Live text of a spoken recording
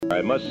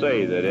I must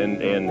say that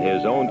in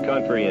his own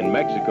country, in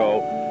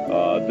Mexico,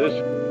 this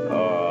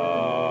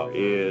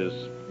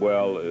is,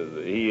 well,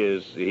 he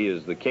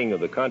is the king of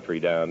the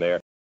country down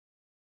there.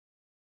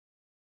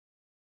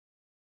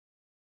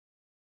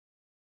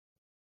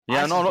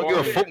 Yeah, no, I'm not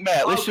giving a fuck,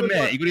 mate. Listen,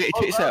 mate, you're gonna get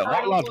your tits out.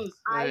 What, lad?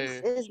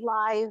 Ice is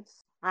live.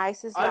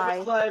 Ice is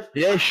live.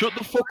 Yeah, shut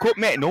the fuck up,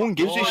 mate. No one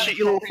gives a shit,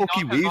 you little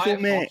fucking weasel,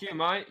 mate. Fuck you,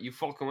 mate. You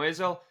fucking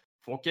weasel.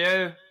 Fuck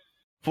you.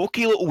 Fuck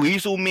you, little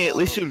weasel, mate.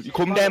 Listen, you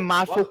come down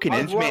my fucking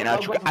ends, mate, and I'll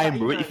chuck iron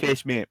brew at your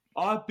face, mate.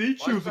 I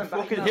beat you with a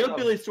fucking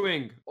hillbilly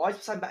swing. Why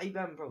is it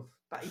Batman, bro?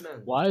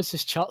 Batman. Why is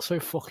this chat so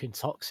fucking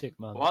toxic,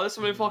 man? Why there's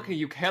so many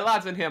fucking UK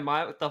lads in here,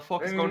 mate? What the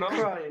fuck is going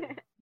on?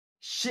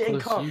 Shit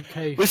and cock.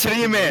 Listen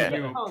here, mate.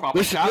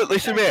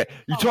 Listen, mate.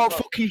 You talk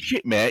fucking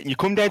shit, mate, and you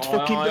come down to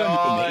fucking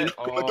Birmingham, mate.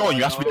 You go on,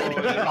 you ask me daddy.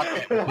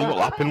 What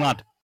happened,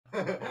 lad?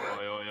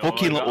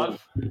 Fucking little.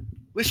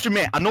 Listen,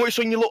 mate, I know it's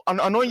on your little,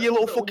 I know you're a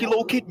little fucking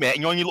little kid, mate,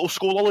 and you're on your little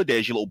school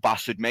holidays, you little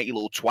bastard, mate, you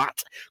little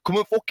twat. Come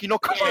and fucking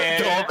knock on my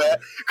door, mate.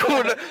 Come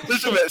on,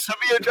 listen, mate, send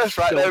me your address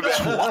right there,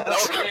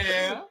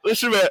 mate.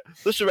 Listen, mate,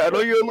 I know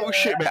you're a little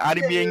shit, mate,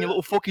 adding me in your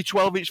little fucking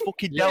 12-inch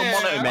fucking Dell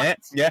monitor, mate,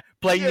 yeah,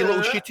 playing your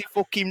little shitty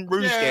fucking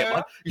RuneScape,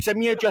 man. You send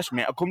me your address,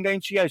 mate, I'll come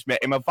down to yours, mate,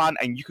 in my van,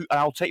 and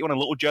I'll take you on a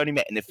little journey,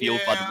 mate, in the field,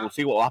 lad, and we'll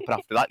see what will happen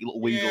after that, you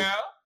little weasel.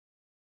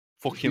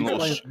 Fucking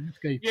little...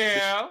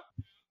 Yeah.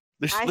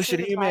 Listen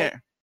here, mate.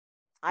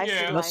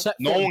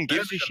 No one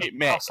gives a shit,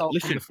 mate.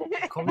 Listen,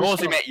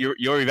 Rosie, mate,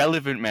 you're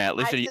irrelevant, mate.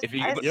 Listen,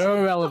 you're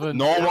irrelevant.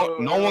 No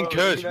one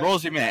cares,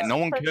 Rosie, mate. No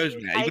one cares,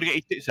 mate. Are you gonna get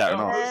your tits out or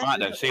not? Right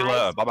then, see you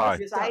later. Bye bye.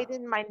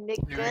 Poseidon, my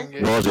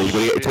nickname. Rosie, you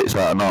gonna get your tits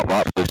out or not?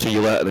 Right, see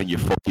you later, then you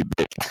fucking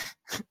bitch.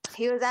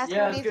 He was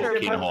asking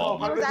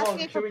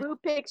me for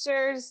boob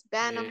pictures.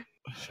 Ban him.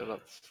 Shut up,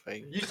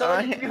 fake. You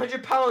sold me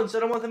 £300, so I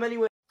don't want them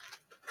anyway.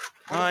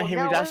 He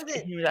was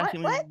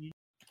asking me.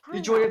 You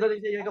joined the other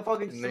day, like a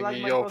fucking select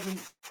my fucking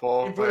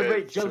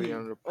invertebrate jelly.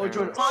 Oh,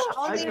 Jordan,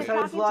 I just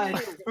had his line.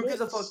 Who gives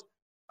a fuck?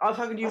 I'm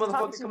talking to you,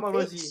 motherfucker. Come on,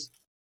 Rosie.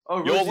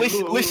 Oh, yo,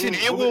 listen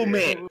here, Will,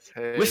 mate.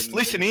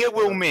 Listen here,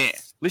 Will, mate.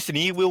 Listen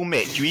here, Will,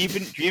 mate. Do you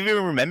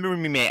even remember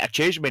me, mate? I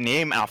changed my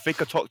name, and I think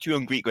I talked to you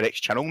on Greek God X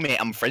channel, mate.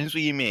 I'm friends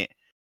with you, mate.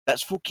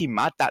 That's fucking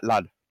mad, that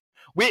lad.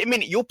 Wait a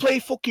minute, you'll play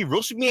fucking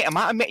Rust, mate. I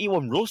might have met you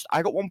on Rust.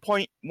 I got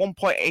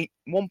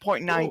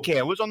 1.9k.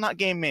 I was on that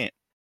game, mate.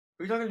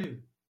 Who are you talking to?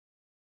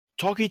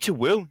 Talking to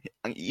Will.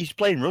 He's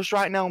playing Rust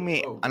right now,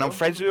 mate. And I'm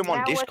friends with him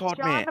on Discord,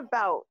 mate.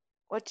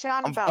 What's you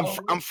on about?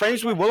 I'm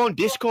friends with Will on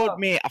Discord,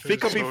 mate. I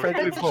think I've been friends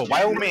with him for a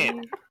while, mate.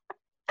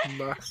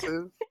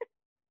 Massive.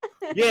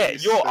 Yeah,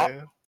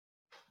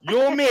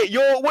 mate,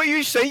 what are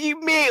you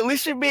saying, mate?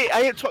 Listen, mate,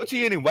 I ain't talked to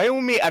you in a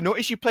while, mate. I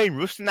noticed you playing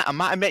Rust and that. I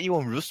might have met you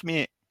on Rust,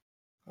 mate.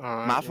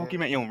 Might have fucking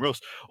met you on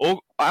Rust. Oh,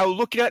 I was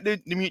looking at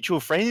the mutual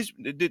friends,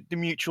 the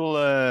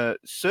mutual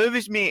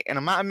service, mate, and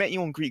I might have met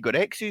you on Greek God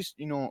X's,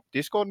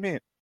 Discord,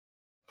 mate.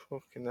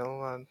 Fucking hell,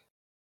 man.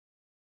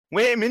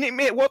 Wait a minute,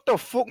 mate. What the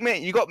fuck,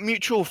 mate? You got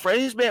mutual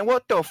friends, mate.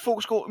 What the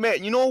fuck's going,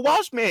 mate? You know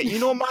Was, mate. You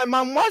know my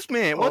man Was,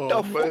 mate. What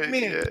the fuck,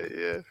 mate?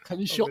 Yeah. Can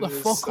you shut the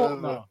fuck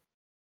up now?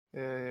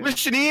 Yeah.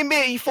 Listen here,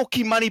 mate. You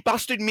fucking manny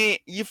bastard,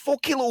 mate. You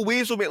fucking little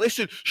weasel, mate.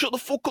 Listen, shut the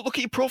fuck up. Look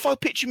at your profile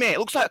picture, mate. It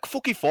looks like a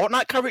fucking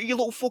Fortnite character, you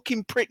little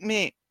fucking prick,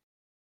 mate.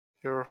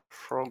 You're a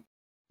frog.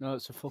 No,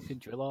 it's a fucking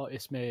drill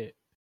artist, mate.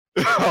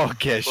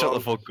 Okay, shut the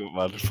fuck up,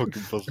 man.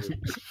 Fucking pussy.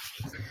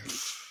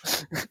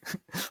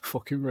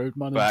 Fucking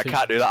roadman. But I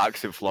can't do that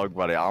accent vlog,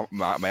 buddy.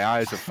 My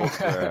eyes are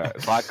fucked.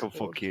 It's like I'm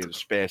fucking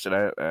spacing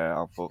out.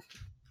 I'm fucked.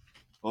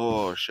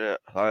 Oh shit!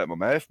 I hit my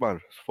mouth, man.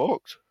 It's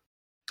fucked.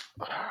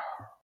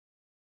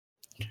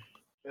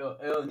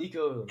 Yo,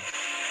 Nico.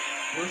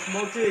 What's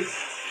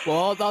Motis?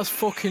 Well, that's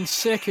fucking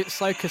sick.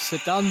 It's like a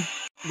sedan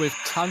with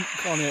tank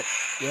on it.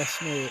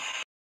 Yes, mate.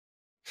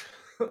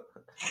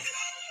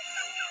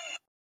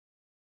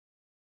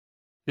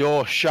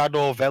 Yo,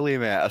 Shadow Valley,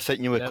 mate. I sent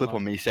you a clip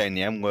of me saying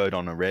the M word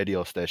on a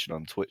radio station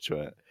on Twitch,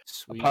 mate.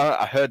 Sweet.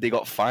 I heard they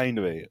got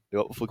fined, mate. They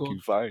got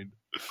fucking fined.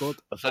 Good.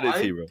 I sent it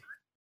to you, bro.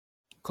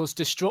 Because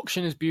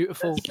destruction is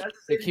beautiful.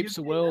 It keeps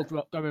the world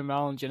going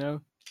round, Yeah.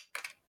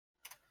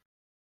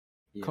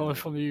 Coming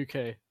from the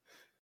UK.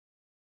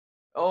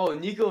 Oh,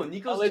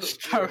 Nico's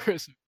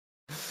terrorism.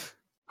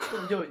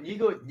 Yo,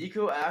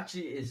 Nico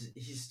actually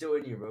he's still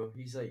in here, bro.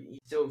 He's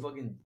still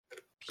fucking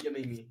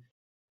PMing me.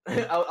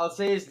 I'll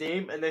say his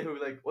name and then he'll be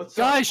like, "What's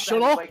up?" Guys,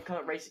 shut up!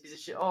 Kind of racist piece of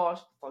shit. Oh,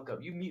 shut the fuck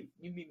up. You mute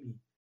me.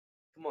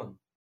 Come on.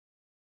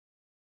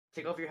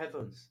 Take off your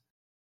headphones.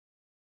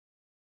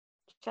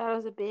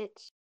 Shadow's a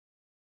bitch.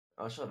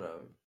 Oh, shut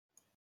up.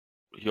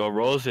 Yo,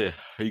 Rosie,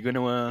 are you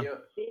gonna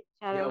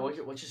Yo, what's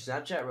your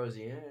Snapchat,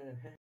 Rosie?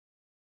 Yeah.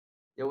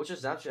 Yo, what's your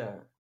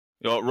Snapchat?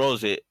 Yo,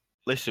 Rosie,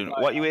 listen,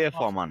 what you here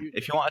for, man?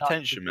 If you want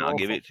attention, man, I'll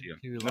give it to you.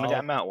 I'm gonna get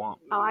him out, what?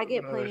 Oh, I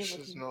get plenty of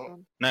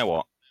attention. Now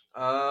what?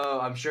 Oh,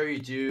 I'm sure you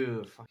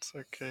do. It's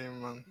okay,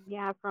 man.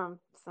 Yeah, from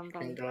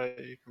somebody. You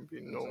can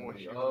be normal.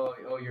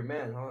 Oh, your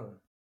man, huh?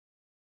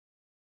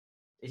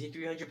 Is he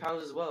 300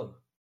 pounds as well?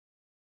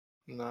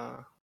 Nah.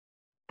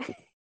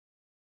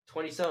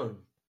 20 stone.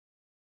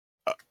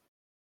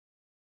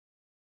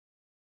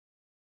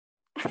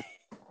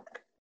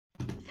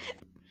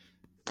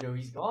 Yo,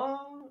 he's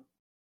gone.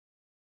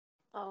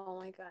 Oh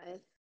my god.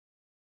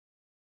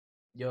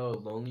 Yo,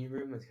 lonely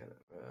room. That's kind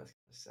of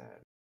sad.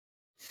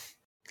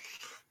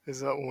 Is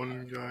that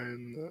one guy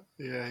in there?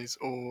 Yeah, he's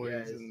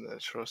always in there.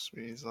 Trust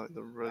me, he's like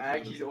the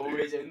resident. He's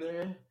always in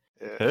there.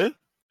 Yeah. Huh?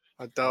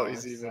 I doubt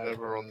he's even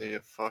ever on the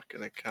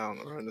fucking account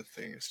or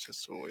anything. It's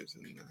just always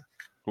in there.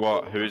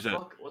 What? Who is it?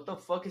 What the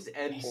fuck is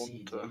MC,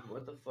 Haunter. dude?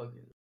 What the fuck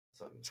is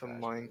It's a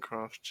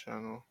Minecraft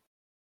channel.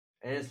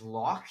 And it's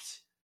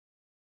locked?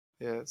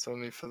 Yeah, it's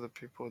only for the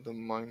people with the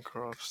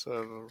Minecraft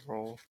server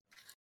role.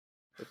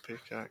 The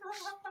pickaxe.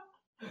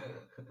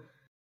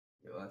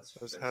 Yo,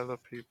 There's hella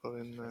people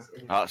in there.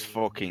 That's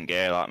fucking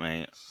gay, that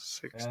mate.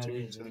 6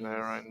 dudes in there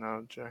right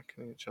now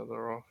jacking each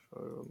other off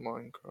over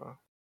Minecraft.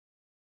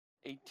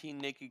 18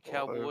 naked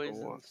cowboys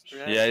in the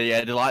strap.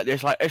 Yeah, they're like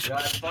this, like it's.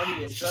 Yeah, it's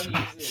funny, isn't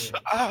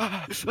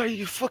it?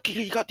 You fucking,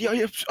 you got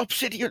the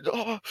obsidian,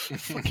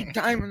 fucking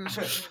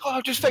diamonds. Oh,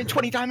 I've just found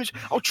 20 diamonds.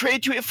 I'll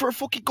trade you it for a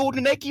fucking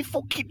golden egg, you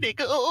fucking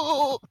nigga.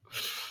 Oh,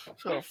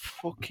 so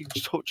fucking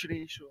touching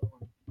each other.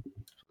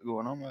 What's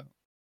going on, mate?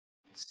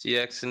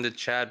 CX in the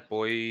chat,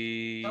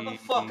 boy. Shut the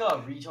fuck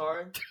up,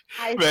 retard.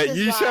 Mate,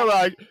 you sound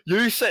like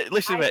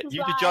listen, mate.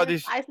 You could join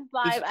this.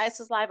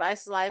 ISIS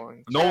live.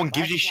 No one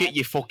gives a shit,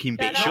 you fucking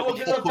bitch. Shut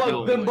the fuck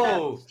up,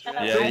 bimbo.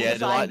 Yeah,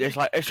 they're like this,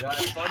 like it's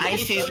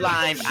ISIS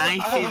live.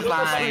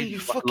 You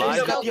fucking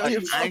got the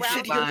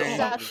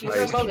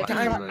obsidian.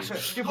 Diamonds.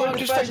 Oh, I've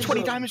just found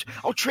 20 diamonds.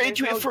 I'll trade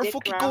you it for a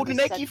fucking golden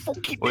egg, you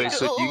fucking. Wait,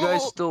 so do you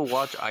guys still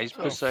watch Ice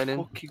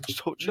Poseidon?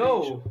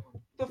 No.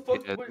 The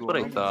fuck? Yeah, that's what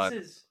I thought.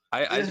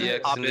 I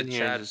popped in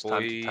here just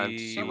time to time to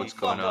see what's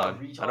going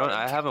on.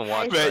 I haven't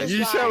watched. Mate,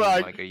 you sound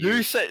like a year.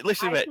 you say.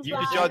 Listen, mate, you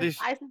could join this.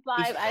 ISIS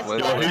live.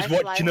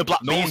 Who's watching the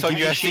Black Beast on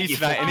UFC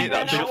tonight? Innit?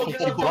 That big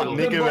fucking black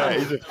nigga, mate.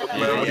 Is it? I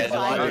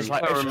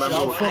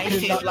remember.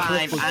 ISIS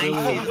live.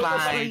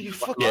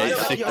 Yeah,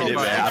 he's sick of it,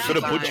 mate. I've got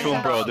a bunch of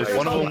them, bro. There's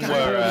one of them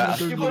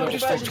where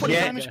just for 20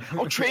 damage.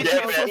 I'll trade you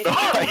for.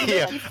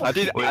 Yeah, I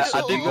did one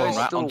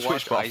right on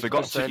Twitch, but I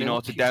forgot to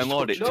to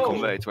download it to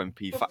convert it to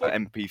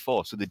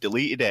MP4, so they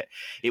deleted it.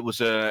 It was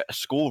a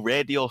school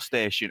radio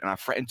station, and I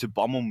threatened to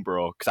bomb them,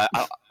 bro. Because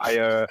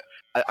I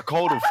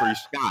called them through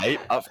Skype.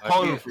 I've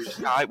called them through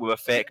Skype with a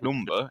fake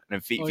number and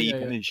then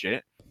VPN and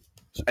shit.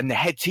 And the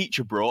head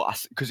teacher, bro,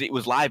 because it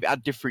was live, it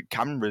had different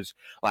cameras,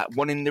 like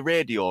one in the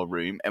radio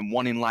room and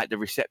one in like the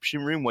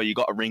reception room where you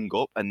got to ring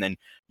up and then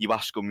you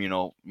ask them,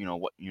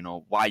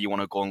 why you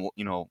want to go,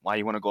 why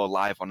you want to go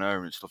live on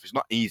air and stuff. It's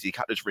not easy. You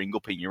can't just ring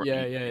up and you're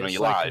it's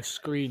you're like live. A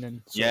screen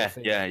and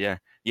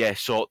Yeah.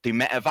 So the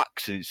amount of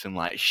accents and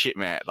like shit,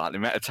 mate, like the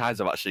amount of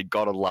times I've actually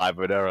got a live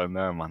with her on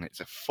there, man, it's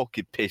a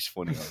fucking piss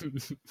funny.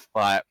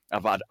 Like I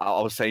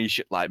was saying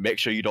shit like, make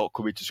sure you don't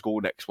come into school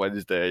next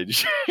Wednesday.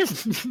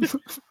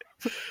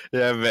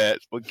 Yeah, mate,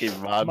 it's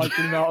fucking mad.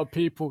 Imagine the amount of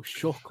people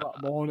shook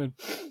that morning.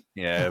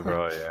 Yeah,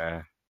 bro,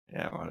 yeah.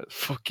 Yeah, man, it's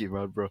fucking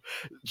mad, bro.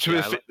 So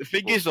the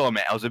thing is, though,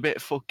 mate, I was a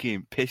bit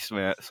fucking pissed,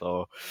 mate.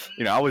 So,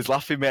 I was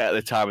laughing, mate, at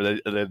the time,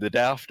 and the day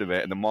after,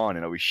 mate, in the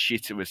morning, I was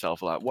shitting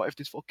myself, like, what if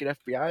this fucking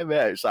FBI,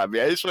 mate, it's like,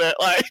 mate,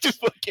 just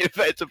fucking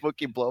about to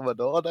fucking blow my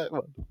door down,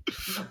 man.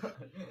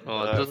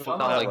 Well, it doesn't sound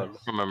like you're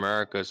from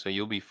America, so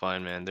you'll be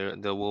fine, man.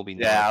 There will be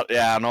no...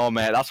 Yeah, I know,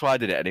 mate. That's why I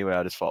did it anyway.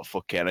 I just thought,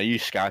 fuck it. And I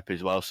use Skype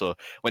as well, so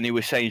when they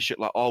were saying shit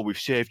like, oh, we've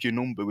saved your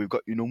number, we've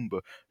got your number.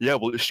 Yeah,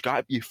 well, it's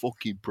Skype, you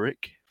fucking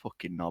prick.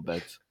 Fucking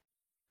knobheads.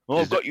 Oh,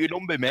 I've got your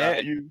number,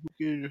 mate.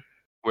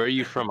 Where are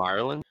you from,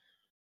 Ireland?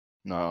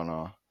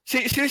 No.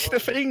 See, this is the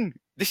thing.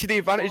 This is the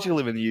advantage of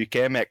living in the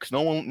UK, mate, because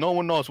no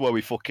one knows where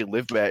we fucking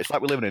live, mate. It's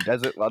like we live in a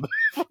desert, man.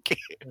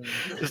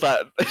 It's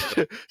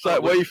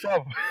like where are you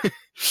from?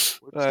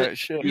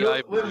 Shit.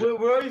 Where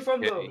are you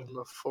from, though?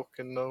 No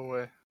fucking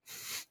nowhere.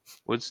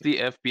 What's the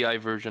FBI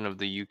version of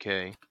the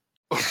UK?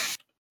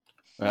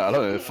 I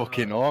don't even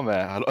fucking know, mate.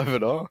 I don't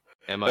even know.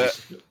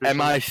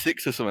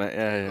 MI6 or something.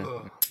 Yeah.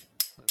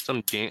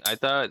 Some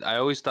I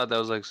always thought that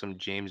was like some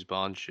James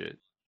Bond shit.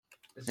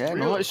 It's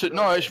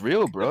it's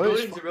real, bro.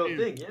 It's a real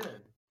thing, yeah.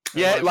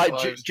 Yeah, like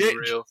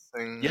real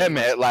thing. Yeah,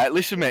 mate. Like,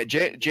 listen, mate.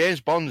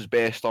 James Bond's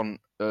based on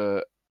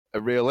a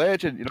real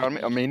agent. You know what I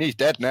mean? I mean, he's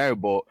dead now,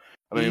 but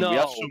I mean, we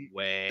have some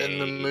way. In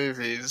the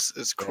movies,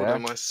 it's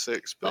called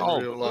MI6, but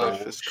in real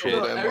life, it's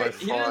called MI5.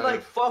 He didn't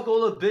like fuck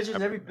all the bitches,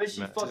 and every bitch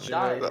he fucked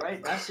died,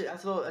 right? That's it.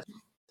 That's a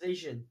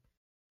station.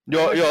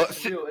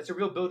 It's a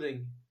real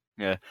building.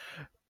 Yeah.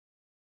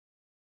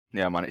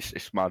 Yeah, man,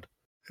 it's mad.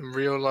 In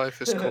real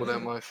life, it's called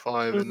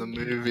MI5. In the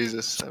movies,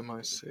 it's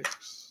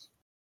MI6.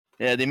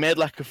 Yeah, they made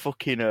like a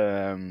fucking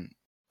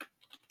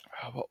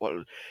what?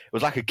 It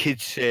was like a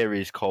kids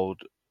series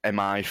called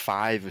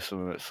MI5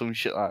 or some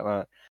shit like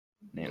that.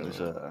 And it was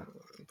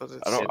but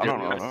it's I don't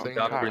know.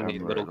 Doctoring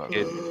these little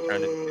kids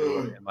trying to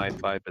kill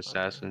MI5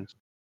 assassins.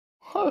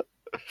 What?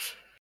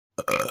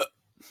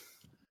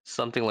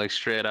 Something like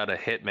straight out of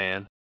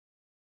Hitman.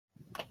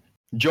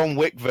 John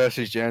Wick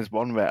versus James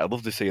Bond, mate. I'd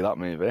love to see that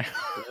movie.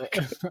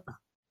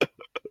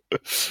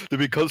 They'd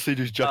be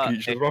constantly just jacking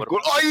each other off,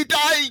 going, "Oh, you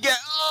dying yet?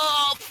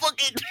 Oh,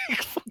 fucking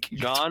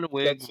John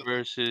Wick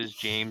versus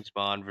James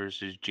Bond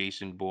versus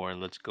Jason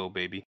Bourne. Let's go,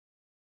 baby.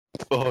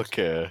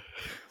 Okay.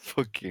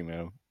 Fucking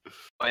hell.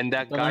 And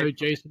that Don't guy. know who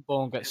Jason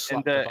Bourne gets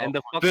slapped and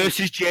the fucking,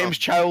 versus James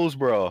Charles,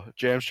 bro.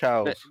 James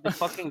Charles. The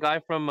fucking guy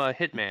from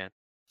Hitman.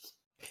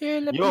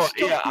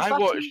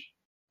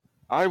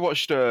 I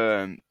watched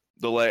the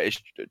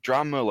latest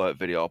Drama Alert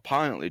video.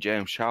 Apparently,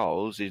 James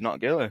Charles is not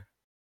guilty.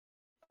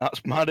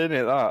 That's mad, isn't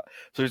it? That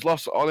so he's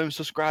lost all them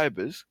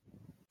subscribers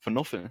for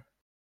nothing.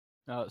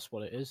 No, that's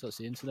what it is. That's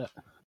the internet.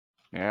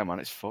 Yeah, man,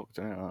 it's fucked,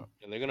 isn't it? That?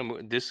 And they're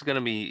gonna. This is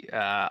gonna be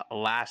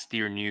last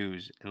year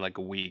news in like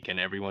a week, and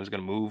everyone's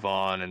gonna move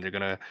on, and they're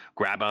gonna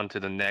grab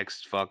onto the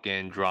next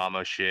fucking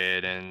drama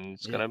shit, and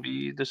it's gonna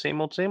be the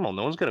same old, same old.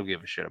 No one's gonna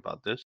give a shit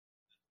about this.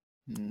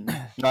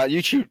 Nah,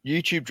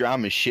 YouTube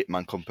drama is shit,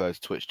 man, compared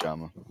to Twitch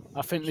drama.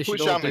 I think they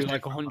should all do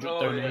like 100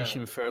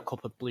 donation for a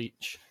cup of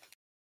bleach.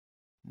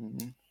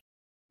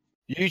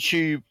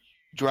 YouTube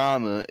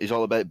drama is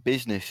all about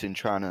business and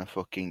trying to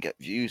fucking get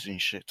views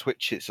and shit.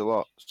 Twitch, it's a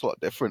lot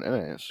different,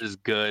 isn't it? It's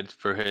good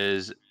for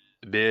his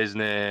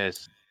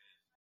business.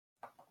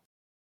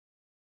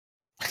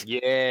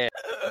 Yeah,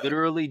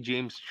 literally,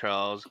 James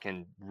Charles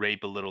can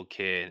rape a little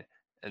kid,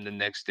 and the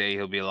next day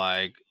he'll be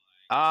like,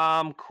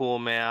 "I'm cool,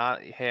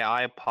 man. Hey,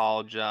 I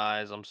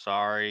apologize. I'm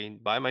sorry.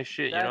 Buy my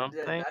shit." You know what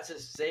I'm saying? That's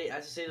just say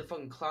the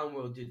fucking clown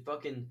world, dude.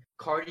 Fucking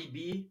Cardi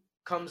B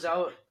comes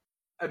out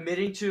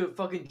admitting to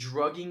fucking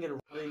drugging and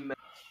robbing men,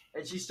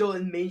 and she's still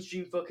in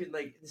mainstream fucking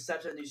like the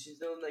Snapchat news. She's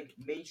still in like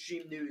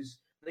mainstream news.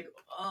 Like,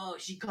 oh,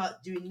 she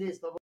caught doing this,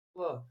 blah blah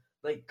blah.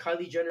 Like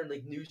Kylie Jenner,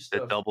 like news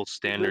stuff. The double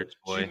standards,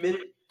 boy. She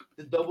admitted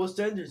the double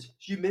standards.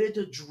 She admitted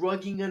to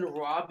drugging and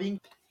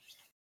robbing,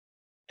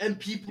 and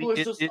people are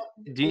still.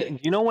 Do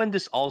you know when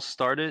this all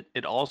started?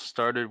 It all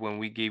started when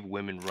we gave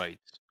women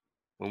rights.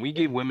 When we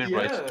gave women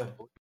rights.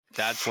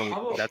 That's when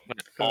it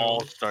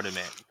all started,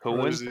 man.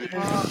 Coincidence?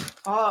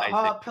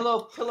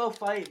 Pillow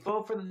fight.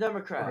 Vote for the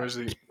Democrat. Where is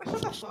he?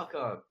 Shut the fuck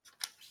up.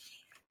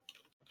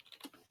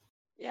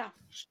 Yeah.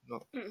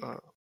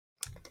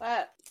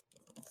 What?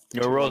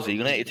 Yo, Rosie,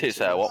 you're gonna eat your tits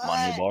out. What,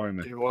 man? You're boring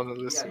me. You want to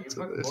listen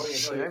to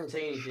this? You haven't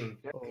saying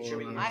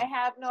anything. I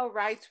have no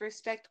rights.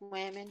 Respect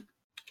women.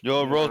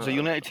 Yo, Rosie,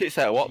 you're gonna eat your tits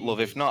out. What,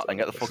 love? If not, then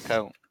get the fuck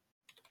out.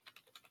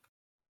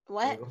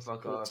 What?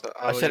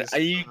 I said, are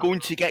you going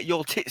to get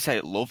your tits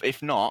out, love?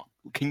 If not,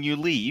 can you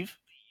leave?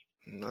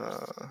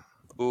 Nah.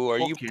 Ooh, are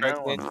you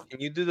pregnant? Can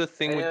you do the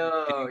thing with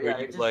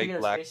where you like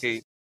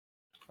lactate?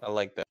 I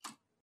like that.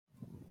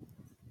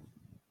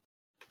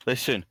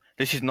 Listen,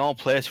 this is no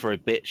place for a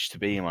bitch to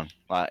be, man.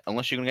 Like,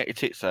 unless you're gonna get your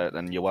tits out,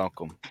 then you're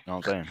welcome. You know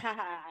what I'm saying?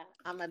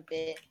 I'm a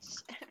bitch.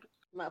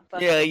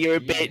 Yeah, you're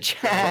a bitch.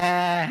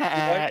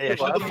 Yeah,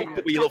 shut the fuck up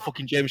with your little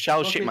fucking James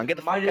Charles shit, man. Get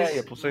the fuck out of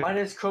here, pussy.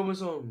 Minus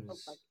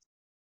chromosomes.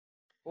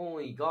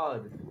 Holy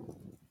God.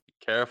 Be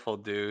careful,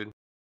 dude.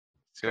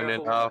 Soon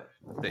enough,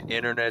 the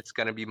internet's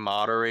gonna be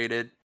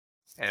moderated,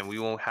 and we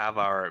won't have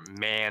our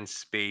man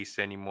space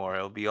anymore.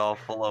 It'll be all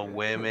full of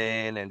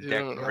women and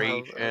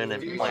decoration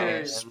and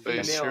plants.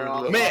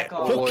 Mate,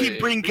 fucking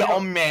bring it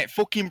on, mate.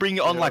 Fucking bring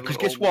it on, like, because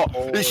guess what?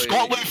 It's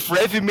Scotland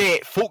forever,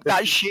 mate. Fuck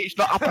that shit. It's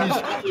not happening in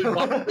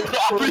Scotland. It's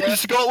not happening in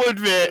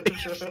Scotland, mate.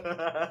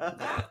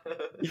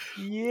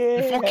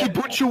 Yeah. You fucking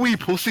bunch of wee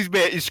pussies,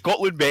 mate. In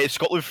Scotland, mate. It's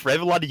Scotland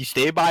forever, lad. You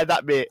stay by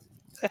that, mate.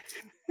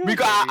 We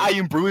got our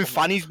Iron Brewing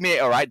fannies, mate,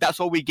 alright? That's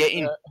all we're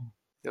getting.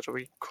 You're a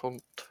wee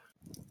cunt.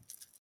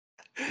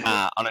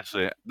 Nah,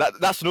 honestly,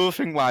 that's another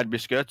thing why I'd be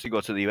scared to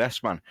go to the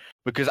US, man.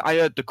 Because I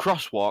heard the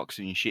crosswalks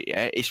and shit,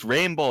 yeah? It's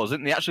rainbows,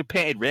 isn't they? Actually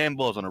painted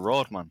rainbows on a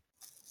road, man.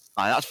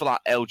 That's for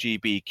that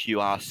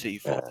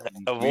LGBTQRC.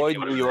 Avoid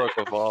New York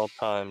of all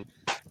time.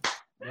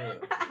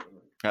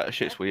 That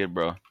shit's weird,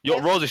 bro.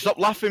 Yo, Rosie, stop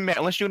laughing, mate.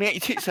 Unless you're gonna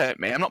get your tits out,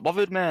 mate. I'm not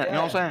bothered, mate. You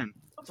know what I'm saying?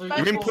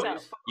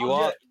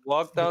 You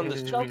walk down the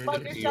street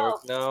in New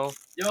York now.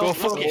 Go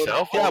fuck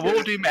yourself. Yeah,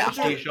 we'll do, mate,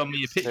 after you show me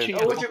your picture.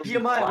 Oh, what's your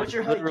PMI? What's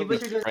your height?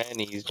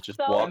 Grannies just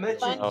walking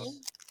out.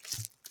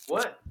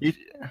 What? You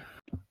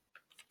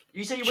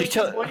say you weigh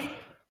 220?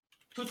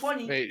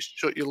 220? Mate,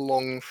 shut your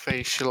long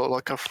face. You look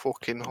like a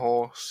fucking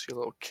horse, you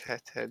little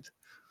cat head.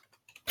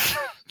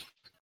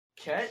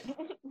 Cat?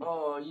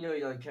 Oh, you know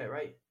you like cat,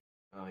 right?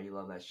 Oh, you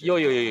love that shit. Yo.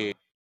 Yo.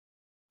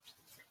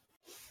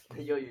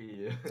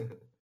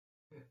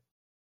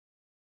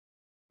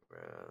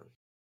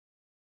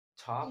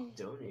 Top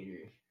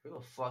donator. Who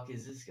the fuck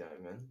is this guy,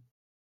 man?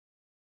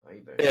 Oh,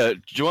 yeah, do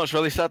you know what's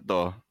really sad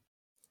though?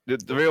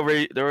 The real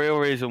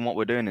reason what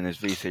we're doing in this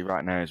VC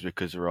right now is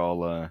because we're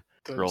all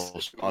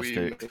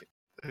spastic.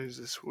 Who's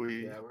this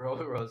we? Yeah, we're all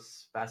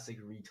spastic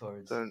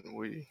retards. Don't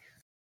we?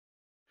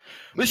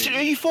 Listen, who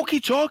are you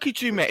fucking talking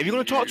to, mate? If you're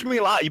gonna talk to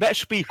me like that, you better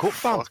speak up,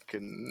 fam.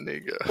 Fucking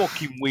nigger.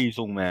 Fucking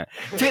weasel, mate.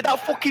 Take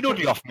that fucking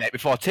hoodie off, mate,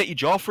 before I take your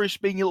jaw for a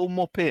spin, you little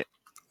muppet.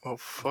 Oh,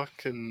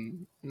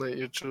 fucking... Mate,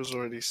 your jaw's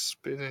already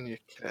spinning, you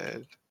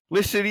kid.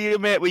 Listen here,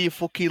 mate, with your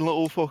fucking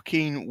little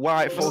fucking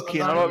white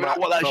fucking... I don't know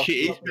what that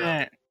shit is,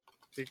 mate.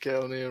 You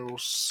get on here all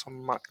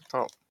smacked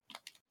up.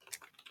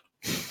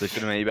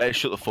 Listen to me, you better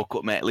shut the fuck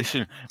up, mate.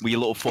 Listen, with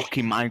your little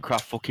fucking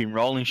Minecraft fucking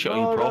rolling shit on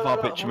your profile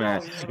picture,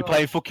 mate. You're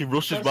playing fucking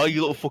Rust as well,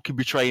 you little fucking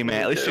betrayer,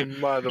 mate. Listen, you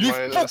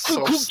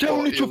fucking come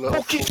down into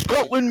fucking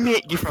Scotland,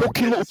 mate. You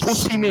fucking little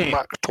pussy, mate.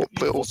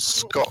 Little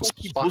Scots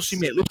pussy,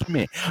 mate. Listen to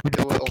me. You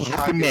fucking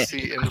happy, mate.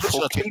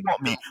 Listen, I'll tell you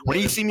what, mate. When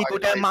you see me go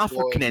down my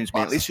fucking ends,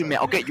 mate, listen, mate,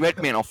 I'll get your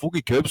head, mate. I'll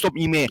fucking curb stop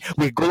you, mate.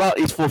 We go out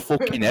this for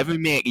fucking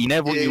heaven, mate. You'll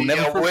never fucking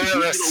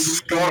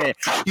mate.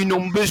 Your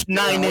number's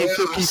 98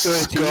 fucking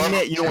 13,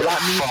 mate. You know what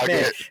that means,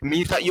 mate? It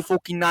means that you're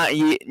fucking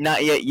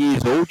 98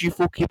 years old, you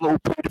fucking little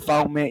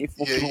pedophile, mate. You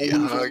fucking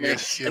loser,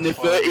 mate. And the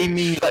 13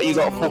 means that you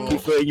got a fucking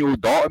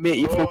 13-year-old daughter, mate.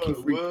 You fucking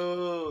freak.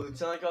 Whoa, it's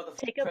like got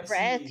the Take a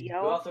breath, yo.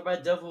 You got the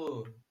Red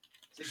Devil.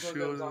 6 more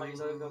guns on you,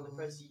 so you got the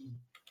Prezi.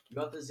 You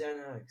got the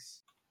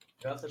Xanax.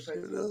 You got the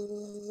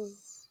Prezi.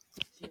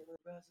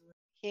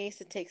 He needs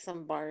to take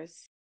some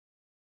bars.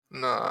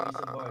 Nah.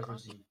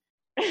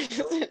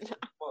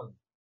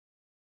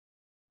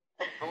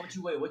 How much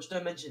you weigh? Which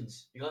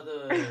dimensions? You got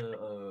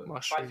the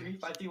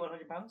 5'3",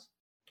 100 pounds?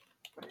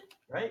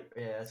 Right?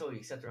 Yeah, that's what we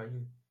accept around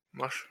here.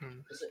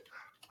 Mushroom.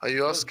 Are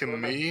you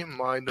asking me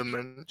my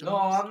dimensions? No,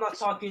 I'm not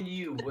talking to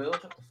you, Will.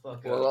 Shut the fuck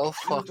up. Well, I'll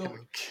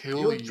fucking kill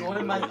you. You'll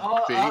join my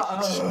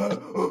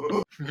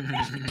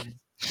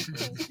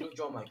You'll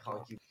join my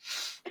concubine.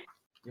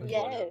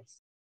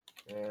 Yes.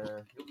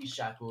 Yeah, you'll be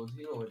shackled.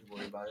 You don't have to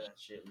worry about that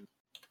shit.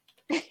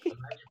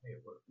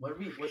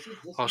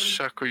 I'll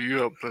shackle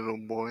you up, little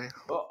boy.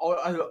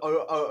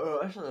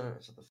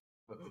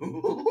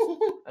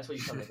 That's what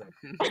you sound like.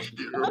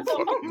 You're a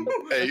fucking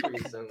ape,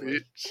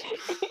 bitch.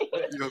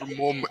 Your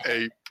mom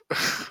ape.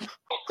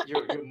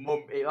 Your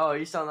mom ape. Oh,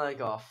 you sound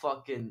like a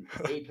fucking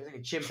ape, like a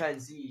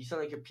chimpanzee. You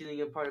sound like you're peeling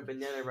apart a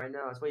banana right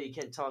now. That's why you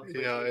can't talk.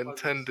 Yeah, I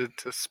intended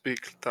to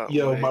speak that way.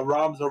 Yo, my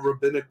ROMs are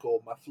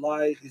rabbinical. My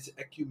fly is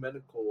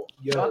ecumenical.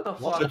 Yo, Shut the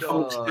fuck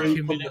up.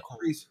 Straight from the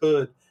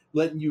priesthood,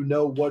 letting you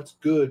know what's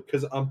good,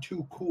 because I'm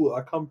too cool.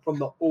 I come from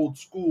the old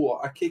school.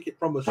 I kick it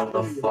from a Shut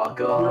the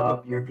fuck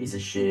up. You're a piece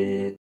of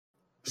shit.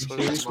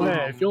 I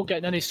swear, if you're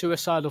getting any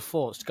suicidal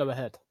thoughts, go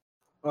ahead.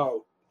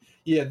 Oh,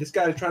 yeah, this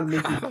guy's trying to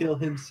make me kill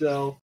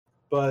himself,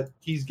 but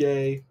he's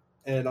gay,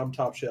 and I'm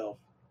top shelf.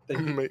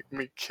 Thank you. Make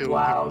me kill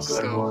Wow,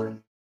 myself. good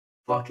one.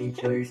 Fucking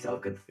kill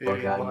yourself. Get the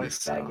fuck out of here,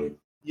 faggot.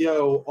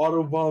 Yo,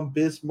 Otto von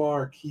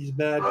Bismarck, he's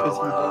mad because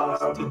he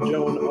lost to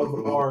Joan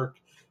of Arc.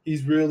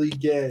 He's really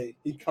gay.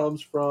 He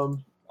comes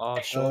from...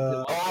 I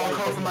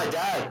come from my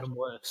dad.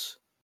 Worse.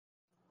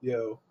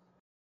 Yo.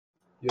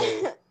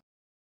 Is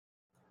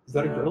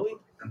that a girlie?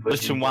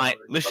 Listen,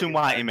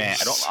 Whitey, mate.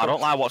 I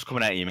don't like what's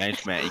coming out of you,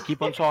 mate. You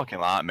keep on talking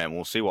like that, mate.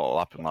 We'll see what will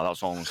happen. Like,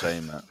 that's all I'm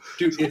saying, mate.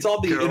 Dude, it's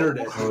on the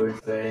internet.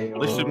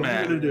 Listen,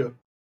 mate.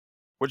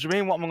 What do you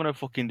mean? What am I gonna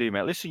fucking do,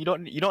 mate? Listen, you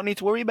don't need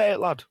to worry about it,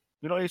 lad.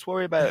 You don't need to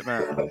worry about it,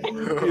 mate.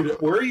 Dude,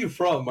 where are you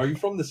from? Are you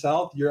from the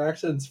South? Your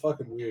accent's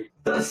fucking weird.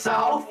 The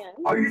South?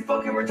 Are you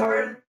fucking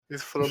retarded?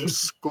 He's from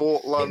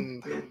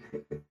Scotland.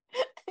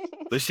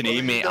 Listen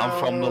here, mate. I'm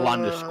from the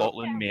land of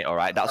Scotland, mate. All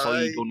right, that's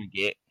all you're gonna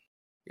get.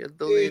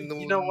 Dude,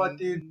 you know what,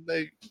 dude?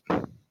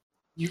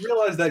 You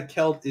realize that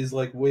Celt is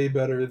like way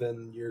better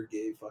than your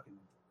gay fucking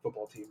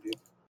football team, dude.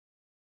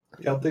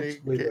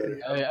 Celtic's way better.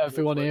 Hey,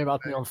 everyone here,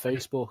 add me on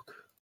Facebook.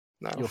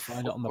 You'll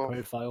find it on my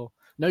profile.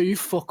 No, you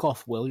fuck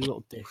off, Will, you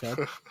little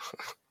dickhead.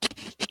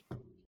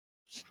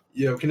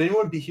 Yo, can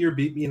anyone here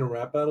beat me in a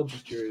rap battle?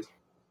 Just curious.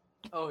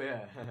 Oh,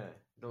 yeah.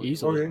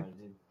 Easily. Okay.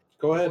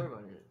 Go ahead.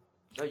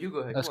 No, you go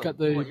ahead. Let's get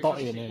the bot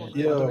in here.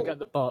 Yo, Get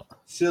the bot.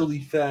 silly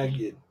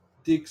faggot.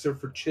 Dicks are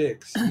for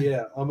chicks.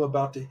 Yeah, I'm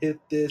about to hit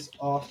this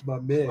off my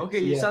mix. Okay,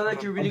 you sound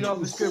like you're reading off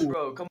the script,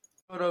 bro. Come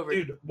on over.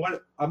 Dude,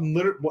 what? I'm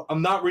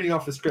not reading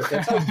off the script.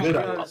 That's how good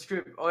I am. The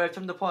script. Oh, yeah,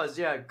 time to pause.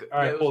 Yeah. All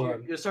right, hold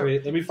on.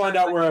 Wait, let me find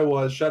out where I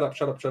was. Shut up.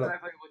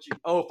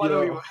 Oh, find out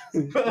where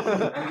you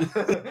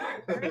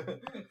were.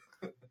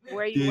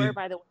 Where you were,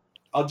 by the way.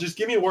 I'll just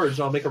give me words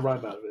and I'll make a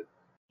rhyme out of it.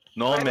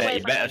 No, mate,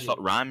 you better stop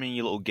rhyming,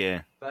 you little gay.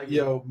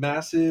 Yo,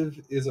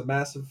 Massive is a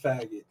massive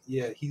faggot.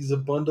 Yeah, he's a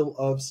bundle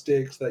of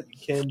sticks that you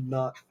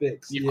cannot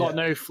fix. You've got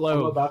no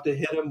flow. I'm about to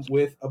hit him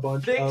with a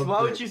bunch of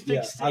Why would you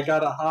fix I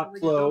got a hot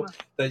flow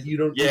that you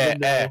don't even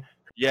know.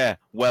 Yeah,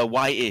 well,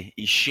 Whitey,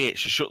 he's shit,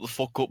 so shut the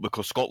fuck up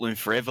because Scotland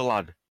forever,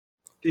 lad.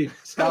 Dude,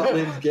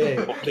 Scotland's gay.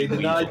 They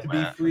denied to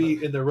be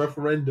free in the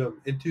referendum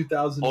in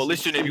 2000. Oh,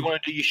 listen, if you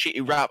want to do your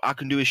shitty rap, I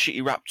can do a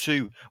shitty rap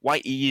too.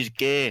 Whitey is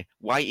gay.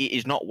 Whitey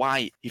is not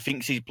white. He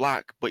thinks he's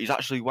black, but he's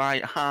actually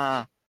white.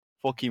 Ha!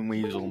 Fucking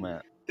weasel,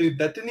 mate. Dude,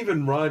 that didn't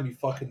even rhyme, you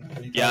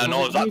fucking... Yeah, I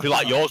know, exactly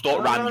like yours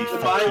don't rhyme, you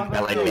fucking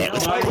belly, mate.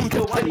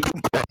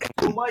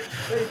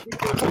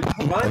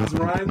 Mine's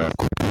rhyme.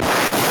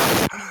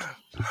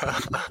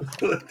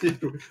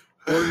 Dude,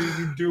 what are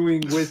you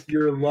doing with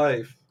your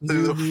life?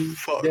 Who the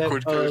fuck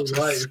would go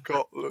to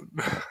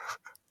Scotland?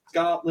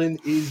 Scotland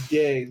is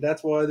gay.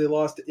 That's why they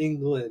lost to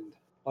England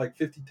like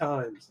 50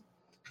 times.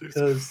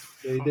 Because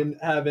they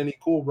didn't have any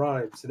cool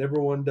rhymes and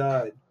everyone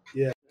died.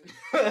 Yeah.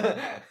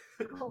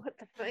 What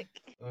the fuck?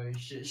 Oh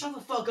shit. Shut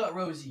the fuck up,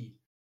 Rosie.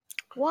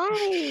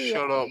 Why?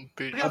 Shut up,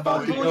 bitch. I'm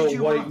about to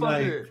go white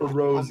knight for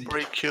Rosie. I'll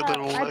break your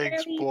little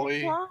legs,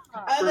 boy.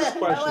 First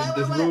question: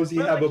 does Rosie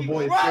have a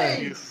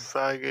boyfriend? You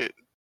faggot.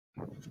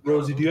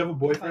 Rosie, do you have a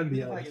boyfriend?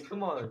 Be honest.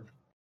 Come on.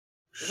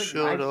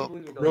 Shut up.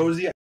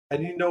 Rosie, I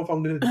need to know if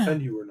I'm going to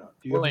defend you or not.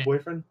 Do you have a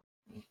boyfriend?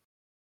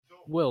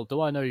 Will,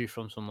 do I know you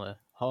from somewhere?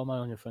 How am I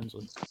on your friends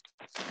list?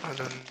 I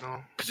don't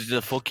know. Because he's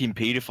a fucking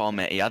paedophile,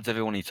 mate. He adds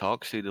everyone he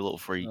talks to, the little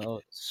freak. Oh,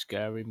 it's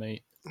scary,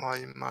 mate. Why are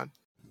you mad?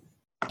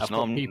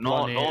 No, I'm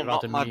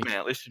not mad,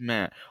 mate. Listen,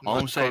 mate. All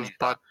I'm saying is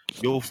that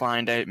you'll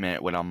find out,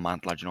 mate, when I'm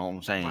mad, lad. You know what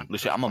I'm saying?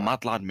 Listen, I'm a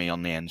mad lad, me,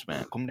 on the ends,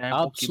 mate. Come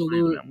down,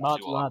 absolute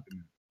mad lad.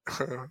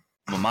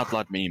 I'm a mad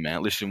lad, me,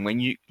 mate. Listen,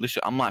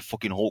 I'm like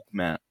fucking Hulk,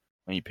 mate.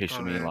 When you piss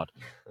at me, lad.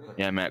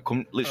 Yeah, mate.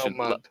 Come, listen.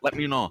 Let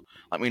me know.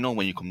 Let me know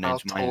when you come down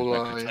to my ends, mate.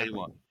 I tell you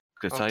what.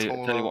 Tell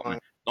you what, mate.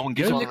 No one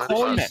gives a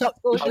fuck.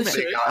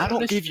 Listen, I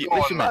don't give you.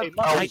 Listen, mate.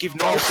 I give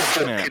no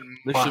fuck, mate.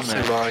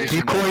 Listen, mate.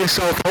 You call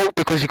yourself Hulk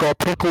because you got a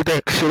pickle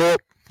dick. Shut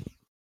up.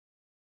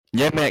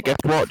 Yeah, mate, guess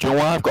what? Do you know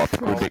why I've got a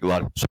pickle dick,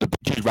 lad? So the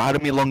bitch is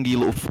riding me along, you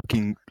little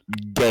fucking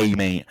gay,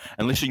 mate.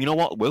 And listen, you know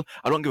what, Will?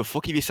 I don't give a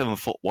fuck if you're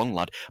 7'1",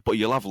 lad, but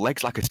you'll have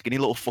legs like a skinny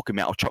little fucking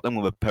mate. I'll chop them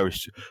with a pair of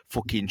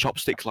fucking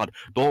chopsticks, lad.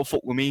 Don't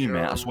fuck with me,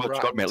 mate. I swear to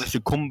God, mate.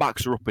 Listen,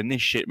 comebacks are up in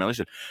this shit, mate.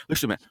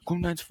 Listen, mate.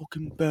 Come down to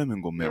fucking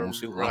Birmingham, mate. We'll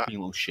see what happens, you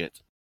little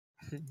shit.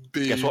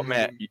 Guess what,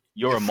 mate?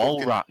 You're a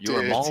mole rat.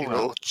 You're a mole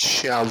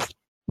rat.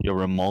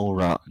 You're a mole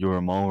rat. You're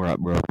a mole rat,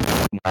 bro.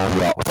 Mole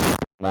rat.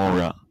 Mole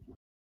rat.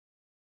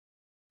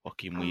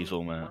 Fucking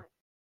weasel, man.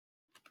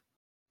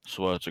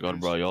 Swear to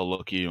God, bro, you're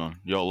lucky, man.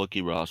 You're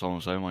lucky, bro. That's all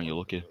I'm saying, man. You're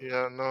lucky.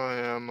 Yeah, no,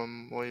 I am.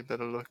 I'm way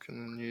better looking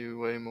than you,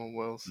 way more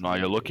wealthy. No,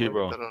 you're lucky,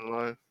 bro. Better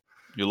life.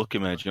 You're lucky,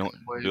 mate. You're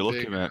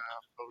lucky, mate.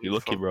 You're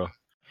lucky, bro.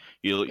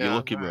 You're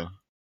lucky, bro.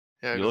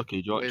 Yeah, you're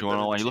lucky. Do you want to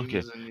know why you're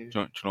lucky? Do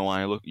you know why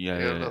you're lucky?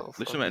 Yeah.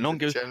 Listen, mate, no one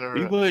gives.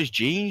 Who wears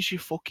jeans, you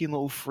fucking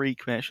little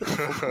freak, mate? Shut the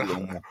fuck up,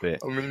 little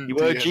muppet. You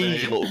wear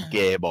jeans, you little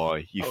gay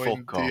boy. You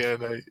fuck off.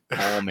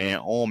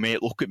 Oh,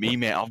 mate, look at me,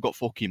 mate. I've got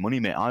fucking money,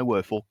 mate. I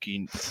wear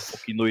fucking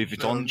Louis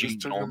Vuitton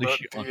jeans and all this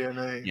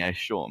shit. Yeah,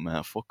 shut up,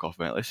 mate. Fuck off,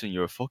 mate. Listen,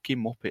 you're a fucking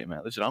muppet, mate.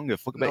 Listen, I'm gonna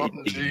fuck about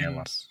your DNA,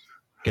 man.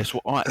 Guess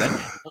what? Alright then.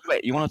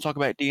 You want to talk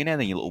about DNA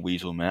then, you little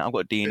weasel, mate? I've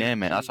got DNA,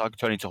 mate. That's how I can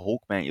turn into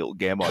Hulk, mate, you little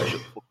gay boy. Shut the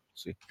fuck.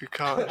 See. You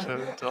can't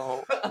turn into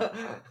Hulk.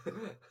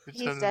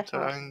 You turn into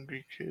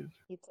angry kid.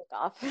 He took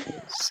off.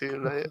 See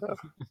you later.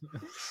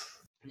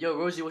 Yo,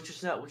 Rosie, what's your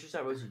snap? What's your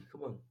snap, Rosie?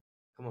 Come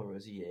on,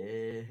 Rosie.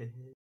 Yeah.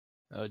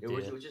 Oh dear. Yo,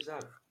 Rosie, what's your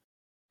snap?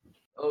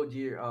 Oh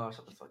dear.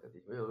 Shut the fuck up,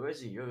 dude. Yo,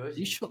 Rosie.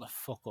 You shut the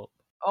fuck up.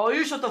 Oh,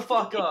 you shut the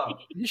fuck up.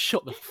 You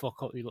shut the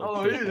fuck up, you little.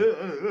 Oh,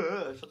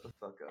 yeah. Shut the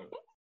fuck up.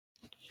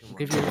 I'll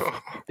give you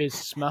a big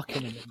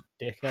smacking in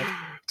the dickhead.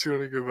 Do you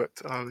want to go back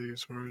to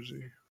Ali's,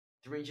 Rosie?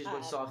 3 inches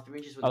went soft, 3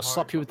 inches went I'll hard.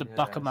 slap you with the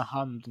back of my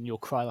hand and you'll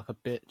cry like a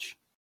bitch.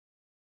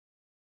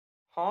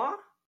 Huh?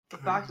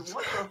 Back? What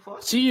the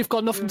fuck? See, you've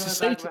got nothing to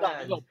say to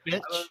that, you little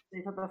bitch.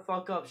 Shut the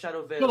fuck up,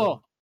 Shadow Veil. Shut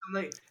up. I'm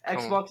like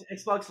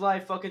Xbox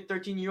Live, fucking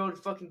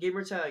 13-year-old fucking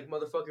gamer tag,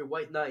 motherfucker,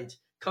 White Knight,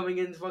 coming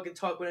in to fucking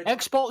talk when I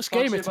Xbox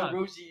gamer tag.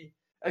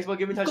 Xbox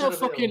gamer tag. You've got a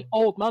fucking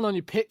old man on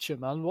your picture,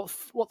 man.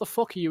 What the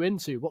fuck are you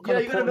into? What kind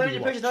of you got a man on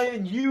your picture, not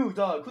even you,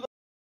 dog.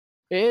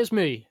 It is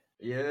me.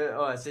 Yeah.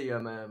 Oh, I see you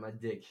on my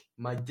dick.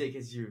 My dick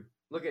is you.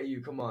 Look at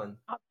you. Come on.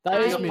 That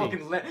is me.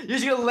 You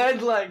should get a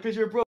landline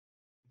picture, bro.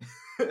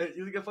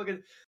 You look at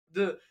fucking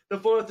the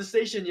phone at the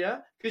station, yeah?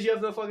 Because you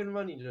have no fucking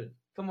money, dude.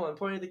 Come on,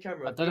 point at the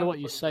camera. I don't know what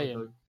you're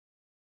saying.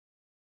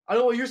 I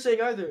don't know what you're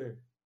saying either.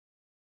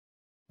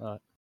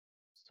 Alright.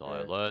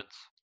 Silence.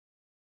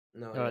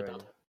 No, alright.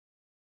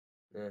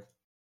 Yeah.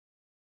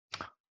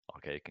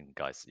 Okay,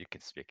 you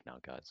can speak now,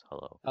 guys.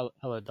 Hello.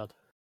 Hello, Dad.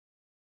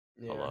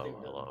 Yeah,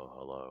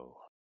 hello.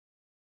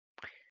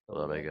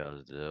 What are you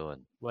guys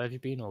doing? Where have you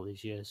been all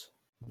these years,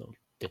 little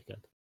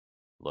dickhead?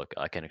 Look,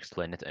 I can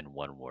explain it in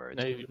one word.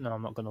 No,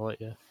 I'm not gonna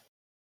let you.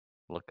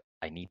 Look,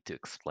 I need to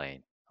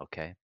explain,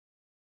 okay?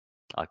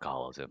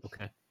 Alcoholism.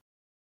 Okay.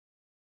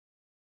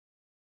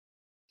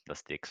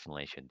 That's the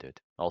explanation, dude.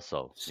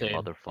 Also, Same. your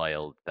mother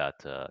filed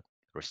that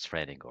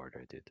restraining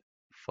order, dude.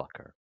 Fuck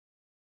her.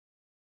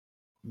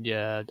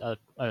 Yeah, I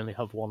only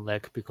have one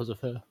leg because of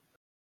her.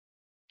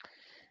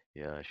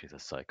 Yeah, she's a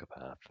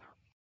psychopath.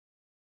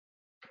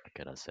 What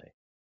can I say?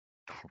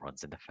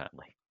 Runs in the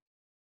family.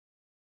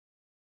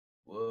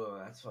 Whoa,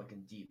 that's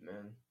fucking deep,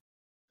 man.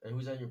 And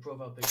who's on your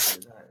profile picture?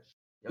 Is that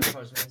Young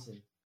Charles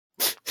Manson?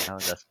 No,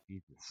 that's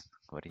Jesus.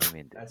 What do you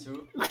mean, dude? That's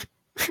who?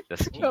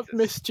 That's Jesus. I've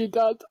missed you,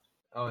 Dad.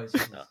 Oh, it's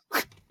Jesus. No.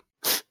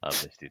 I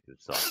missed you too,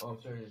 so. Oh,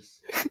 I'm sorry.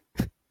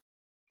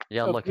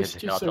 Yeah, look, he's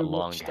got so the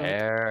long much,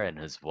 hair and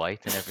his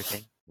white and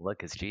everything.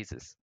 Look, it's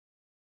Jesus.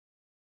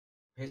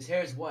 His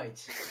hair's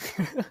white.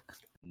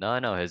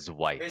 No, his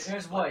white. His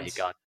hair's white. He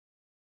got.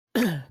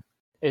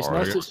 It's Or-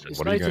 nice to, it's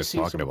what are you nice to guys see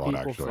talking some about, people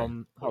actually?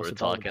 from House We're of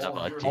talking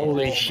Balance. about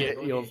Holy Jesus.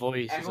 shit, your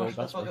voice is Everyone, all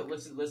shut the fuck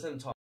best. up. Listen,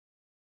 talk.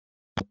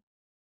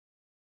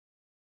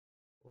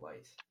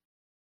 White.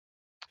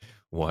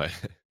 What?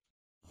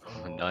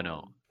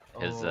 No.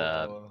 His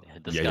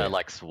this Yeah, guy yeah.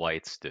 likes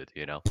whites, dude.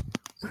 You know.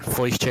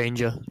 Voice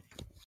changer.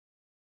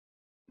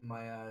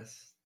 My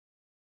ass.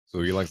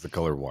 So he likes the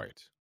color white.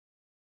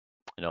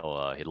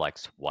 No, he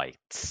likes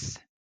whites,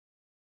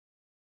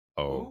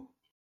 Oh.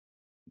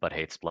 but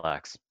hates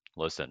blacks.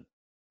 Listen,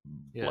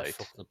 Yeah, light,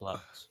 fuck the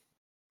blacks.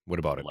 What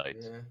about it? light,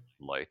 Yeah.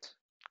 light.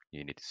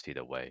 You need to see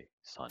the way,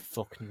 son.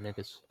 Fuck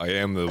niggas. I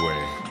am the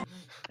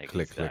way.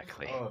 Click, click.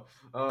 Exactly.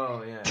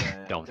 Oh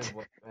yeah. Don't.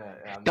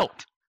 I'm-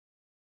 Don't.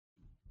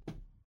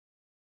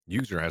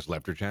 User has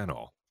left your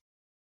channel.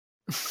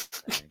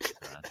 Thanks,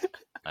 man.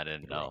 I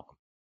didn't know.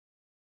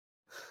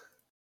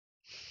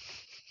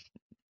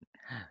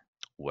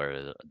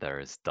 Where there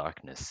is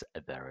darkness,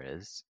 there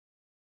is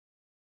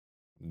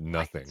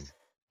Nothing.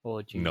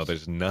 Oh, No,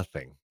 there's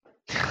nothing.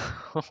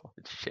 oh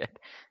shit.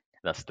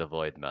 That's the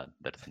void, man.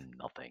 There's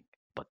nothing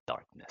but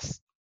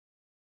darkness.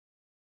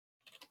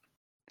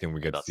 Can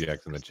we get That's-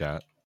 CX in the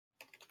chat?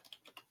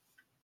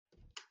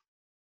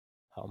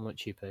 How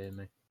much you paying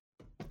me?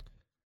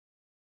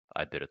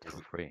 I did it for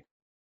free.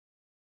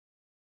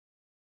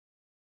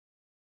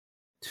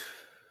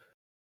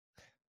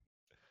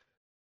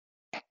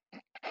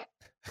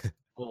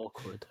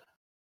 Awkward.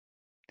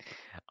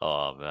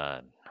 Oh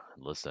man,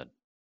 listen.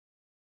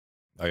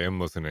 I am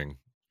listening.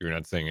 You're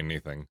not saying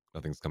anything.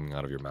 Nothing's coming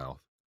out of your mouth.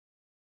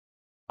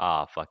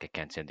 Ah, fuck! I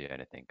can't send you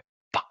anything.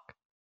 Fuck.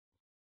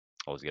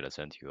 I was gonna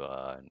send you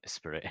an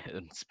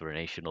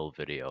inspirational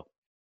video.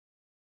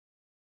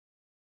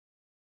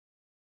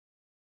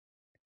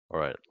 All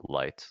right,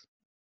 light,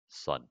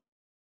 sun.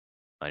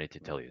 I need to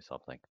tell you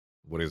something.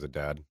 What is it,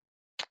 Dad?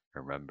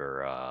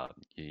 Remember,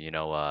 you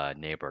know,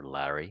 neighbor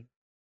Larry?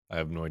 I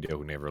have no idea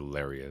who neighbor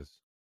Larry is.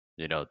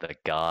 You know, the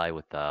guy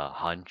with the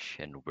hunch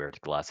and weird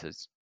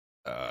glasses?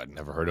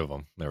 Never heard of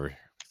him. Never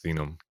seen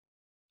him.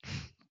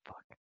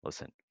 Fuck.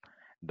 Listen,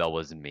 that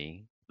was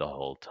me the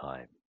whole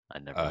time. I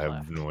never I have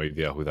left. no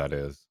idea who that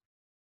is.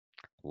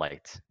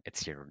 Light,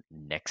 it's your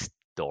next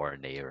door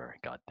neighbor,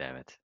 god damn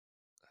it.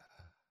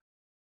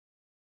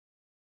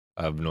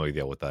 I have no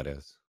idea what that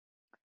is.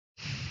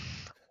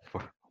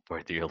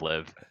 Where do you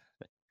live?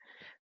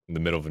 In the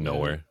middle of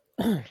nowhere.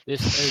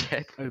 This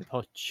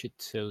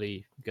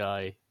Opochtli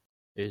guy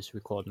is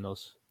recording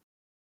us.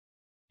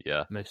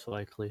 Yeah. Most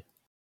likely.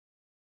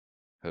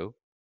 Who?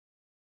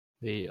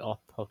 The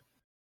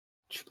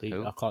Opochtli.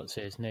 Who? I can't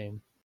say his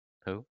name.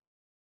 Who?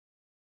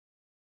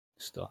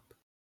 Stop.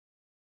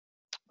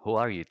 Who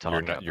are you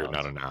talking about? You're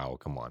not an owl.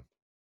 Come on.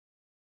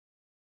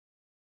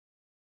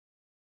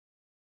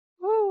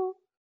 Woo.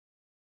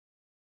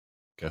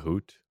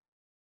 Kahoot?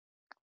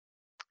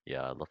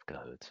 Yeah, I love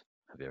Kahoot.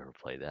 Have you ever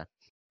played that?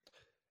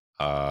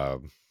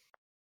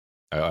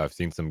 I've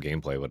seen some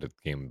gameplay, but the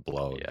game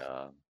blows.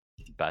 Yeah.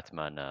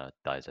 Batman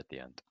dies at the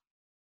end.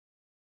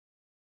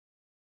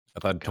 I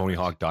thought Tony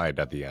Hawk died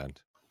at the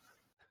end.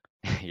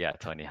 Yeah,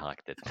 Tony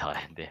Hawk did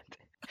die at the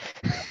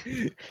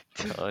end.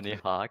 Tony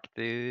Hawk,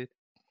 dude.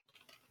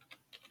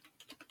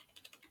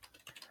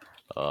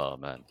 Oh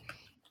man.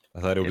 I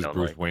thought it was know,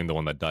 Bruce like- Wayne, the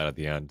one that died at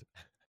the end.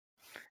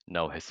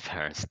 No, his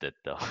parents did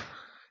though.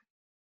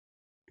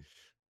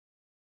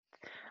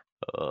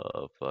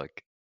 Oh fuck.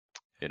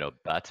 You know,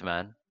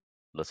 Batman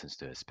listens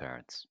to his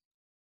parents.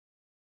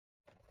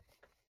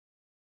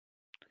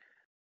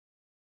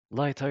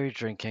 Light, are you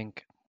drinking?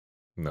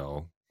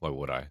 No, why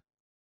would I?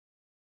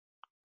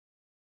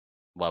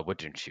 Why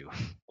wouldn't you?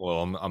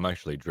 Well, I'm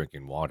actually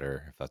drinking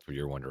water, if that's what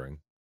you're wondering.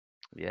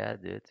 Yeah,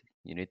 dude.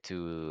 You need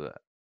to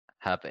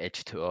have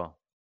H2O.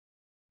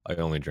 I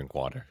only drink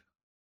water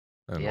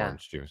and Yeah.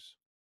 orange juice.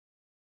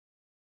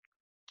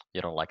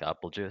 You don't like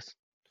apple juice?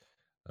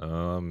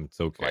 It's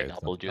okay. Like it's not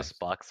apple the juice best.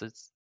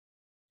 boxes?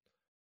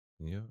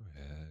 Yeah.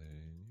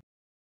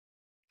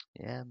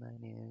 Yeah, man.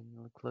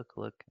 Yeah.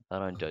 Look. I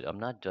don't judge. I'm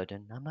not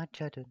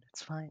judging.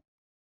 It's fine.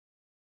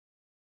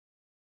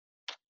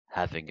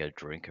 Having a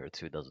drink or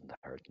two doesn't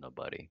hurt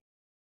nobody.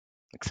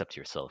 Except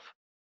yourself.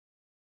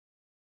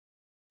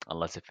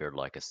 Unless if you're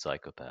like a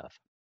psychopath.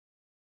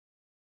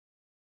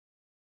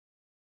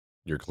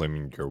 You're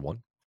claiming you're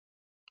one?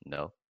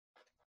 No.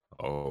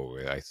 Oh,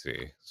 I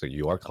see. So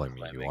you are claiming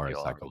you claiming are a you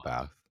are one.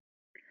 psychopath.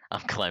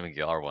 I'm claiming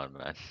you are one,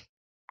 man.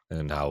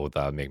 And how would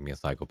that make me a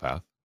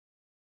psychopath?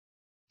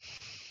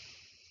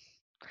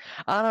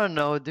 I don't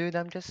know, dude.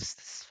 I'm just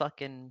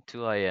fucking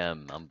 2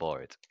 a.m. I'm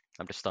bored.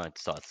 I'm just starting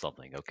to start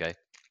something, okay?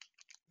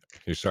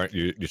 You're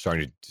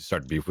starting to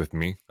start beef with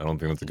me? I don't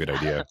think that's a good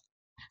idea.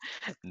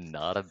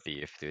 Not a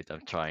beef, dude.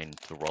 I'm trying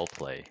to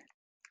roleplay.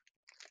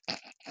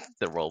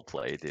 The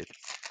roleplay, dude.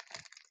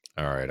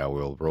 Alright, I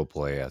will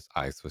roleplay as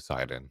Ice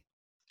Poseidon.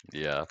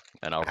 Yeah,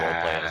 and I'll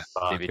roleplay as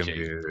Stevie fuck him,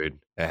 G. dude.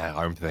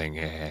 Arm thing.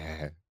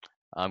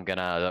 I'm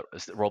gonna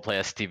roleplay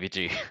as Stevie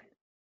G.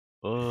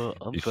 I'm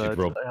You should fat.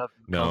 I have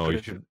No,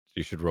 confidence.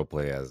 you should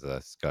roleplay as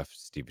Scuff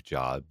Steve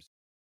Jobs.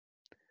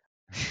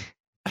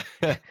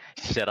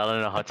 Shit, I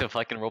don't know how to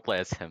fucking roleplay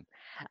as him.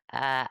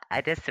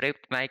 I just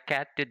raped my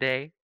cat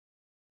today.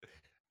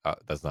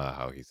 That's not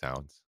how he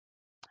sounds.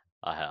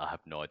 I have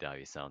no idea how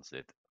he sounds,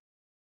 dude.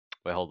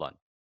 Wait, hold on.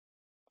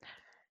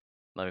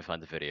 Let me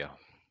find the video.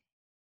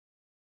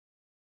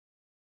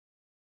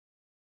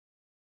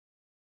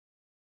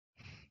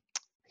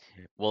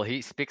 Well,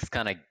 he speaks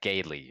kind of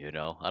gaily, you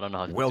know. I don't know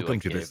how to Welcome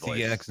do to a the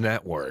gay voice. CX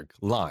Network,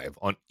 live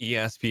on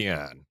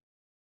ESPN.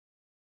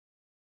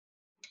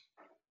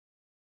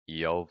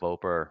 Yo,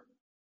 Voper.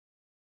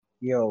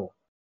 Yo.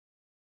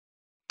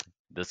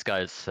 This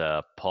guy's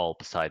Paul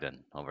Poseidon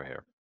over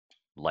here.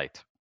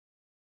 Light.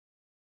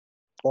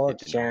 Paul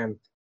champ.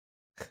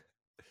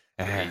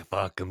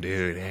 Fuck him,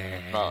 dude.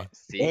 Oh,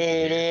 see?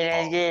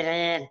 Let's get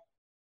it.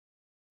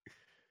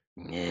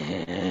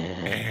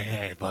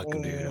 Fuck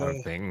him, dude.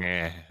 I'm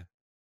saying,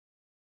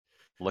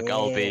 Look,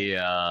 I'll be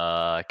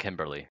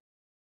Kimberly.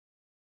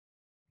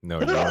 No,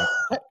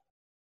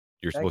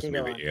 you're supposed to be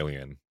the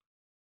alien.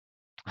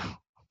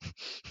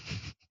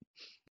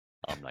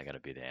 I'm not gonna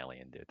be the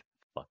alien, dude.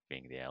 Fuck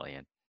being the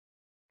alien.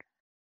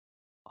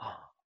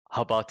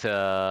 How about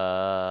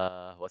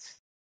what's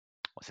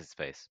his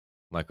face?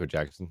 Michael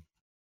Jackson.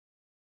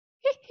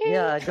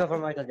 Yeah, go for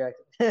Michael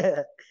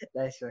Jackson.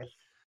 Nice one.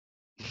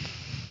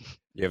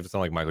 You have to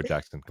sound like Michael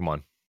Jackson. Come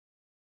on.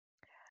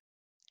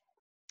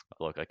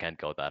 Look, I can't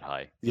go that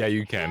high. Yeah,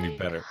 you can. You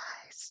better.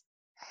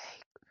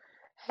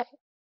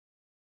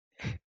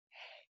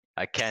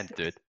 I can't,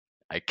 dude.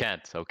 I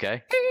can't,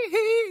 okay?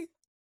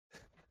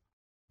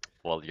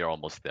 Well, you're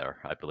almost there.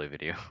 I believe in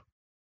you.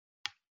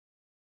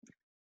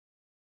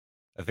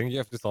 I think you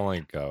have to sound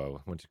like,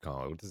 what you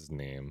call it? What's his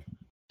name?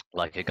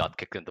 Like he got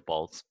kicked in the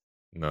balls.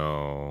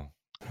 No.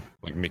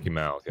 Like Mickey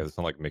Mouse. You have to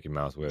sound like Mickey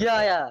Mouse with.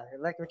 Yeah,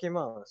 like Mickey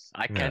Mouse.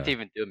 I can't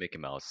even do Mickey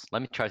Mouse.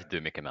 Let me try to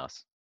do Mickey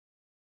Mouse.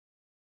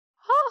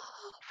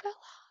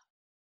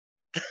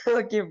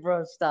 Okay,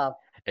 bro, stop.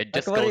 It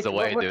just goes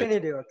away, what dude. What can you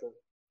do? Okay.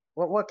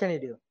 What can you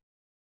do?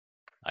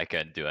 I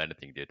can't do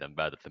anything, dude. I'm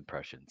bad at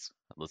impressions.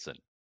 Listen.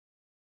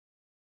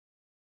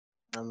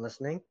 I'm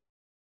listening.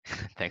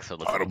 Thanks for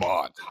listening.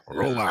 Autobot,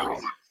 roll out.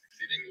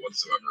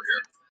 Whatsoever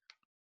here.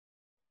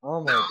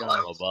 Oh my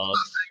god.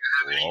 Autobots,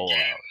 roll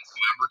out.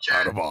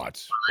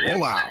 Autobots,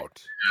 roll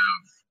out.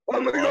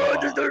 Oh my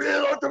god, this is the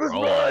real Optimus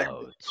Roll Prime!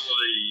 out.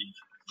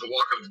 To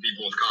walk up to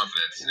people with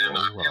confidence, and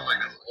I feel like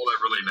that's all that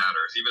really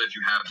matters. Even if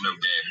you have no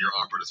game, you're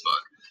awkward as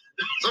fuck.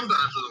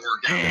 Sometimes it doesn't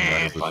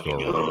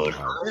work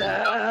out.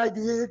 Yeah,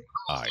 dude.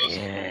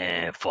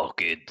 Yeah,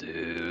 fuck it,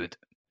 dude.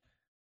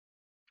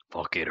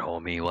 Fuck it,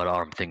 homie. What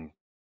arm thing?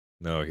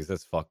 No, he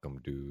says fuck him,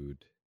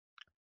 dude.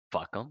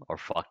 Fuck him or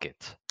fuck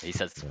it? He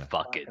says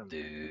fuck it,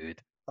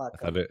 dude. I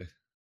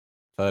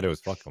thought it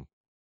was fuck him.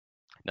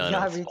 No,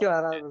 Yeah, it's me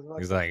fuck too. it.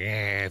 He's like,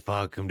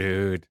 fuck him,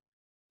 dude.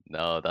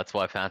 No, that's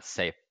why fans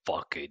say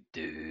fuck it,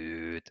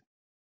 dude.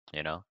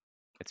 You know?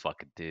 It's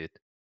fuck it, dude.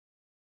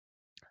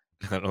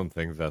 I don't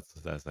think that's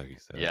how he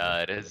said it.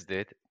 Yeah, it is,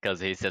 dude. Because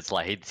he says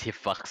like he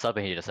fucks up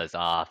and he just says,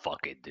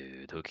 fuck it,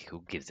 dude.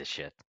 Who gives a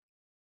shit?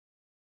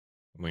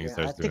 When he Yeah, I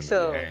starts think doing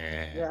so. the,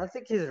 Yeah, I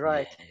think he's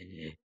right.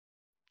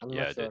 I'm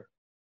Yeah, not sure. dude.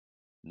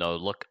 No,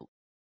 look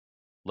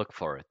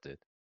for it, dude.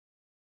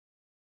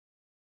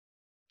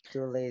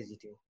 Too lazy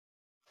to.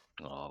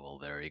 Oh well,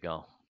 there you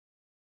go.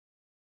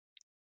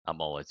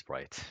 I'm always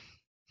right.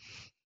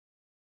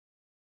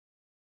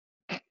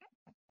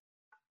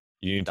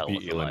 You need to That was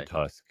be a lie. Elon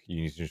Tusk.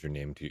 You need to change your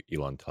name to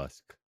Elon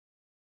Tusk.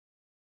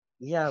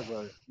 Yeah,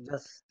 bro.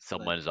 Just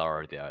Someone's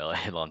already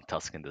Elon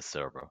Tusk in the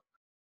server.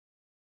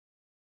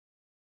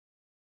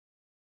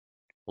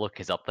 Look,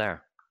 he's up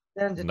there.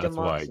 Then the And that's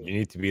why democracy. you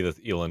need to be the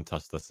Elon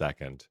Tusk the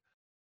second,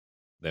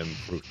 the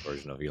improved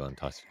version of Elon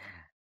Tusk.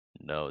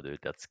 No, dude,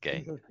 that's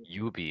gay.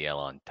 You be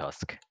Elon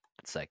Tusk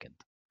the second.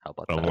 How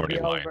about I'm that? already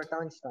Be blind. Albert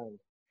Einstein.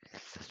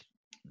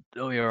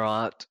 No, you're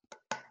not.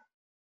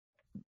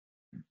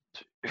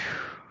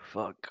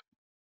 Fuck.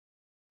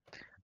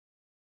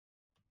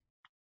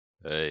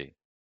 Hey,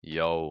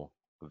 yo,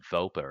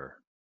 Voper.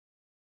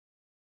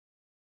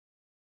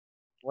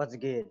 What's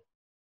good?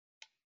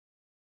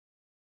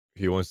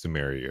 He wants to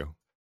marry you.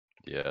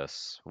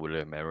 Yes. Will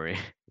you marry?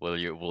 Will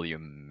you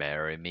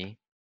marry me?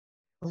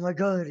 Oh my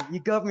god, you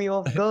got me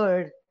off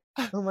guard.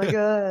 Oh my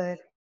god.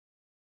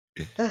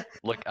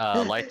 Look,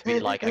 like be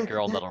like a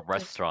girl at a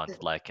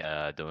restaurant, like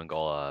doing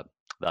all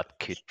that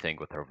cute thing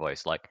with her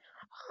voice, like,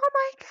 oh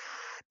my god.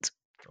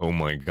 Oh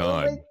my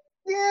god.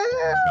 Yeah.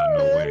 Oh my god,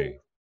 no way.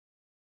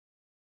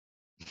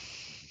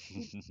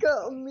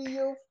 Got me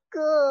off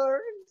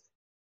guard.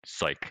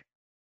 Psych.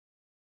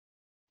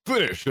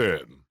 Finish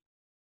him.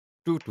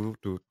 Do, do,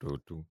 do,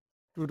 do, do.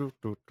 Do, do,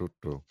 do, do,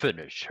 do.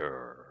 Finish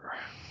her.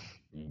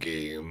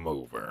 Game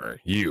over.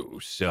 You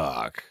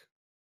suck.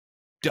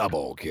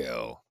 Double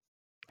kill.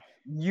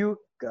 You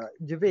got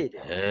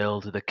debated.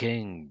 Hail to the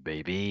king,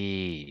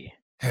 baby.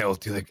 Hail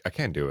to the... I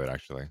can't do it,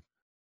 actually.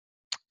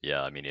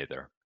 Yeah, me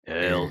neither.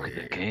 Hail to the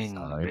Yes, king,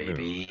 I know.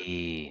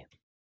 baby.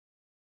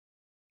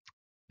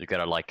 You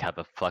gotta like have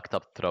a fucked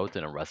up throat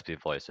and a raspy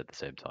voice at the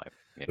same time.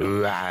 You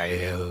know?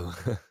 Wow.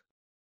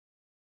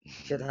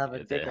 Should have a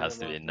It dick in has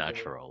the to be mouth,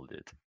 natural,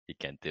 dude. You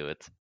can't do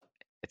it.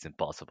 It's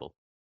impossible.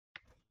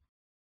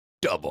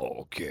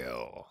 Double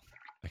kill.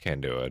 I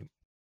can't do it.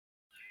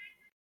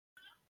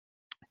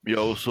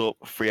 Yo, what's up?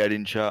 Free head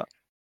in chat.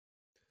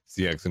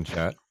 CX in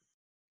chat.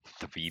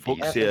 3D Fuck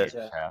F CX. in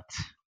chat. chat.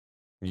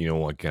 You know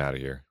what? Get out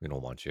of here. We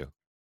don't want you.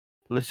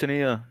 Listen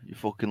here, you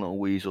fucking little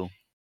weasel.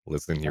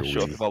 Listen here,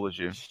 Shut up weasel. if I was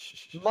you.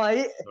 Mate,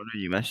 What are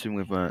you messing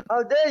with, mate?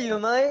 how dare you,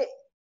 mate?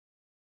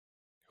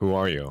 Who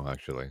are you,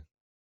 actually?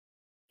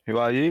 Who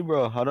are you,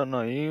 bro? I don't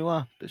know who you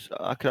are.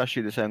 I could ask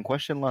you the same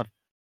question, lad.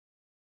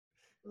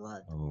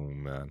 Lad. Oh,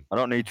 man. I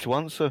don't need to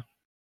answer.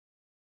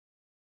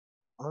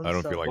 I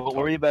don't feel like Don't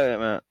worry about it,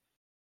 mate.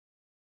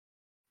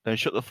 Then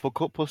shut the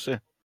fuck up, pussy.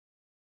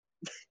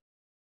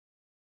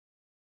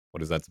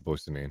 What is that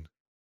supposed to mean?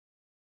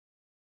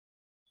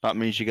 That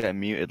means you're getting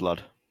muted,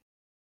 lad.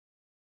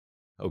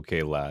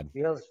 Okay, lad.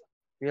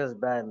 Feels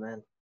bad,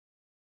 man.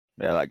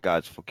 Yeah, that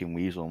guy's a fucking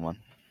weasel, man.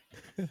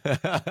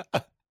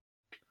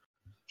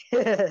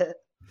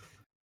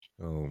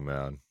 Oh,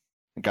 man.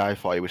 The guy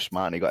thought he was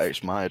smart and he got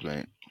outsmarted,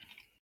 mate.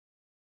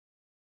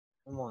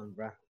 Come on,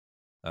 bro.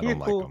 I don't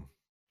like cool. him.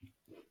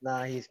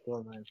 Nah, he's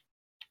cool, man.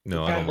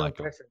 No, You I can't don't do like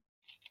him. impression.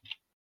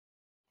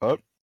 What?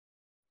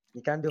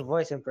 You can't do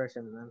voice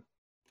impression, man.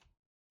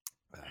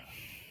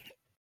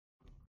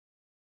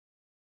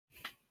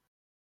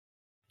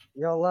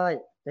 You're right.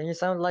 Then you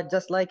sound like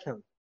just like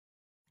him.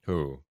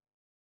 Who?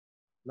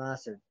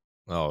 Master.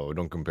 Oh,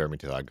 don't compare me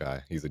to that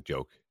guy. He's a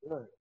joke.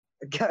 You're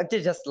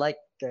just like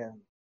You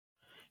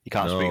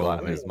can't no, speak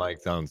like his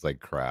mic sounds like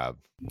crab.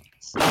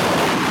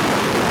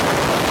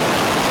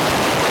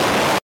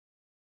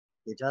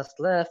 He just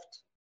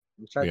left.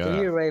 I'm trying to Yeah.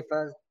 hear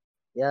Rayfaz.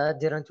 Yeah, it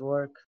didn't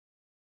work.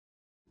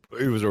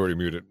 He was already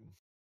muted.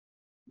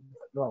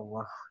 Oh,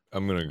 wow.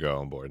 I'm gonna go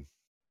on board.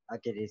 I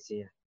get it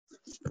here.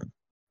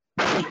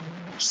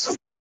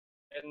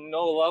 And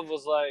No Love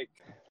was like,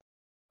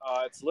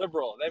 it's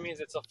liberal. That means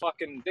it's a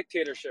fucking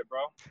dictatorship,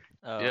 bro.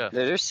 Yeah.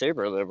 They're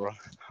super liberal.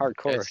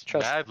 Hardcore. It's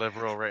Trust bad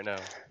liberal right now.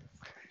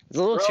 It's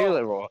a little Bro. too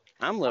liberal.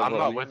 I'm liberal. I'm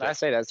not man. with I it.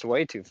 say that's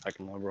way too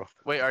fucking liberal.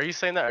 Wait, are you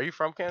saying that? Are you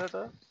from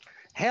Canada?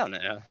 Hell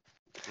no.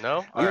 No? I'm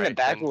in the Alright, then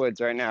backwoods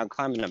right now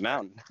climbing a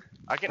mountain.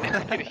 I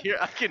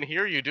can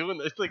hear you doing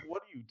this. Like,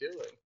 what are you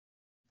doing?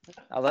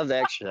 I love the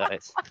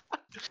exercise.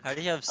 How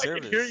do you have I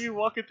service? can hear you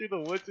walking through the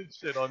woods and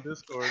shit on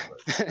Discord.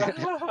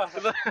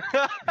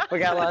 We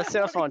got a lot of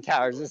cell phone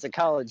towers. It's a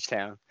college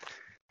town.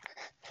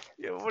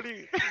 Yeah, what are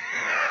you?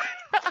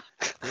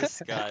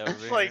 This guy over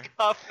It's here. like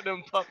huffing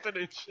and puffing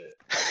and shit.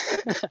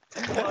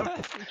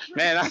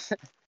 Man,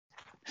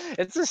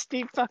 it's a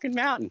steep fucking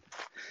mountain.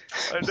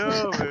 I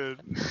know, man.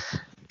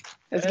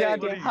 It's Hey, what are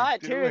goddamn you hot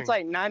too. doing? It's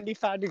like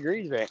 95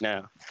 degrees right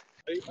now.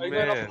 Are you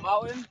going up the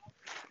mountain?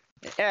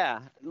 Yeah,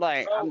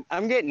 like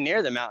I'm getting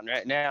near the mountain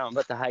right now. I'm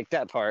about to hike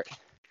that part.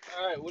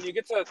 All right, when you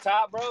get to the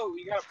top, bro,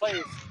 you gotta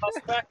play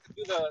suspect.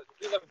 Do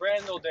the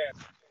Brando dance.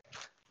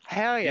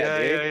 Hell yeah,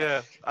 Yeah, dude.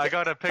 yeah. I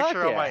got a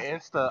picture on yeah. my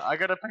Insta. I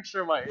got a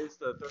picture on my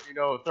Insta.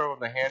 Throwing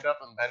the hand up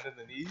and bending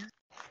the knees.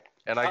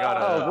 And I got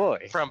Oh,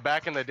 boy. from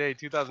back in the day,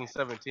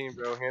 2017,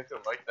 bro. Hampton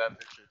liked that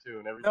picture too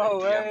and everything. No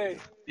way.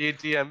 He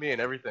DM me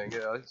and everything. Yeah,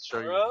 I'll show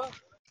you. Bro?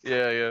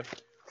 Yeah, yeah.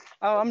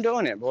 Oh, I'm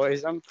doing it,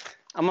 boys. I'm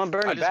gonna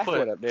burn I a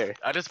backwood up there.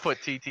 I just put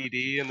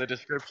TTD in the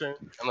description,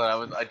 and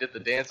then I did the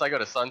dance. I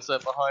got a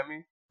sunset behind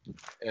me,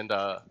 and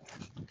I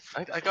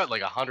got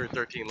like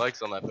 113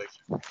 likes on that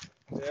picture.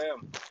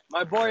 Damn.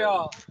 My boy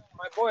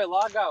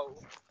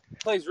Logout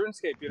plays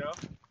RuneScape, you know.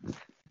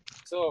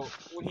 So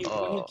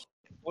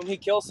when he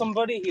kills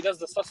somebody, he does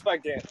the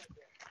suspect dance.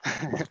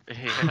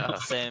 Yeah.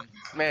 Same.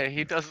 Man,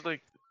 he does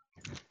like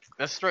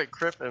that's straight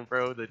crippin',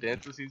 bro. The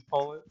dances he's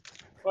pulling.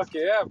 Fuck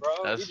yeah, bro.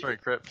 That's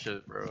straight crip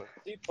shit, bro.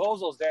 He pulls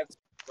those dances,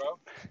 bro.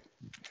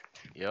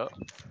 Yep.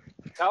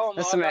 Tell him,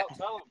 Listen, Logout, man.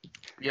 tell him.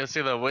 You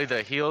see the way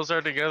the heels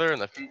are together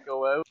and the feet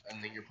go out,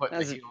 and then you're putting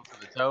That's- the heel to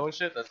the toe and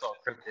shit. That's all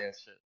crip dance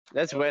shit.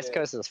 That's West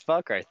Coast as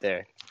fuck right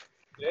there.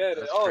 Yeah, it is.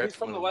 That's Oh, crip he's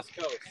from the move. West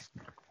Coast.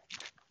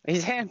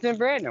 He's Hampton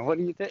Brandon. What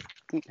do you think?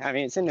 I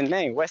mean, it's in the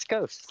name, West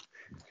Coast.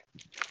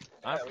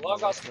 Yeah,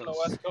 Logout's from the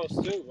West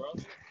Coast too, bro.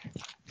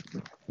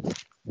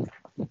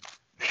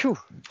 Phew.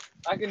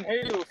 I can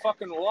hear you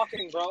fucking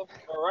walking, bro,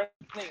 or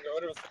running, or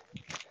whatever.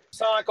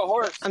 Sound like a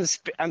horse.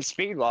 I'm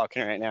speed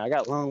walking right now. I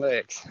got long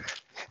legs.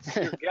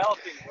 You're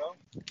galloping, bro.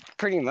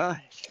 Pretty much.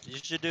 You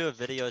should do a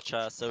video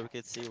chat so we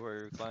could see where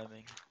you're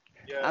climbing.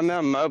 Yes. I'm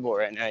on mobile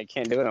right now. You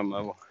can't do it on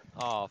mobile.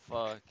 Oh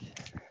fuck.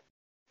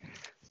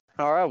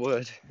 Or I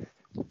would.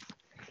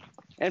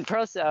 And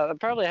plus, I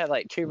probably have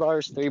like 2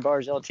 bars, 3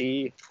 bars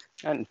LTE.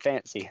 Nothing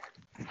fancy.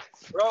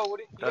 Bro, what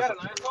do you got an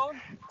iPhone?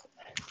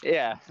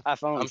 Yeah,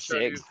 iPhone I'm sure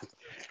 6.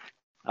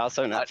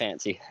 Also not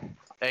fancy.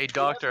 Hey,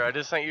 doctor, I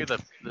just sent you the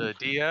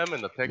DM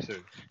and the picture.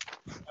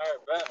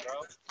 Alright, bet,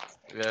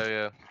 bro.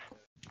 Yeah,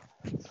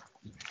 yeah.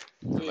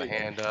 Put my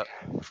hand up.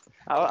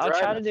 I'll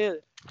try to do.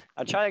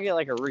 I'll try to get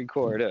like a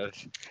record of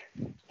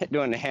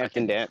doing the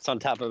Hampton dance on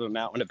top of a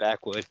mountain with a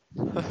backwood.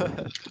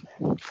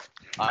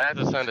 I have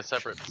to send a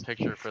separate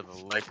picture for the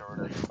like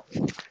or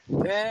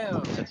whatever.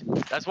 Damn.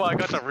 That's why I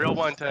got the real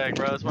one tag,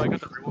 bro. That's why I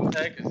got the real one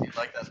tag, because he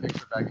liked that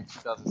picture back in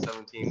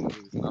 2017 when he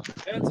was nothing.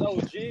 That's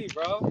OG,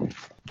 bro.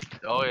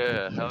 Oh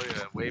yeah, hell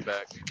yeah, way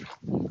back.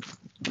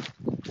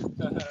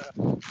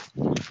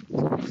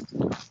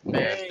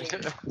 Man,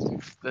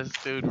 this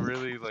dude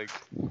really like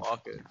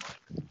walking.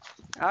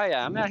 Oh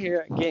yeah, I'm out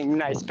here getting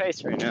nice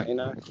pace right now. You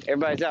know,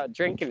 everybody's out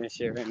drinking and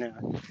shit right now.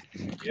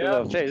 Yeah. A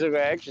little physical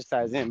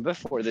exercise in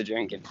before the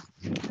drinking.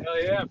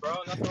 Hell yeah, bro.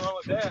 Nothing wrong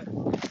with that.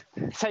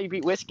 That's how you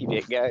beat whiskey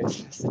dick,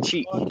 guys. It's a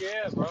cheat. Fuck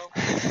yeah, bro.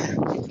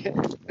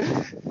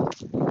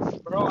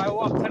 Bro, I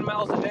walk 10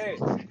 miles a day.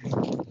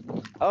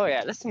 Oh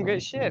yeah, that's some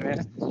good shit,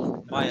 man.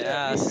 My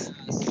ass.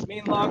 Me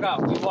and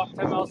Logout, we walk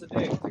 10 miles a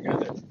day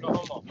together. No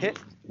homo.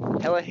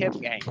 Hella hip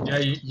gang. Yeah,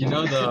 you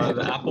know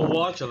the Apple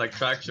Watch, it like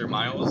tracks your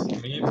miles.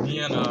 Me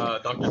and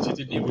Dr.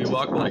 TTD, we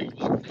walk like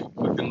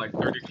fucking like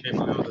 30K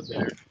miles a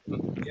day.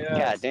 Yeah.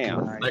 God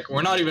damn. Like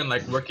we're not even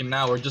like working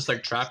now. We're just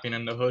like trapping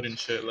in the hood and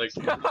shit. Like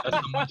that's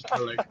how much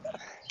we're like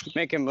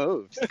making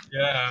moves.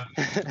 Yeah.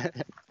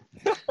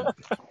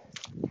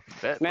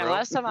 Man,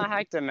 last time I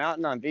hiked a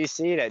mountain on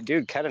BC, that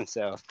dude cut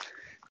himself.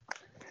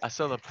 I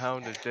sell a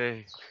pound a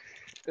day.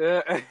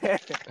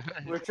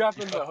 We're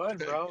trapping the hood,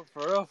 bro.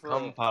 For real, for real.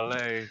 Come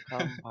parlay.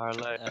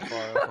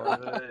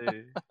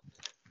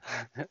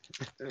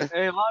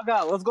 Hey,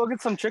 Logout, let's go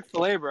get some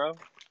Chick-fil-A, bro.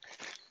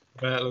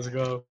 Bet, let's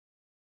go.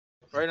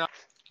 Right now.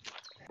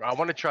 Bro, I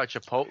want to try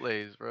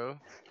Chipotle's, bro.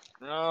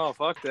 No,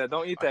 fuck that.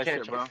 Don't eat that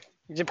shit, bro.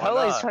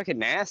 Chipotle's fucking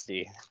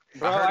nasty.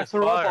 Bro, I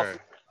threw up.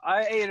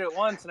 I ate it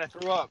once and I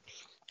threw up.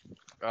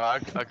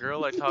 A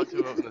girl I talked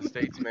to up in the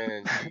States,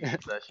 man, she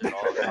eats that shit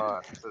all the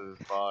time. This is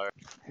fire.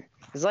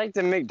 It's like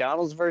the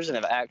McDonald's version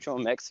of actual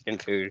Mexican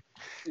food.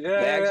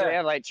 Yeah, they actually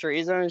have like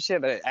chorizo and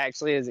shit, but it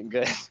actually isn't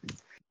good.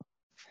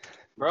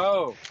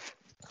 Bro.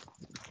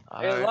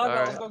 Hey, Alright, Logout,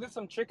 alright. let's go get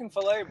some chicken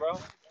fillet, bro.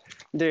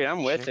 Dude,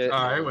 I'm with it.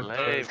 Alright, with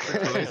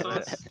soy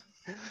sauce?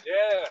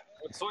 Yeah,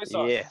 with soy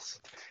sauce.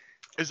 Yes.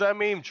 Is that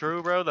meme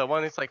true, bro? The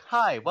one that's like,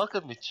 "Hi,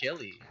 welcome to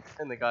Chili,"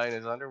 and the guy in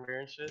his underwear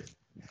and shit.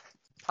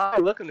 Hi,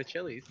 welcome to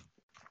Chili's.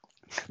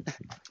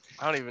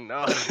 I don't even know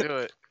how to do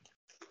it.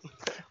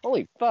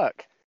 Holy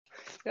fuck.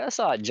 I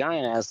saw a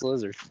giant ass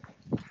lizard.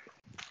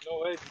 No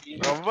way.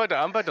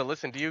 I'm about to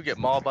listen to you get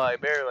mauled by a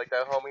bear like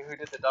that homie who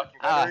did the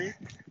documentary.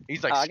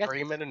 He's like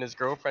screaming and his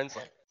girlfriend's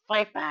like,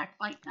 fight back,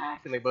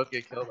 and they both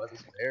get killed by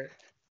this bear.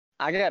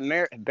 I got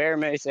bear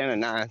mace and a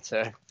 9,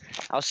 so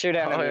I'll shoot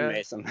out and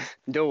mace them.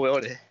 Dual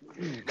wield it.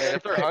 Man,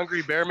 if they're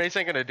hungry, bear mace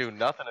ain't gonna do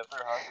nothing if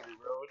they're hungry,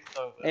 bro. What are you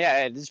talking about?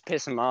 Yeah, just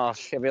piss them off.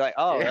 He'll be like,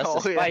 oh,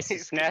 that's a spicy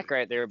snack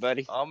right there,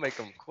 buddy. I'll make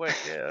them quick.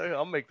 Yeah,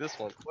 I'll make this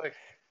one quick.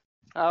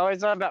 Oh,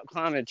 it's not about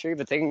climbing a tree,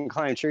 but they can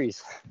climb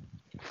trees.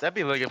 That'd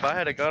be like if I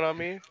had a gun on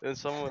me and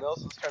someone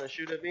else was trying to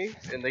shoot at me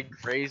and they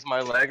grazed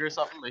my leg or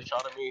something, they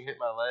shot at me, hit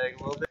my leg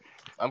a little bit.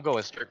 I'm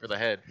going straight for the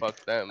head.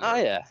 Fuck them. Oh,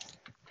 yeah.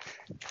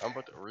 I'm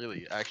about to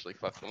really actually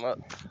fuck them up.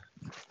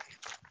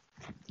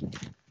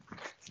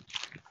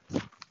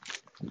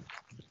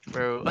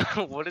 Bro,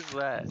 what is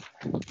that?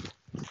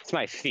 It's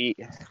my feet.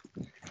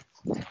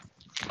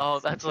 Oh,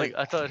 that's like,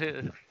 I thought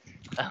it.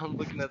 I'm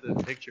looking at the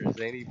picture,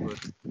 Zany put.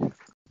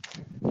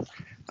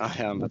 Oh,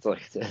 yeah, I'm about to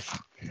look at this.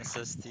 It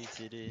says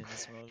TTD in the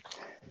smoke.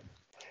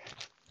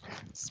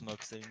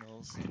 Smoke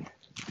signals.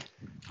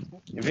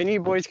 If any of you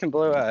boys can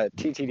blow a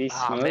TTD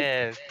smoke. Ah,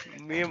 man.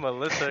 Me and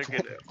Melissa are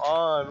getting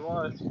on.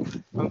 Watch.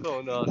 I'm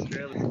going to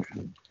Australia.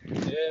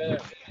 Yeah.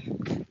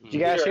 Did you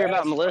guys hear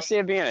about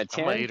Melissa being a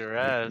 10? I'm gonna eat her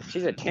ass.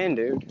 She's a 10,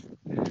 dude.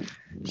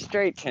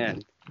 Straight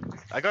 10.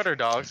 I got her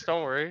dogs,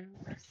 don't worry.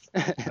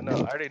 I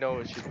already know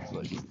what she looks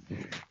like.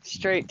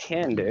 Straight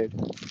 10, dude.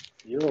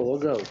 Yo,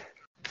 logo.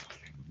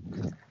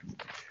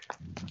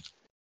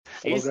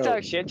 You used to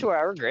talk shit to her.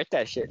 I regret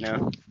that shit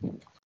now.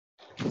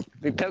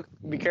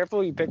 Be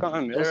careful you pick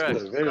on him.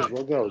 There's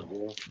logos,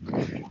 bro.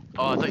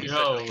 Oh, I thought you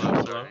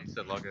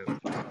said log out.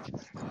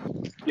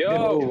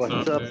 Yo,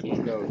 what's up?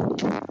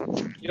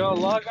 Yo,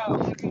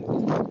 Logout.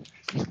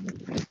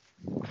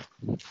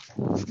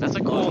 That's a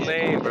cool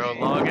name, bro.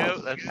 Log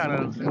out? That's kind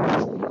of.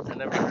 I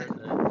never heard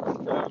that.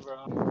 Yeah, bro.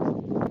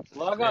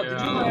 Logout,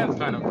 did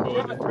you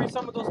have a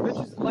threesome with those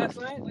bitches last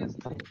night?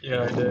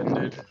 Yeah, I did,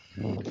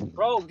 dude.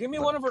 Bro, give me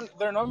one of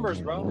their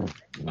numbers, bro.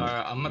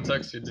 Alright, I'm gonna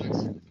text you,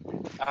 dude.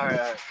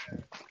 Alright.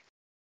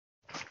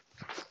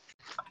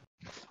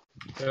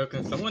 Yo,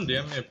 can someone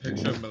DM me a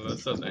picture of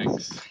Melissa?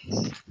 Thanks.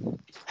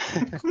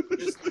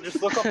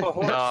 just look up a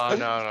horse. No.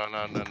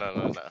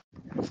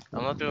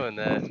 I'm not doing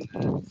that.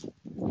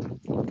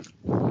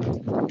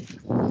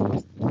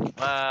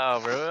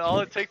 Wow, bro. All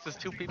it takes is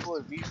 2 people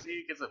in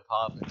VC gets it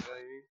popping.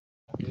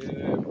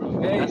 Yeah, bro.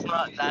 Hey,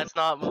 that's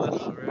not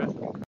Melissa,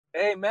 bro.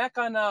 Hey, Mac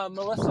on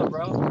Melissa,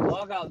 bro.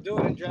 Logout, do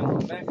it in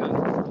general. Mac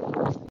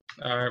on.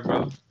 Alright,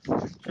 bro.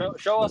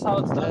 Show us how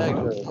it's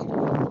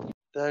done.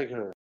 Tag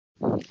her.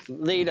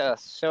 Lead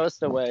us. Show us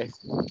the way.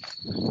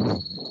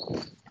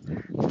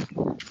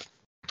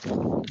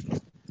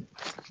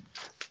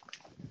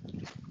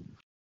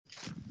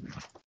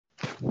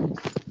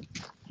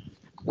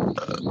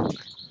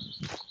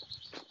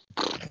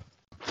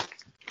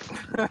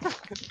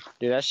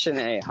 Dude, I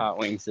shouldn't have ate hot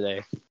wings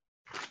today.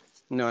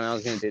 No one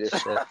else gonna do this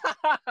shit.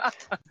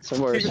 It's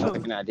the worst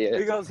fucking idea.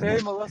 He goes, hey,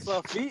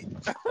 Melissa, feet.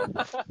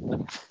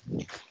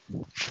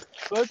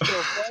 What the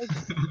fuck?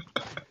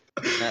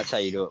 That's how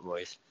you do it,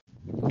 boys.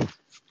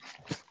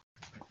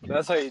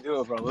 That's how you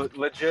do it, bro.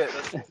 Legit.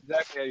 That's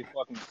exactly how you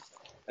fucking.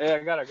 Hey, I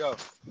gotta go.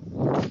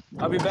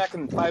 I'll be back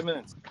in 5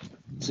 minutes.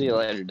 See you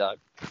later, dog.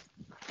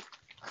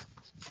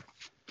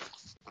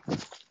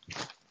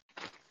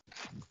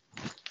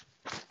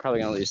 Probably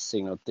gonna lose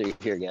signal through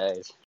here,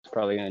 guys.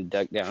 Probably gonna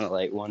duck down to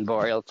like 1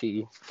 bar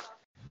LT.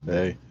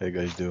 Hey, how you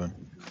guys doing?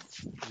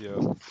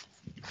 Yo.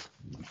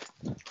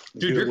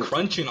 Dude, you're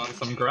crunching on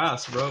some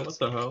grass, bro. What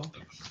the hell?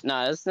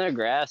 Nah, it's no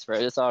grass, bro.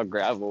 It's all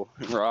gravel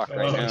and rock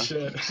right now. Oh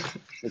shit.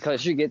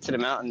 Because you get to the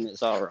mountain,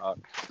 it's all rock.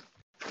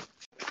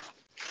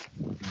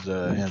 Is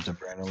Hampton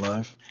Brandon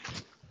alive?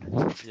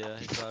 Yeah,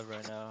 he's live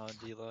right now on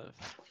D Live.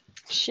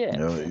 Shit.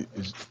 No,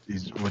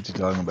 he's what's he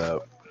talking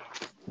about?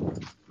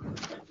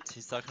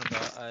 He's talking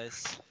about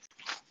ice.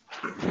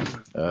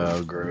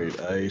 Oh, great,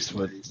 Ice.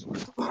 What's a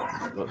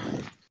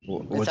he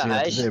have to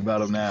ice- say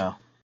about him now?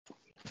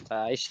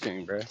 Ice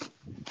stream, bro.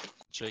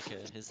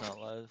 JK, he's not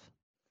live.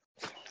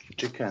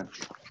 Chicken.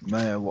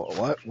 Man,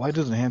 why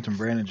doesn't Hampton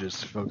Brandon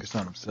just focus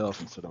on himself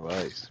instead of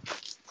Ice?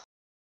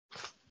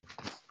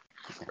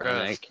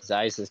 Because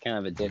Ice is kind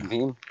of a dead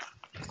meme.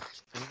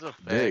 He's a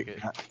Dick,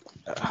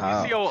 faggot.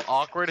 how? You see how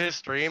awkward his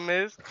stream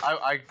is?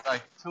 I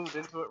tuned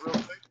into it real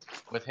quick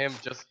with him,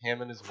 just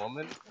him and his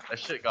woman. That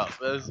shit got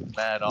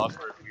mad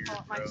awkward, weird,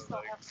 bro.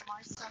 Like,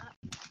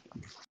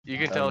 you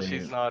can tell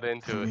she's not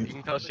into it. You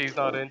can tell she's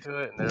not into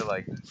it, and they're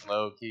like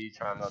low key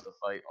trying not to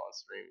fight on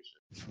stream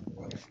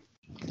and shit.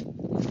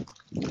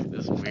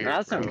 It's weird,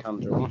 That's bro.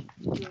 uncomfortable.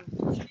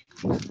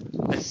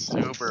 It's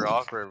super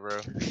awkward, bro.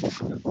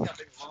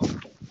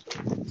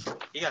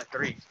 He got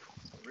 3.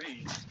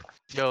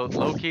 Yo,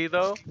 low key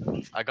though,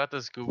 I got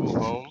this Google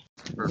Home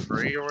for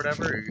free or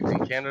whatever.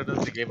 In Canada,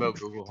 they gave out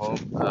Google Home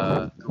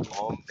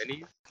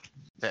minis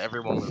to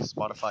everyone with a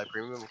Spotify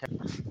Premium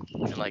account.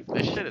 And like,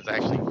 this shit is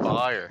actually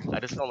fire. I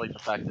just don't like the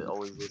fact that it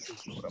always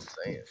listens to what I'm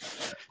saying.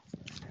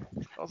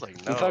 I was like,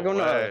 no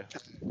way.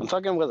 I'm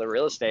fucking with a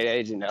real estate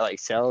agent that like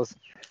sells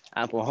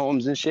Apple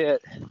homes and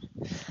shit.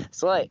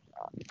 It's like,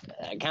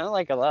 kind of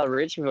like a lot of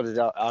rich people just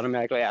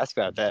automatically ask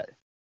about that.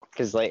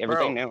 Because like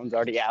everything they own's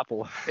already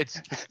Apple. It's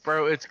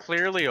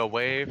clearly a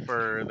way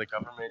for the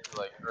government to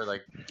like, or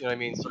like, you know what I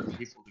mean, certain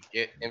people to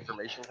get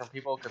information from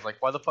people. Because like,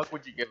 why the fuck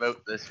would you give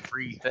out this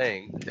free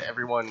thing to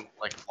everyone?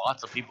 Like,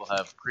 lots of people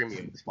have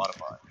premium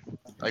Spotify.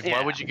 Like,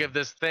 why would you give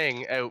this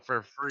thing out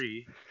for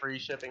free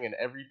shipping and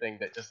everything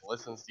that just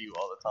listens to you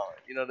all the time?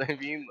 You know what I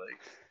mean? Like,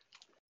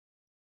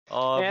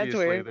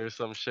 obviously there's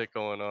some shit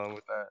going on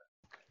with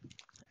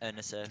that.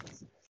 NSA.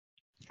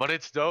 But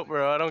it's dope,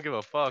 bro. I don't give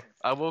a fuck.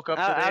 I woke up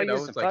today and I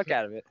was like, fuck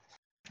out of it.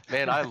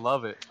 Man, I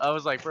love it. I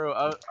was like, bro,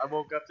 I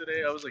woke up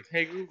today. I was like,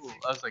 hey Google.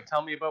 I was like,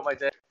 tell me about my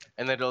day.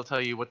 And then it'll tell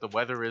you what the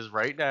weather is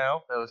right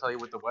now. It'll tell you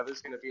what the weather's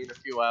gonna be in a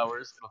few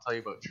hours. It'll tell you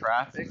about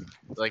traffic,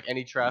 like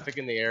any traffic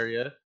in the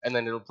area, and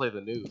then it'll play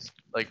the news,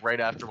 like right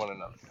after one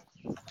another.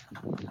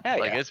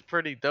 Like it's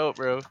pretty dope,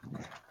 bro.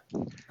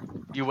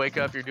 You wake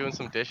up, you're doing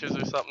some dishes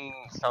or something.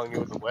 It's telling you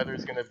what the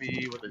weather's gonna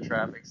be, what the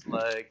traffic's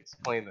like. It's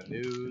playing the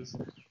news.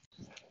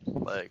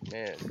 Like,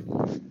 man,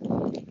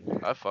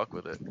 I fuck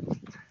with it.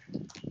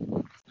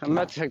 I'm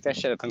about to hook that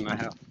shit up in my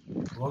house.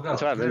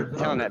 That's what I've been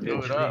telling that bitch.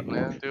 Do it up,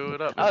 man. Do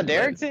it up. Oh,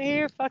 Derek's in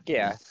here? Fuck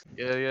yeah.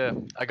 Yeah.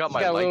 I got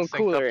my light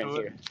synced up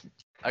to it.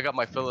 I got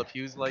my Philip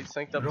Hughes light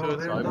synced up to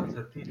it.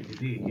 So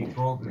He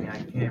called me.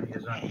 I came.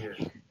 He's not here.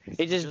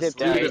 He just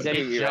dipped out. He said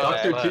he'd be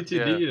right back. Dr.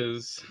 TTD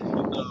is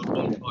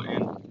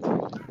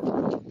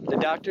The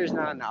doctor's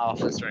not in the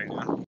office right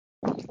now.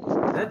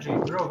 Edgy,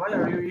 bro, why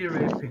are you here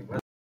raping?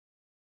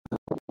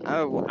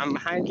 Oh, I'm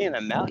hiking in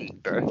a mountain,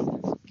 bro.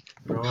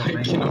 Bro,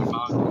 hiking a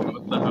mountain?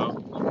 What the hell?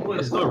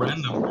 That's so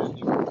random, bro.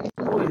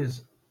 Who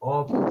is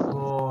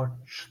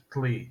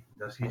Opochtli?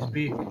 Does he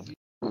speak?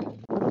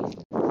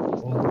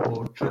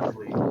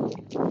 Opochtli.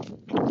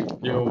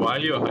 Yo, why are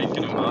you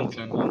hiking a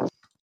mountain?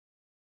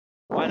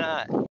 Why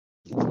not?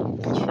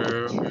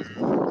 True.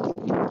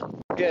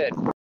 Good.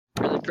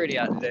 Really pretty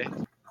out today.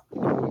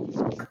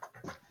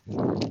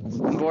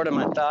 I'm bored of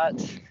my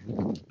thoughts.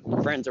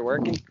 Friends are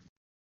working.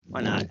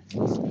 Why not?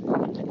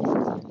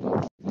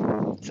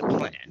 It's a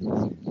plan.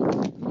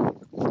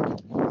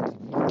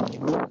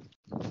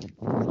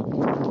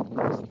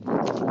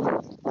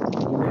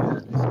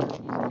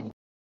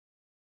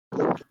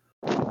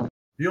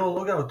 Yo,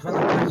 look out,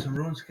 trying to play some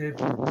RuneScape.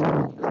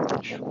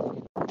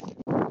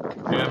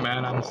 Yeah,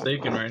 man, I'm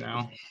staking right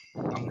now.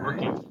 I'm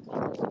working.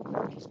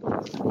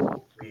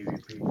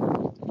 PvP.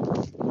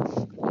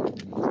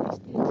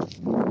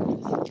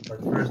 But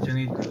first you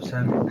need to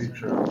send me a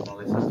picture of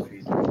Melissa's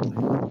feet.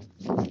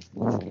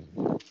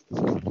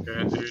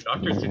 Okay, dude,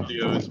 Dr.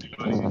 TTO is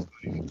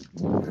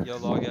funny. Yo,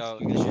 log out.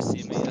 Did you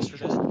see me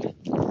yesterday?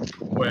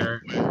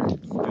 Where?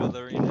 Yo, the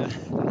arena.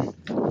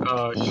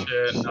 Oh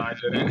shit, no, I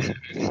didn't.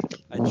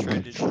 I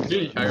traded you.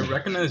 Dude, I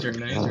recognize your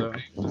name though.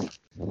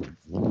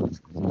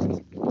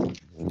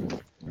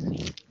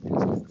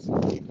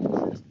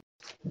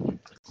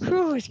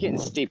 Whew, it's getting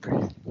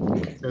steeper.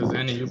 Cause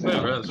Annie, you play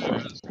Res,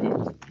 right?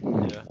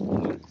 Yeah.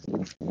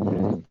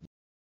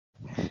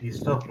 He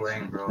stopped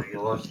playing, bro. He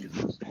lost his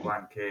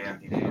 1k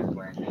and he didn't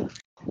play.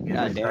 He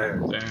God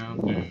damn.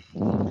 Damn.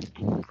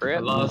 I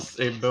Rip. lost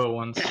 $8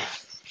 once.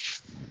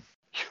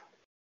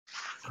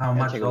 How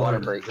much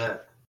dollars is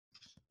that?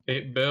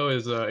 $8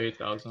 is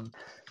 8,000.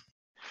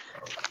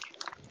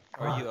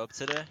 Are you up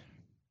today?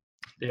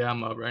 Yeah,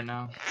 I'm up right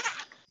now.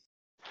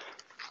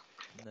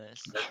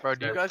 Nice. Bro,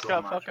 do you That's guys so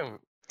got much. fucking?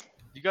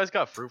 You guys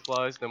got fruit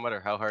flies no matter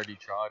how hard you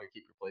try to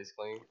keep your place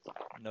clean?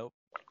 Nope.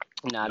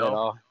 Not No? at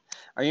all.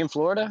 Are you in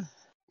Florida?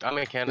 I'm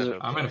in Canada.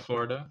 I'm in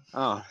Florida.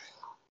 Oh.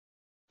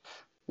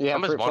 You have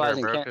I'm just fruit flies wondering,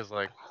 in bro, Canada? because,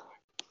 like,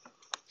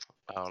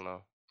 I don't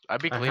know. I've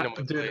been cleaning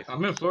my Dude, place.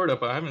 I'm in Florida,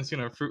 but I haven't seen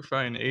a fruit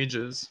fly in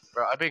ages.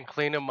 Bro, I've been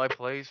cleaning my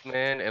place,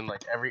 man, and,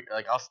 like,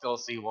 I'll still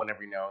see one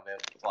every now and then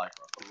fly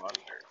from under.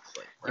 It's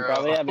like, You bro.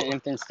 probably have an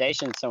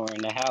infestation somewhere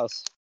in the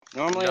house.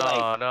 Normally,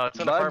 No, it's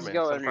an bugs apartment.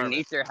 go It's an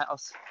underneath your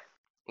house.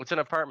 It's an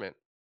apartment.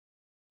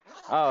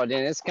 Oh,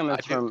 then it's coming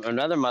from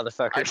another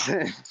motherfucker.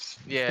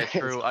 Yeah,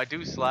 true. I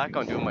do slack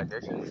on doing my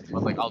dishes,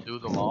 but, like, I'll do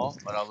them all,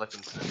 but I'll let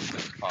them sit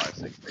for, like,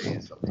 5-6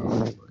 days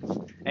sometimes.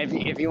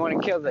 If you want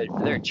to kill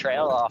their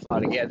trail off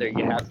altogether,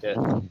 you have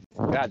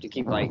to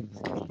keep like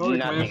Probably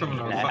nothing coming from in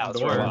the the front house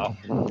for a while.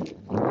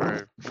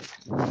 Or,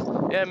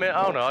 yeah, man,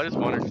 I don't know. I just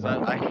wonder because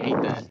I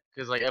hate that.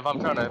 Because, like, if I'm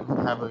trying to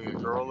have like, a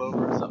girl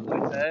over or something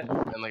like that,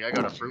 and, like, I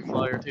got a fruit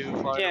fly or two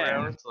flying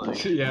around, it's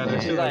like... Yeah,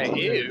 that shit like, looks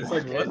weird. It's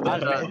like, what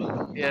the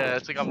hell? Yeah,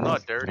 it's like, I'm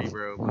not dirty,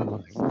 bro, but,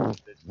 like,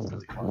 it's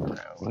really flying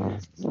around.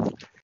 Like,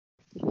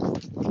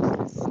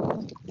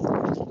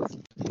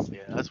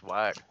 yeah, that's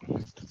whack.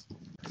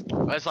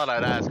 I just thought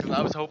I'd ask, because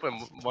I was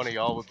hoping one of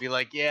y'all would be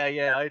like, yeah,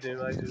 I do.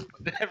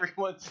 But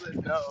everyone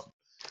said no.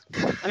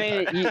 I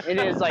mean, it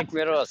is like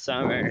middle of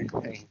summer.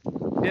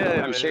 Yeah,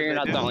 I'm man, sure you're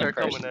not they the only start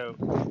person. coming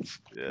out.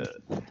 Yeah.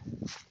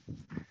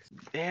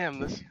 Damn,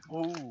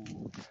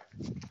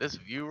 this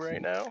view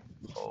right now?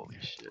 Holy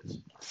shit.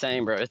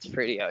 Same, bro. It's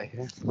pretty out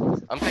here.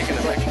 I'm taking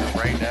a picture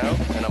right now,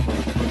 and I'm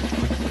moving.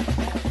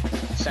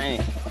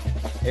 Same.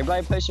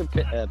 Everybody push your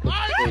picture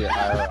to your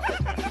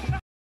IRL.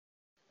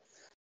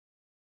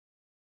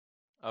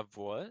 Of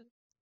what?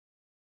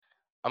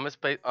 I'm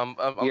just going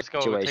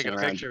to take a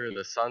picture of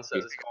the sunset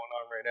that's going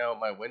on right now at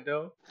my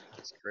window.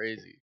 It's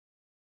crazy.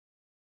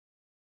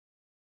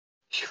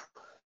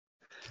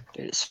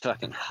 Dude, it's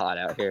fucking hot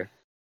out here.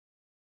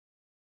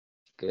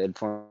 Good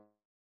for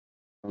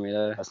me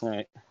though. Last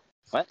night.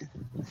 What?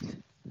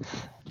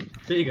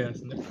 You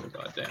guys never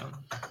got down.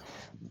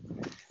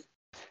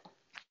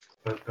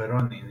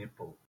 Pepperoni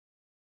nipple.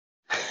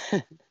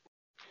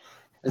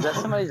 Is that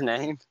somebody's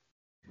name?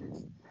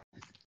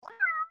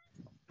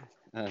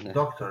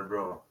 Doctor,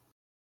 bro.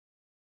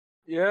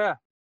 Yeah.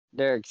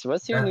 Derek, so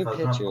what's your That new was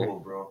picture? not cool,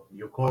 bro.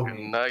 You called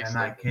me and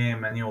I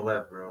came and you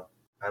left, bro.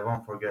 I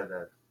won't forget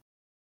that.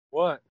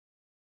 What?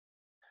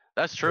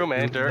 That's true,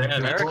 man. Derek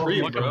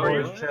creep,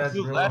 bro.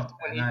 You left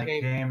when and he I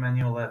came and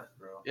you left,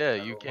 bro. Yeah,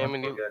 you came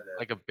and you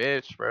like a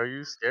bitch, bro.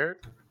 You scared?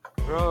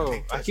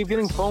 Bro, I keep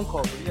getting phone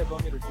calls. What do you guys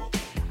want me to do?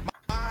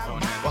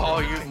 Oh,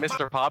 you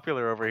Mr.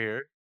 Popular over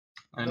here.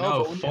 I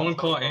know. Phone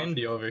call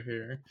Andy over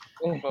here.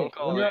 Phone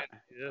call Andy.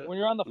 Yeah. When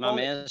you're on the phone, My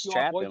man's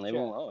trapping. Leave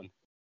him alone.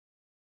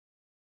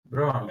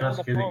 Bro, I'm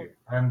just kidding.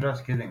 I'm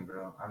just kidding,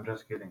 bro. I'm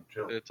just kidding.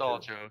 Chill. It's all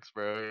jokes,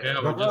 bro.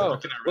 Yeah, we're Bro,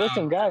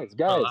 listen, guys,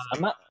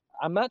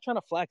 I'm not trying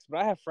to flex, but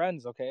I have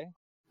friends, okay?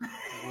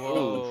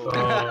 Whoa.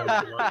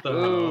 What the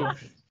hell?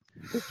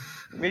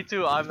 Me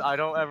too.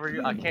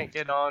 I can't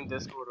get on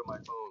Discord on my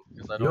phone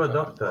because I don't You're a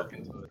have to doctor. log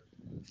into it.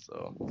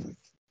 So.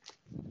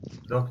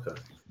 Doctor.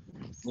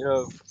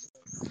 Yo.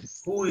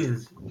 Who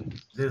is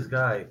this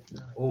guy?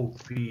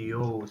 Opochtli.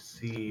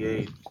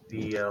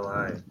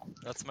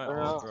 That's my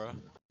all, bro.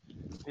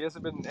 He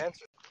hasn't been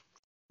answered.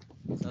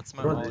 That's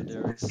my Bro, all,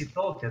 Derek. he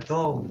talk at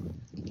all.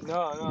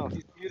 No,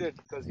 he's muted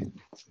because he's.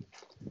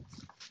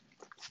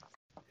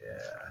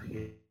 Yeah,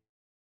 he.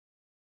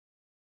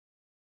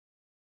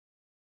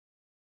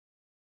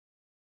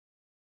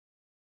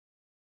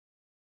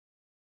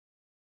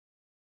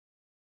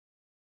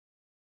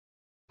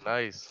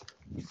 Nice.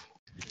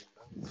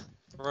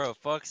 Bro,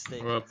 fuck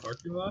steak. Bro,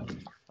 parking lot?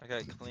 I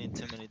got cleaned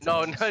too many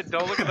No, times.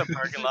 don't look at the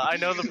parking lot. I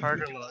know the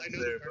parking lot's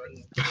there, but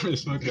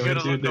you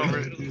gotta look over.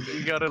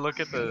 You gotta look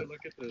at the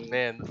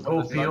man.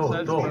 The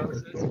sunsets,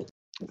 bro.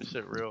 This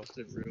shit real.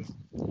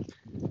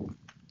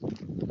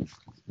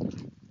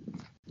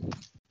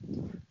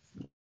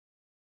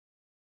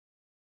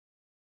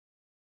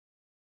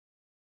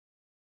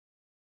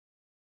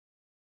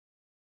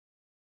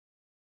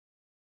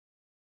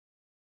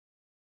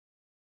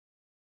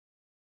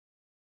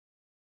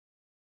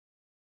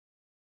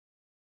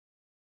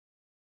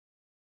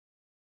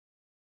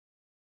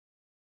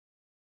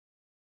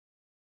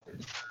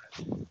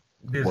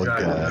 This What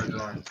guy guy? is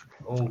going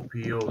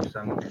OPO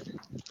something.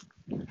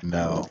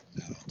 No.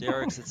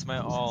 Derek's, it's my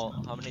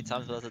all. How many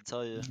times do I have to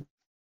tell you?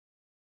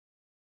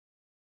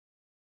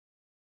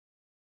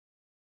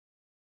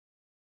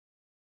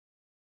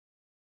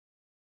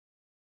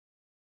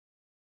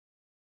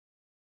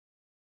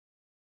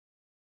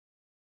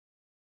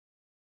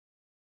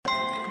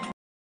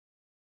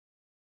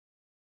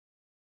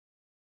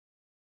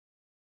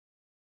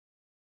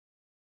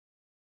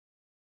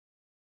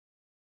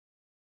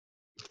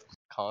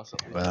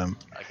 constantly. I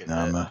get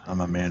No, that.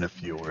 I'm a man of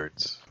few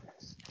words.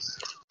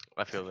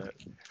 I feel that.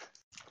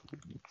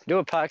 Do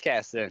a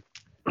podcast then.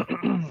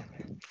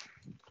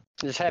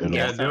 Just have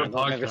guests do a on.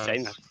 Don't never say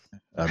podcast. nothing.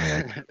 I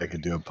mean, I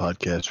could do a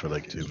podcast for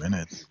like 2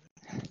 minutes.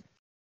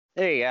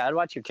 There you go. I'd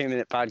watch your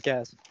 2-minute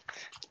podcast.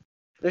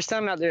 There's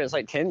some out there that's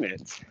like 10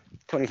 minutes,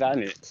 25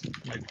 minutes.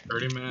 Like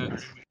 30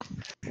 minutes.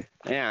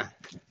 Yeah.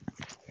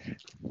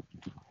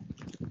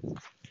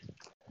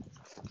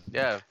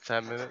 Yeah,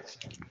 10 minutes.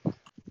 I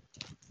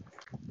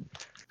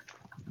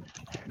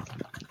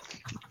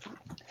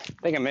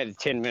think I made a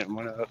 10-minute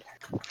one up.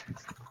 I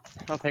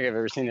don't think I've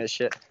ever seen that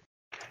shit.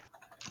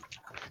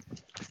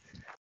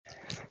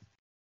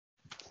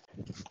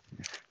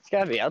 It's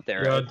gotta be out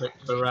there, Yo, right?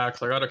 the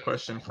Rax, I got a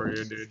question for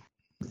you, dude.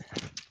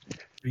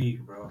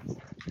 Speak, bro.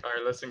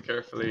 Alright, listen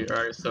carefully.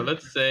 Alright, so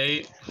let's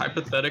say,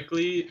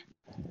 hypothetically,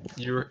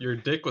 your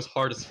dick was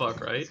hard as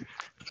fuck, right?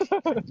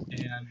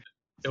 And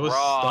it was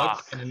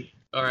stuck in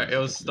it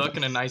was stuck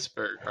in an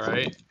iceberg,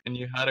 alright? And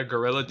you had a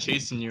gorilla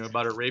chasing you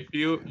about to rape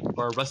you,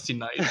 or a rusty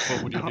knife,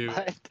 what would you do?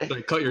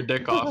 Like, cut your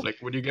dick off. Like,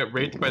 would you get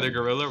raped by the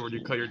gorilla, or would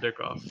you cut your dick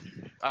off?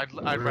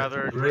 I'd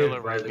rather a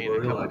gorilla rape me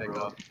than cut my dick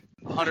off.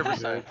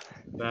 100%.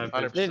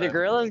 100%. Dude, the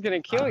gorilla's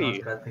gonna kill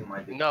you.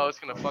 No, it's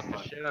gonna fuck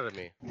the shit out of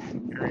me.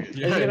 Period.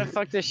 It's gonna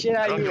fuck the shit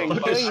out of you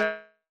and kill you.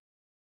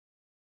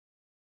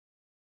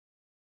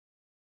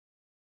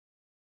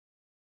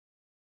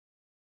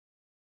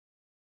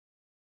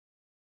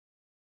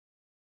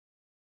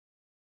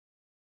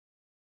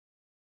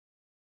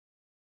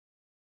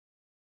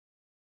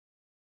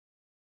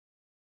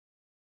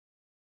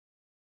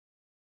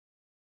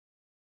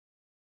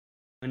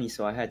 Money,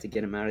 so I had to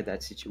get him out of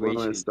that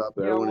situation. Stop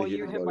it. Yeah, well,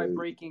 you hit my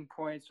breaking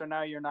point, so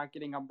now you're not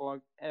getting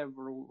unblocked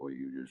ever. What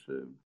you just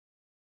said.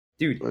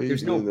 Dude, Why are you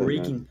there's no doing that,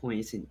 breaking man? point.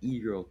 It's an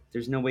e-girl.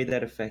 There's no way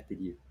that affected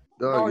you.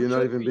 Dog, you're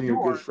not even being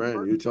a good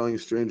friend. You're telling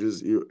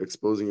strangers you're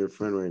exposing your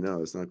friend right now.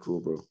 That's not cool,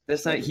 bro.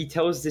 That's not. He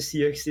tells the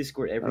CX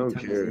Discord I every don't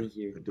time care. he's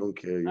in here. I don't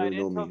care. You I don't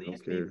didn't know tell me. I these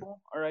don't care. people.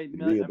 All right,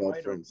 You're being a I bad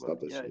might friend. have, Stop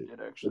that yeah, I shit. did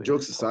But actually.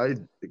 jokes aside,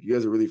 like, you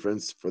guys are really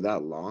friends for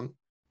that long.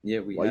 Yeah,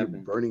 we Why are you have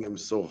been. burning him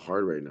so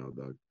hard right now,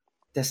 dog?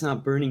 That's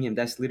not burning him.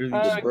 That's literally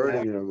Just just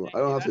burning him. I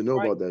don't have to know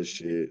about that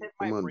shit. hit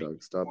my Come on, breaking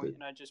dog. Stop point it.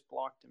 And I just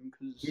blocked him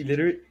because He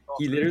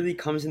literally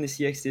comes in the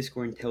CX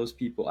Discord and tells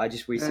people, "I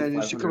just wasted." Man,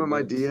 you should come in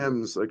my 500 bucks."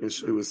 DMs so I can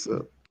show you what's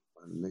up,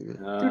 my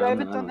nigga. Dude, I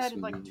haven't don't done that see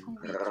in like you. 2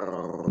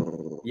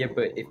 weeks. Yeah,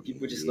 but if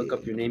people just look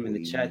up your name in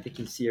the chat, they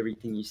can see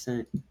everything you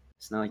sent.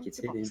 It's not like it's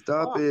hidden.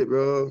 Stop it,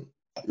 bro.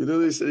 You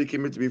literally said you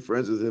came here to be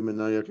friends with him, and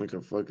now you're acting like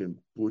a fucking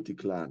booty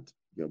clat.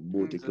 You're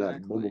booty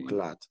clat, bumble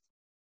clat,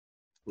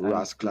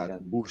 ras clat,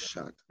 bush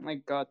shot. My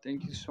God,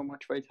 thank you so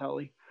much,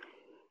 Vitaly.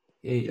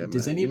 Hey, Yeah,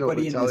 does man. You know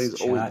anybody in Vitaly's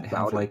this always chat have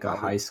about it, like a about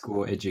it. high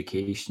school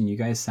education? You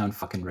guys sound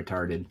fucking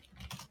retarded.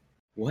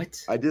 What?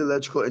 I did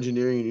electrical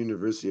engineering at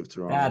University of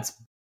Toronto. That's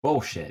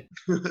bullshit.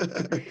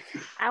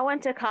 I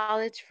went to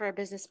college for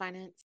business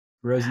finance.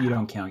 Rosie, you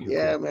don't count. You're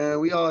Yeah, cool. man.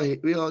 We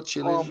all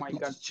chilling. Oh my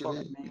God,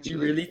 chilling. Do you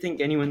really think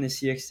anyone in the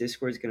CX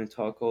Discord is gonna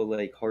talk all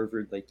like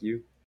Harvard like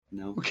you?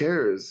 No. Who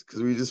cares?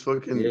 Because we just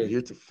fucking Yeah.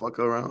 here to fuck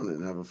around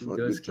and have a fun,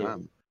 does good care?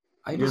 time.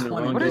 I You're just in the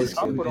want wrong to go place,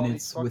 2 dude.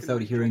 minutes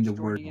without hearing the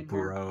word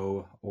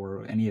bro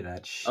or any of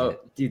that shit. Oh,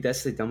 dude,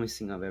 that's the dumbest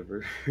thing I've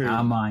ever heard.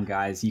 Come on,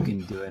 guys, you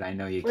can do it. I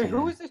know you Wait, can.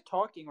 who is this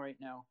talking right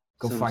now?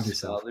 Go Some fuck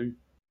yourself. scholar.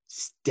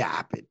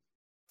 Stop it.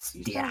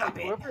 You sound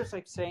like whoever's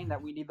like saying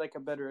that we need like a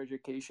better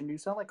education. You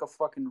sound like a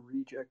fucking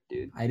reject,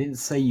 dude. I didn't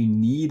say you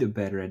need a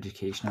better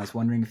education. I was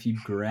wondering if you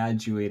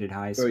graduated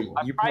high Bro, school.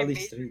 you I probably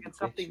majored studied in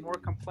something more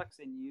complex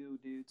than you,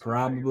 dude. So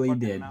Probably shut your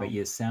did, fucking but mouth.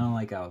 you sound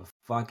like a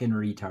fucking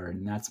retard,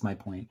 and that's my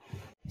point.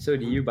 So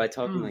do you by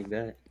talking like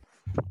that.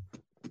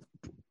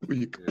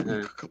 You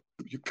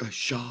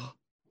Shah.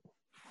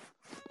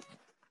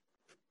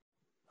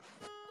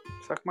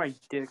 Suck my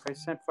dick. I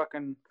sent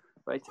fucking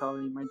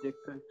Vitaly my dick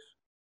pics.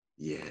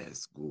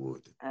 Yes,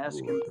 good. Ask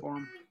good. him for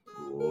him.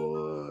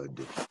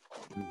 Good.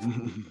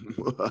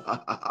 Good.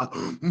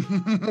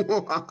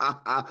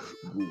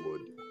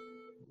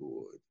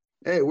 Good.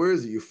 Hey, where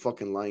is it, you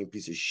fucking lying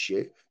piece of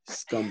shit?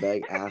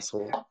 Scumbag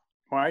asshole.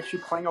 Why aren't you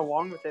playing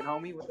along with it,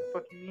 homie? What the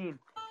fuck you mean?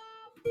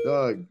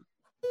 Dog.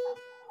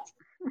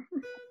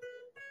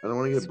 I don't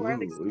want to get blue. Swear, What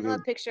like, are you send a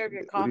gonna- picture of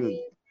your what are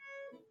you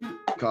coffee.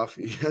 gonna-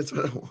 Coffee. That's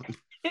what I want.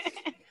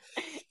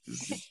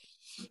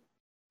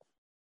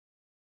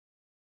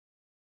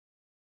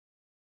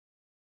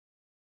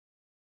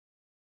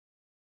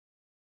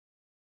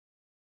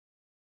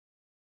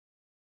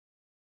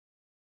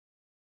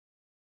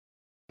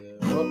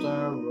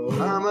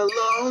 I'm a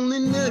lonely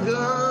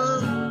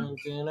nigga.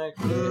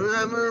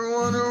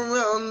 Everyone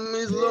around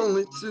me's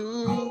lonely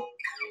too.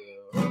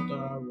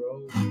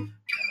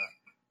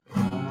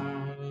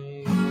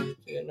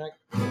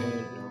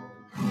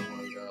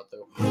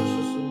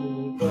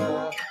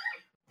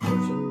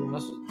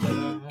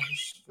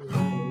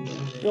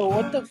 Yo,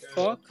 what the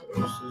fuck?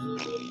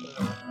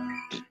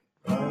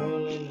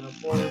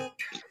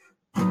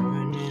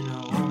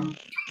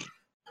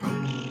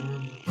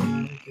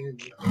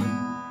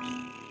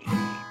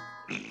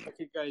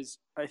 guys,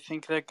 I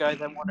think that guy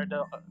that wanted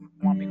to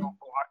want me to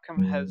block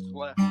him has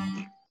left.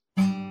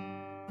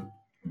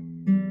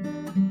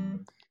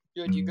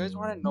 Yo, do you guys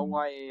want to know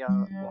why I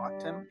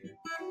blocked him?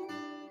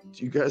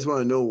 Do you guys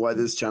want to know why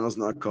this channel's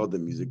not called the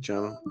music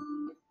channel?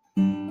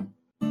 Do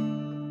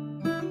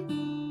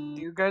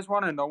you guys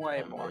want to know why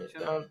I blocked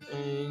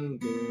him?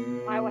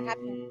 Why? What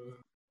happened?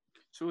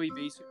 So he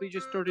basically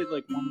just started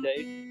like one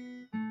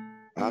day.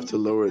 I have to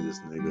lower this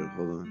nigga.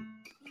 Hold on.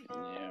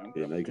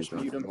 Yeah, now you can just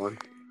mute him. go on.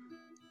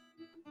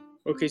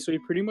 Okay, so he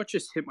pretty much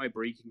just hit my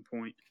breaking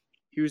point.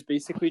 He was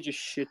basically just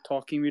shit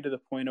talking me to the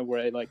point of where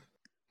I like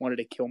wanted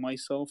to kill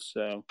myself.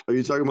 So. Are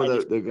you talking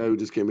about that guy who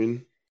just came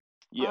in?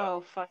 Yeah.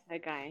 Oh, fuck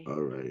that guy.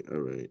 All right.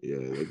 Yeah.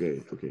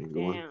 Okay.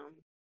 Go on. Damn.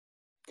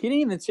 He didn't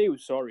even say he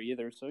was sorry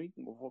either, so he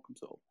can go fuck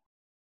himself.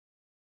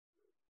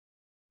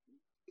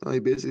 No, he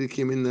basically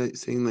came in that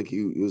saying like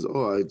he was.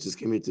 Oh, I just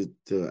came here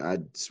to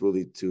add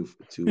Swirly to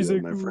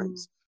like, my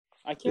friends.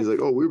 I can't. He's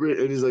like, oh,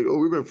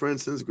 we've been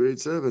friends since grade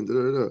 7. Da,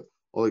 da, da.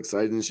 All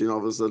excited and shit. And all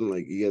of a sudden,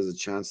 like he has a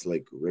chance to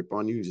like rip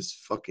on you,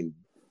 just fucking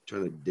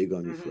trying to dig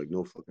on you for like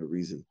no fucking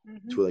reason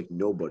to like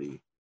nobody.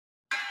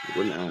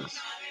 What an ass.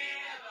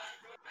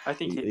 I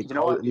think he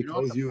what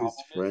calls the you his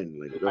problem friend.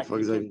 Like what the fuck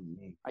does that even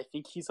mean? I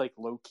think he's like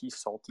low key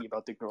salty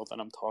about the girl that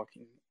I'm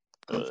talking.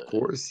 Of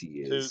course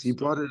he is. He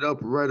brought it up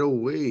right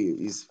away.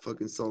 He's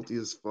fucking salty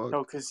as fuck.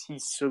 No, because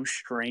he's so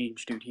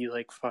strange, dude. He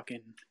like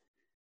fucking.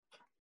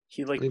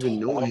 He like I don't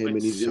even know him,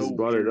 and he just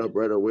brought it up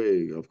right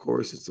away. Of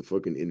course, it's a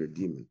fucking inner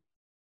demon.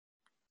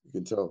 You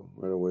can tell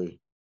right away.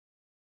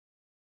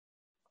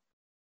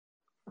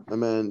 My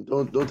man,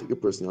 don't take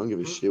it personally. I don't give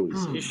a shit what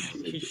he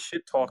says. He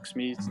shit talks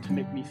me to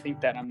make me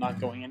think that I'm not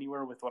going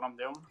anywhere with what I'm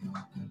doing,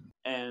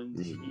 and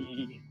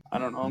I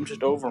don't know. I'm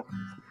just over him.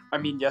 I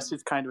mean, yes,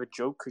 it's kind of a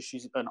joke because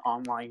she's an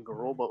online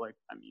girl, but like,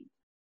 I mean,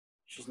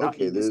 she's not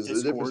in this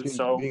there's a difference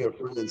Discord, between being a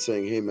friend and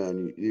saying, "Hey,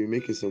 man, you're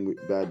making some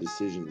bad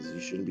decisions.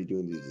 You shouldn't be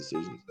doing these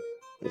decisions."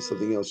 And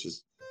something else,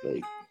 just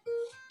like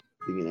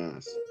being an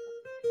ass.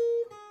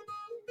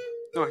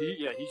 No,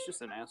 he's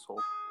just an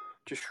asshole,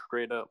 just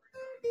straight up.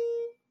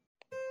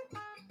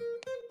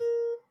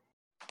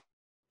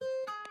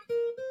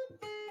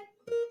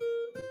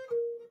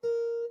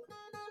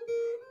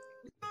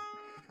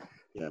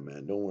 Yeah,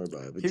 man, don't worry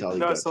about it.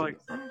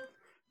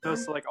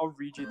 So like, I'll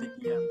read you the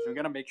DMs. We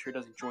gotta make sure it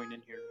doesn't join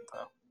in here,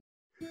 though.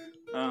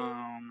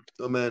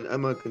 No, man, I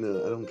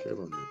don't care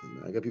about nothing,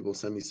 man. I got people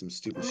send me some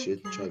stupid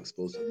shit, try to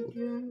expose people.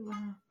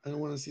 I don't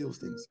want to see those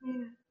things.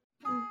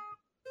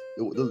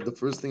 The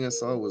first thing I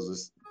saw was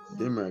this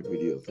Dimrak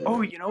video thing.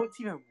 Oh, you know what's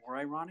even more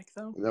ironic,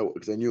 though?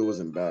 Because I knew it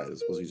wasn't bad. It was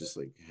supposed to be just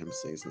like him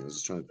saying something. I was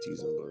just trying to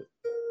tease him about it.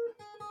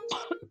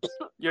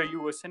 Yo,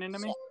 you listening to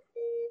me?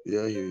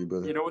 Yeah, I hear you,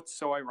 brother. You know what's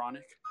so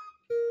ironic?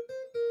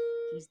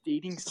 He's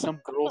dating some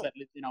girl that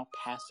lives in El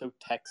Paso,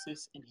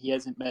 Texas, and he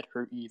hasn't met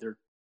her either.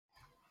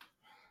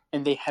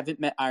 And they haven't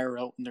met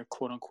IRL, and they're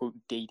quote-unquote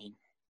dating.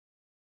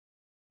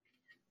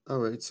 All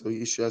right, so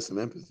you should have some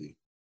empathy.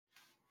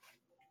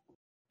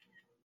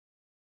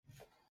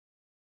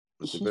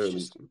 At the very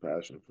least,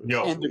 compassion for the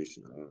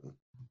situation. I don't know.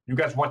 You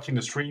guys watching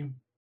the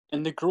stream?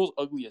 And the girl's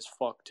ugly as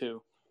fuck,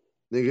 too.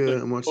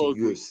 Nigga, I'm watching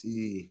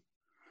UFC.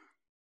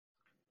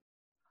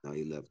 Now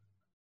he left.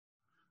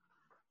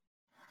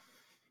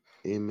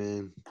 Hey,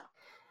 man.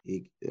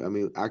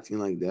 Acting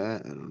like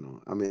that, I don't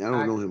know. I mean, I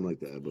don't know him like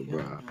that, but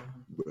bruh.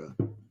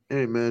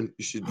 Hey, man,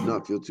 you should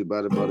not feel too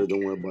bad about it.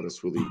 Don't worry about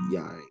us, really.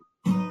 Yeah,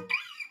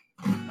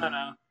 I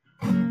know.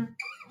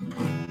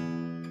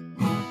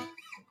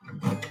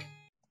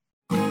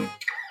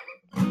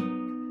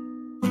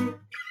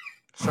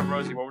 So,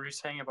 Rosie, what were you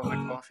saying about my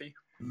coffee?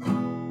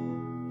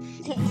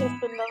 Just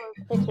another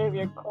picture of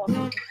your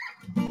coffee.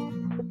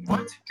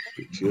 What?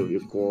 Picture of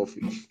your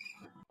coffee.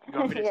 You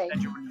want me to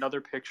send you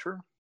another picture?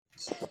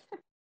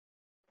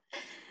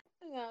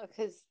 No,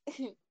 because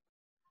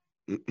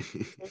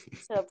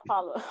it's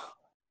Apollo.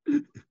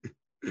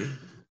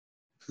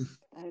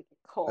 I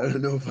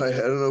don't know if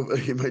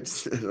he might.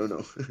 I don't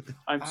know.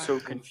 I'm so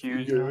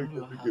confused. We're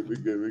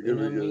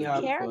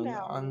good.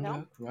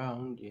 Caramel,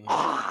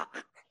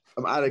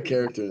 I'm out of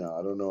character now.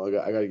 I don't know. I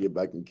gotta get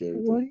back in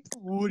character.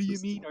 What do you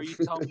mean? Are you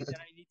telling me that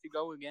I need to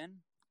go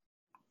again?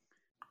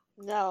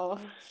 No.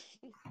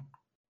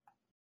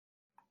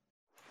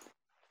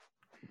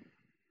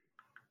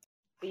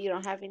 But you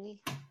don't have any?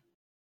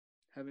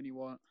 Have any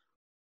what?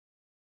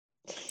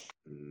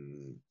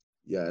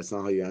 Yeah, that's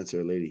not how you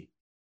answer a lady.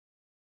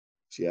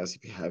 She asks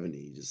if you have any,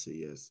 you just say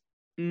yes.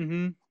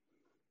 Mm-hmm.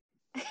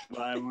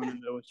 Well, I want to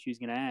know what she's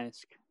gonna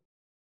ask.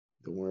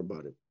 Don't worry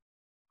about it.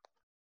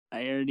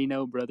 I already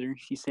know, brother.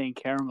 She's saying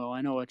caramel.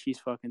 I know what she's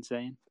fucking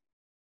saying.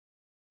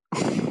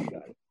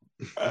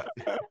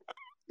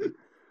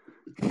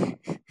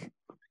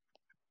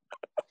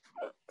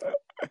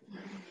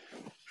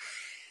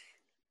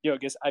 Yo, I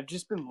guess I've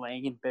just been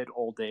laying in bed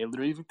all day. I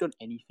literally haven't done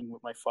anything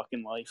with my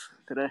fucking life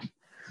today.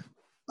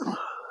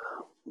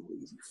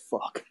 Lazy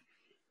fuck.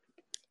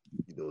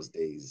 Those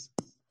days.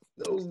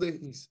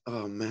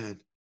 Oh, man.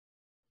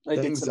 I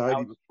did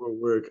Anxiety before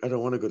work. I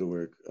don't want to go to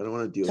work. I don't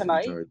want to deal with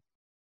the charge.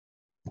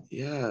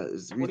 Yeah,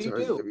 it's What do you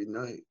retards do? every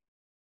night.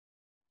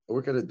 I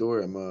work at a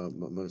door. I'm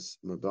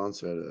a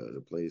bouncer at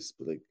a place,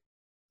 but like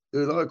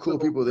there's a lot of cool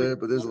people there,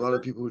 but there's a lot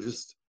of people who are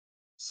just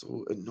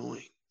so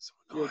annoying. So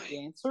You're a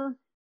dancer?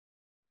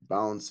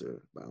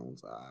 bouncer, Oh,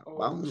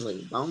 like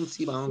bouncy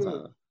shit.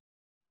 bouncer.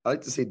 I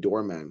like to say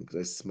doorman because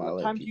I smile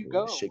What at time do you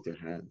people and go? shake their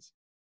hands.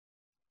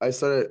 I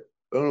started.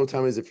 I don't know what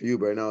time it is it for you,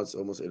 but right now it's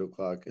almost 8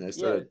 o'clock, and I Yeah,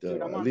 start.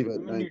 dude, I leave at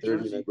I'm in New 9:30,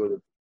 and I Jersey. go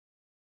to.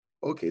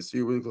 Okay, so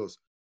you're really close.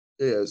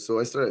 Yeah, so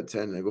I start at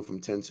 10. And I go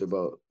from 10 to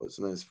about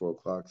sometimes 4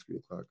 o'clock, 3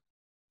 o'clock.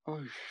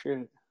 Oh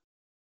shit.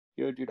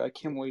 Yo, dude, I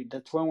can't wait.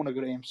 That's why I want to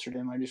go to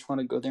Amsterdam. I just want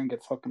to go there and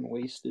get fucking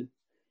wasted.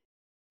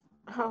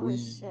 Oh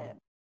shit.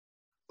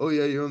 Oh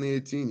yeah, you're only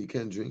 18. You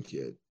can't drink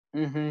yet.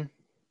 Mm-hmm.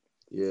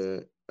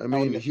 Yeah, I wanna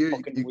mean get here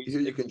fucking here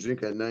you wasted. can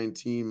drink at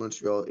 19.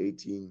 Montreal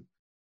 18.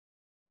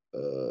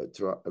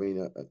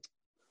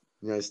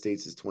 United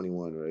States is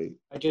 21, right?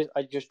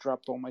 I just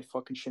dropped all my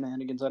fucking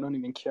shenanigans. I don't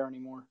even care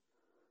anymore.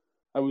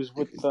 I was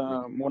with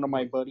one of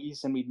my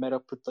buddies, and we met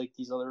up with like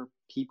these other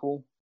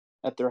people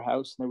at their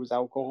house, and there was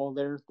alcohol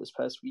there this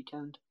past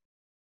weekend.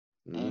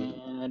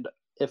 And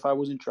if I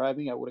wasn't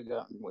driving, I would have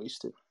gotten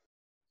wasted.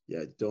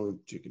 Yeah,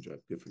 don't drink and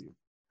drive. Good for you.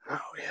 Oh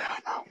yeah, I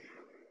know.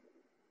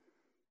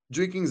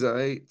 Drinking's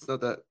alright. It's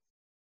not that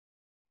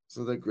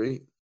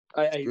great.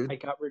 I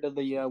got rid of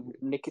the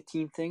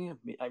nicotine thing.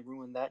 I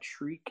ruined that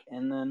streak,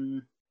 and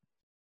then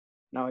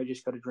now I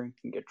just got to drink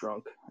and get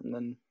drunk, and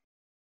then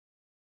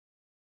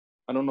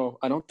I don't know.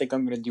 I don't think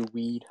I'm gonna do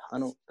weed.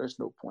 There's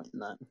no point in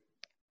that.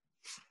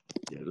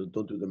 Yeah,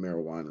 don't do the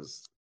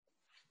marijuanas.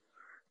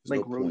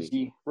 There's like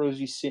no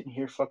Rosie's sitting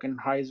here fucking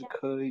high as a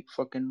kite,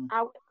 fucking.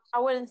 I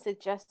wouldn't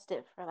suggest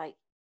it for like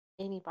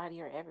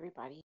anybody or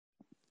everybody.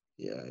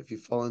 Yeah, if you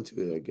fall into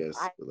it, I guess.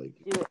 But like,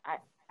 do it. I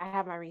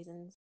have my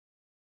reasons.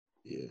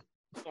 Yeah.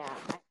 Yeah,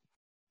 I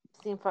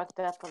seem fucked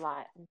up a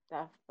lot and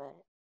stuff, but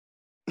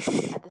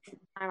at the same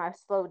time, I've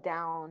slowed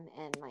down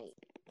and like,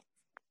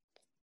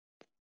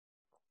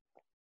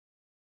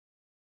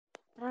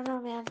 I don't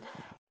know, man.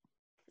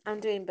 I'm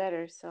doing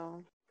better,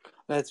 so.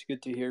 That's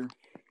good to hear.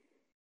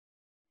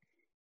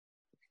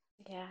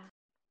 Yeah.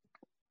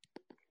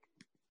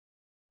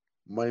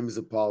 My name is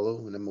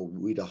Apollo, and I'm a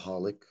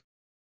weedaholic.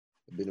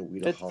 I've been a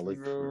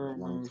weedaholic for a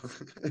long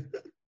time.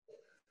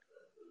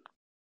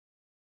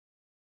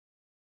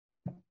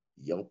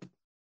 Yup.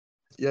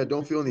 Yeah,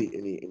 don't feel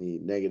any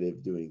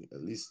negative doing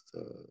at least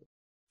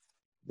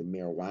the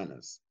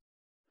marijuanas.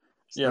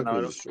 It's yeah, not no, I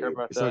gonna don't care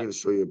about it's that. not gonna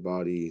destroy your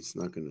body. It's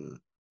not gonna. I'm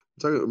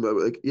talking about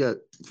like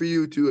for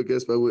you too, I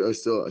guess. But I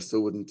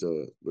still wouldn't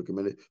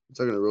recommend it. I'm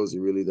talking to Rosie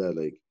really that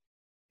like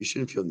you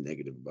shouldn't feel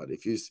negative about it.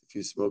 If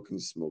you're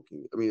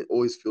smoking. I mean, it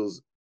always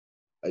feels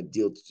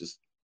ideal to just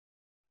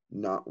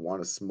not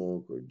want to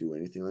smoke or do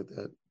anything like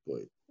that.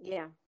 But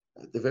yeah,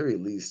 at the very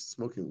least,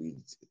 smoking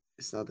weed,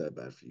 it's not that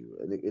bad for you,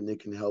 and it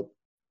can help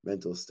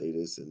mental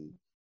status and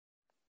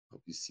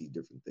help you see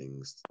different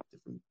things,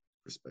 different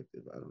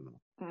perspective. I don't know.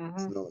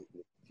 It's not like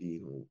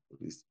nicotine or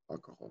at least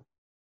alcohol.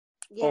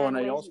 Yeah, and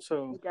I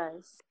also it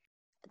does.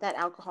 That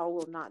alcohol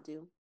will not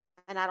do,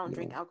 and I don't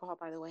drink alcohol,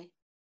 by the way.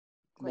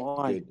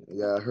 Why? Good.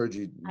 Yeah, I heard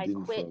you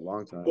didn't for a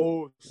long time.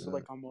 Oh, so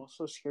like I'm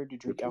also scared to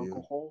drink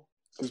alcohol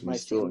because my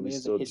family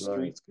has a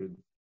history. It's good.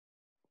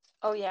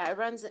 Oh yeah,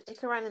 it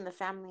can run in the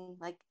family,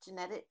 like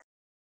genetics.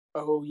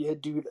 Oh yeah,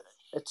 dude,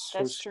 it's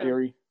so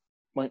scary.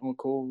 My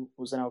uncle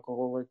was an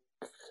alcoholic.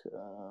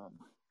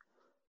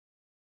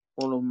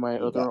 One of my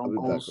other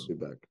uncles. I'll be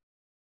back.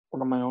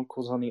 One of my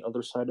uncles on the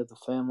other side of the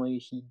family,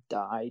 he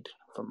died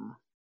from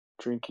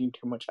drinking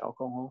too much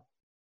alcohol.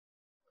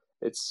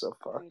 It's so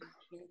fucked.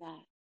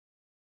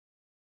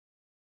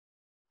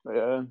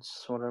 Yeah,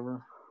 it's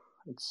whatever.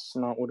 It's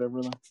not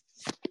whatever though.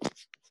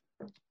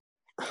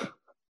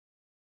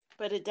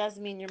 But it does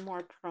mean you're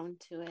more prone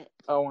to it.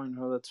 Oh, I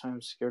know. That's why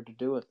I'm scared to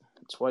do it.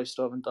 That's why I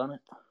still haven't done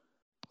it.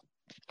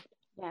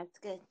 Yeah, it's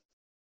good.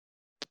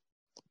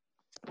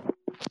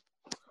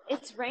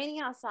 It's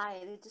raining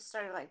outside. It just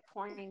started like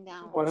pouring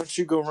down. Why don't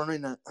you go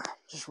running that?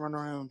 Just run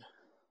around.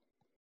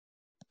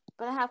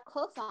 But I have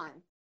clothes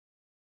on.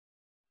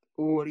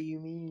 What do you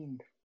mean?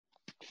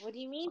 What do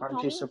you mean, aren't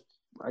homie?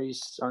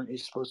 Aren't you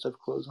supposed to have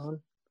clothes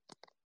on?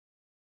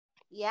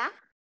 Yeah.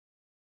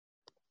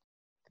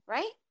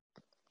 Right?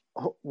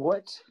 Oh,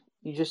 what?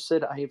 You just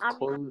said I have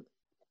clothes.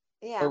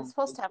 Yeah, I'm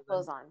supposed to have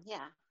clothes on.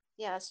 Yeah.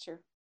 Yeah, that's true.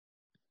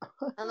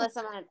 Unless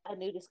I'm at a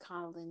nudist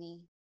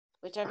colony,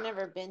 which I've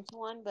never been to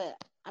one, but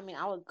I mean,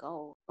 I would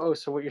go. Oh,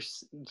 so what you're...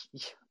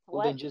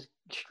 Well, then just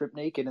strip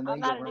naked and then I'm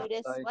not a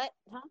nudist. Outside. What?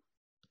 Huh?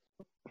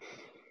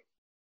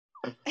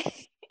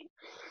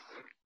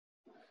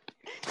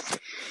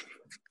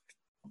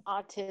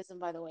 Autism,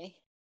 by the way.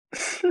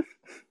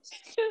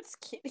 Just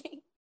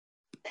kidding.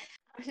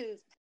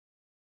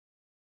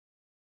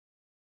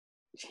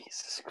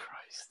 Jesus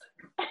Christ.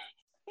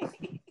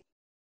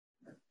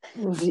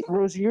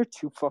 Rosie, you're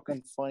too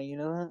fucking funny, you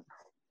know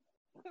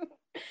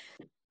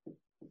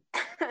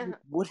that?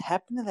 What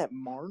happened to that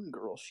Martin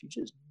girl? She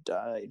just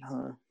died,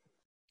 huh?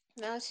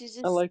 No, she's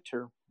just... I liked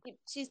her.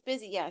 She's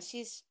busy, yeah.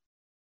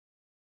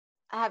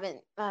 I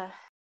haven't.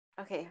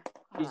 Okay.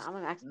 Hold She's on.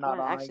 I'm not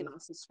gonna on actually either.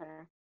 message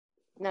her.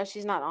 No,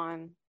 she's not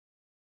on.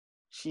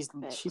 She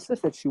But says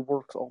that she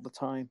works all the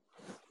time.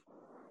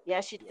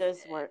 yeah, she does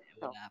work.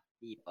 So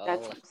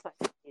that's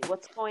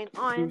what's going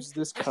on. Who's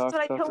this That's what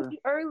I told cocksucker? you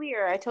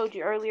earlier. I told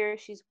you earlier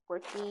she's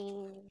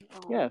working.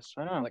 Yes,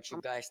 I know. What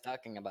you guys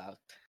talking about?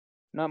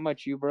 Not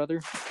much, you brother.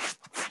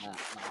 Not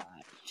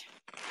much.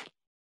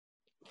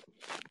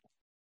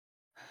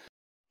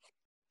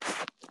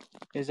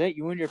 Is that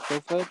you in your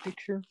profile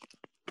picture?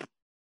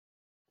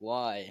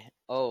 Why?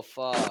 Oh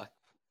fuck!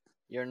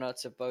 You're not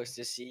supposed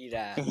to see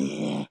that.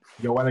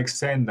 Yo,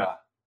 Alexander.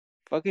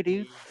 Fuck it,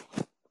 dude.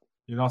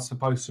 You're not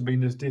supposed to be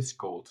in this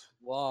Discord.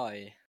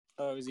 Why?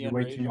 Oh, is he You're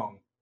way underage? too young.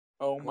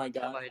 Oh my What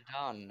god. have I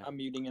done? I'm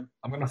muting him.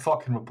 I'm gonna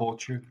fucking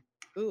report you.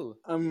 Who?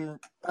 I'm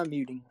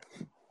muting.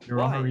 You're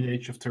Why? under the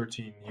age of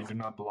 13. You do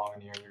not belong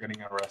in here. You're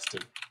getting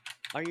arrested.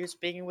 Are you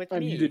speaking with I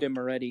me? muted him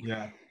already.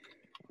 Yeah.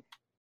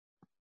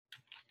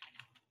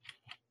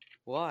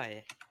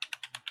 Why?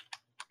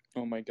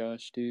 Oh my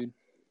gosh, dude.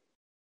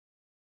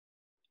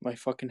 My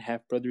fucking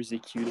half brother's the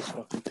cutest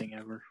fucking thing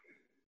ever.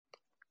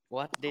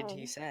 What did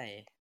he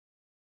say?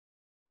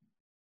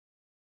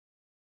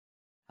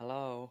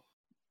 Hello?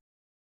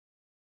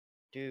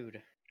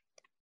 Dude.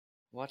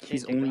 What did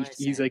He's the only guy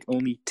he's say? like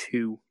only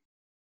 2.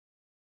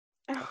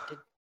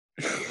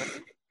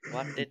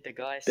 What did the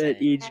guy That say?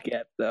 age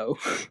gap though.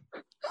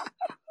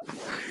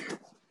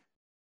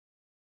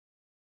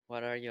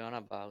 What are you on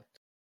about?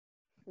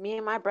 Me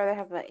and my brother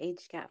have an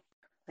age gap,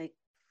 like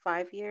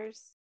 5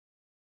 years.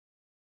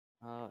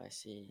 Oh, I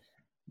see.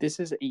 This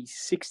is a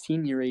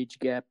 16-year age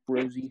gap,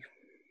 Rosie.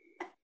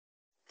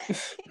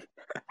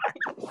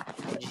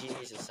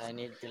 Jesus, I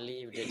need to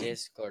leave the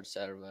Discord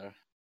server.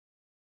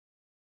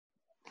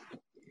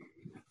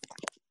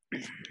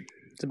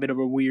 It's a bit of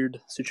a weird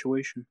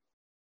situation.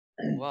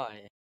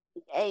 Why?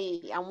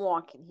 Hey, I'm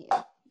walking here.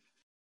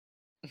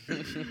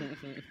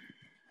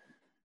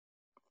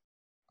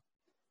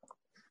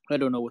 I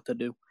don't know what to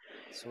do.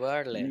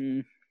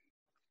 Swirly.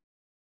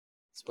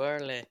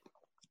 Swirly.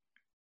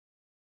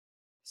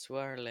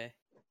 Swirly.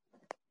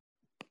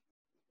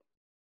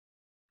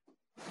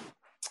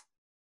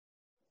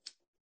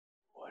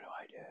 What do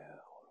I do?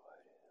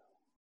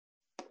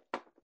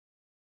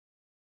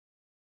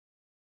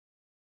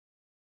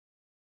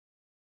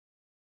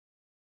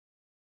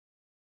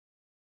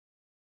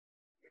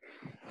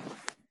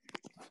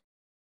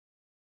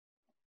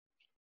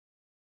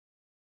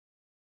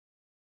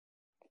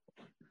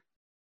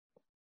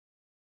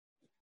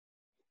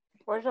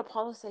 Where did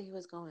Apollo say he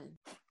was going?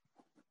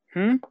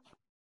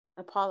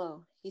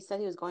 Apollo. He said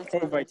he was going Oh,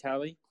 somewhere.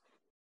 Vitali?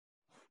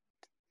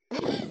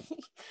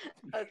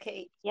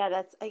 Okay.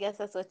 Yeah, I guess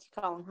that's what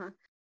you call him,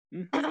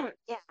 huh?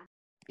 Yeah.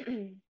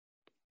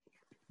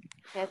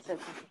 That's it.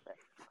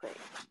 Quick.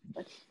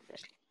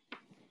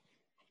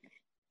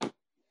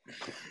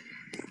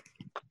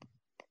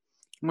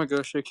 Oh my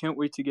gosh, I can't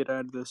wait to get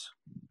out of this.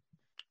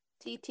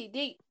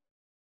 TTD.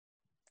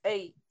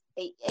 Hey.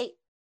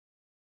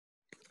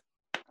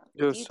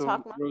 Yo, Do you so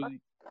talk,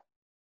 Rosie,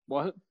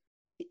 what?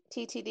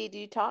 TTD, do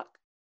you talk?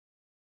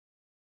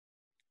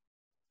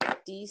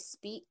 Do you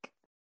speak?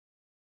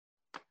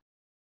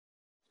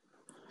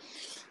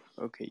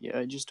 Okay, yeah,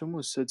 I just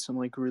almost said some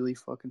like really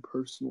fucking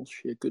personal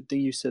shit. Good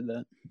thing you said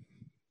that.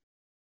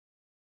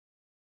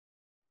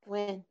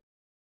 When?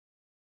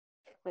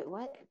 Wait,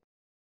 what?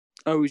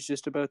 I was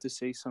just about to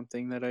say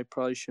something that I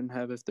probably shouldn't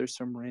have if there's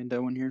some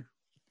rando in here.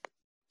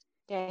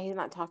 Yeah, he's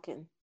not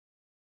talking.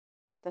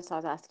 That's what I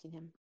was asking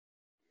him.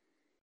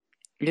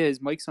 Yeah,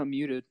 his mic's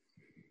unmuted.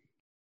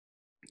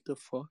 What the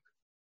fuck?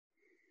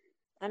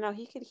 I know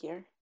he could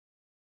hear.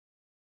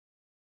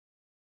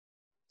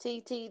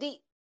 TTD.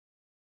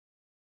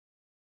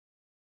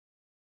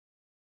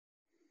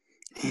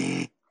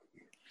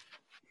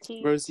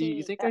 Rosie,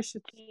 you think I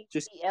should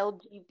just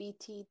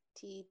LGBT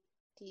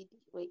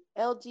wait,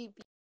 LGBT.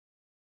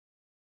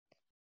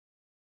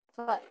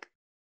 Fuck.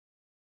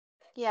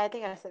 Yeah, I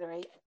think I said it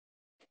right.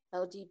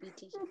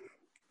 LGBT.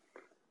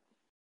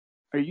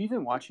 Are you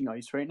even watching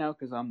Ice right now?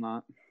 Because I'm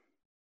not.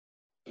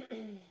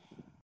 You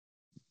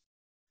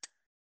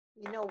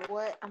know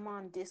what? I'm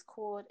on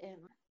Discord and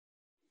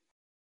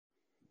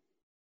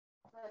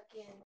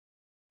fucking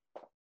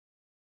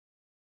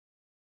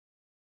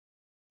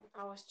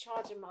I was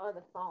charging my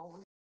other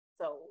phone.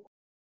 So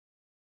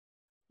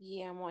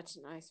yeah, I'm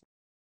watching Ice.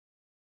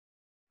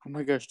 Oh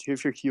my gosh, do you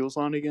have your heels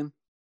on again?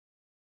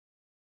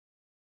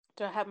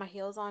 Do I have my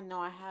heels on? No,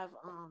 I have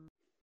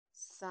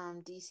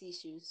some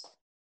DC shoes.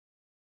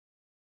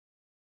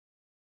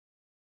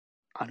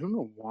 I don't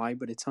know why,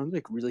 but it sounds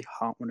like really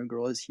hot when a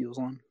girl has heels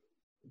on.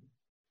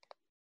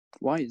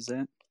 Why is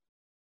that?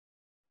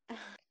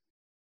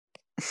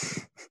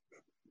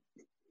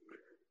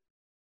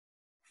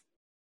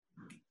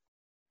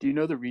 Do you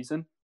know the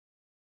reason?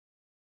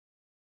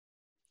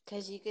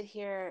 Because you could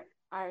hear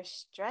our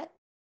strut.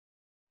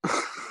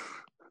 I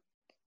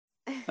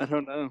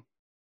don't know.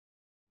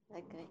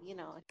 Like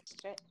a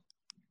strut.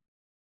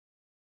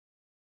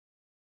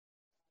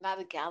 Not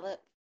a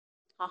gallop.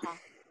 Haha.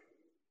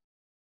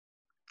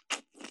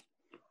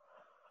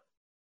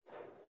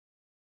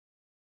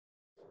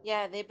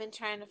 Yeah, they've been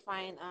trying to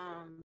find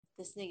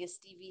this nigga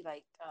Stevie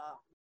like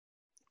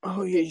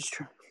Oh yeah, he's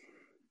true.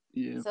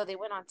 Yeah. So they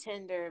went on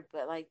Tinder,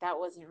 but like that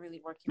wasn't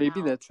really working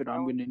Maybe out. that's what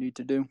I'm gonna need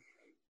to do.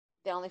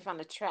 They only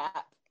found a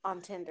trap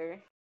on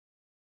Tinder.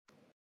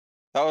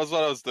 That was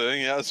what I was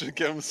doing. Yeah, I was just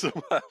giving him some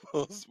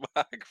levels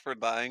back for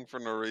dying for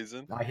no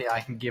reason. I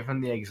can give him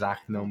the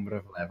exact number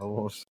of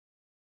levels.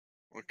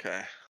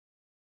 Okay.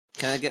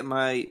 Can I get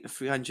my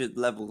 300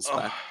 levels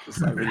back?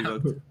 Because I really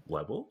want to.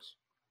 Levels?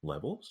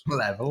 Levels?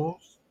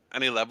 Levels?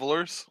 Any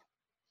levelers?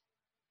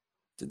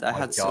 Dude, I My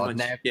had so God, much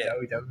Neb, shit.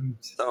 no, don't.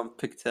 Someone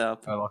picked it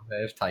up. Oh, look,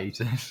 there's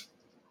Titus.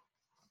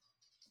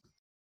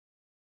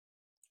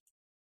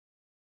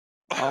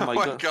 Oh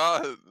my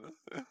god.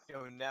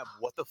 Yo, Neb,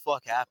 what the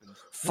fuck happened?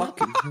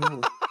 Fucking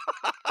hell.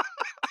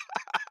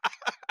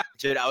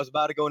 Dude, I was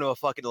about to go into a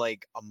fucking,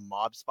 like, a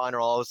mob spawn, or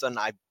all of a sudden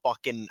I'm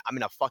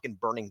in a fucking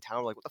burning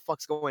town. Like, what the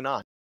fuck's going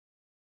on?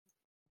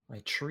 My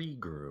tree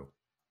grew.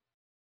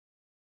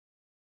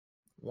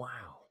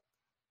 Wow.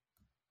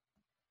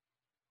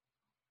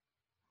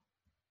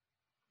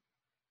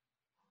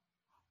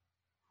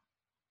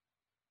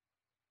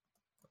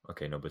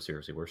 Okay, no, but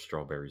seriously, where's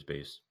Strawberry's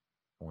base?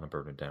 I want to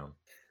burn it down.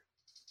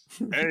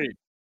 Hey.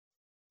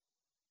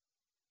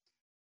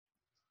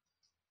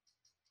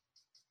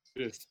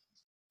 Yes.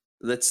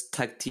 Let's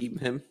tag team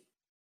him.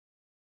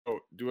 Oh,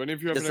 do any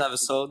of you have Does an have a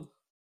sword?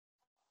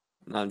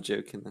 No, I'm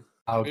joking.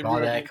 Oh Maybe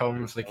god, I there can-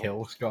 comes the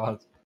kill squad.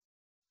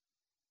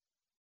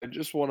 I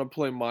just want to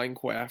play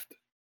Minecraft.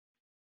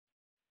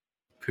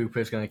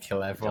 Pooper's gonna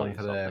kill everyone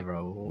for their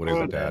role. What is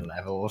it, their Dad?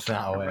 levels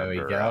now. There we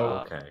Remember,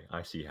 go. okay,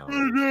 I see how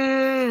it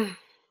is.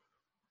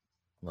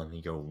 Let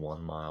me go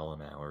 1 mile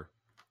an hour.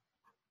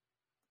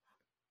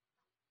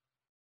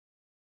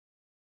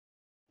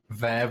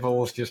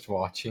 Verbals just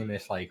watching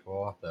this, like,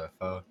 what the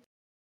fuck?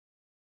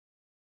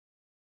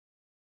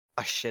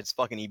 Ah, shit, it's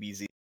fucking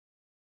EBZ.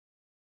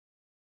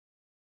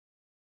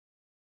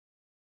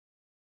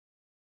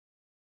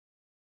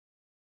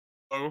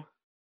 Oh.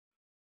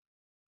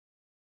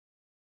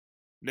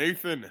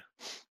 Nathan.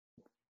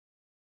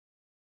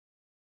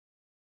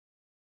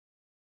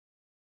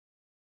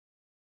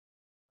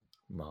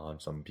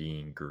 Mods, I'm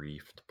being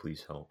griefed.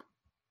 Please help.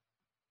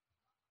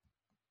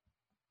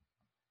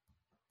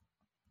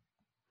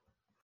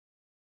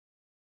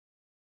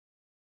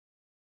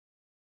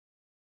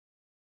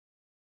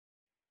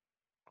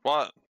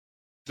 What? Is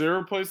there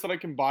a place that I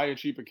can buy a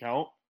cheap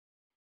account?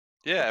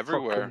 Yeah,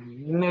 everywhere.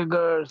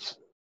 Niggers.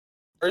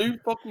 Are you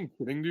fucking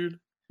kidding, dude?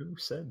 Who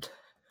said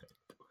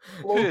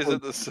Who is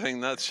it that's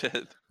saying that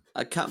shit?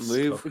 I can't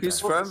move. Who's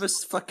throwing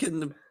this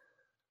fucking Is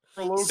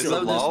it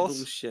slowness Law's?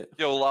 bullshit?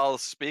 Yo,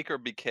 Law's speaker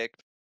be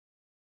kicked.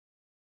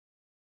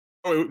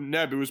 Oh,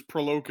 Neb, it was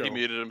Proloco. He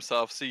muted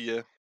himself. See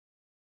ya.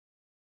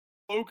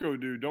 Loco,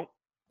 dude, don't.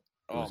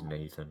 It was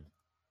Nathan.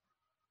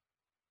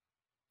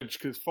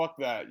 Because fuck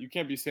that. You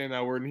can't be saying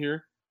that word in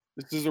here.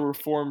 This is a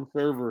reformed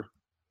server.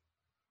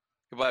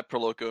 Goodbye,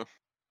 Proloco.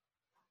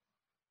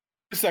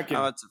 A second.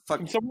 Oh, it's a fuck.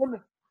 Can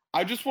someone.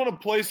 I just want to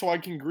play so I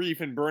can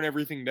grief and burn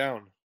everything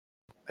down.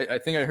 I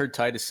think I heard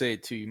Titus say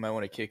it too. You might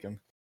want to kick him.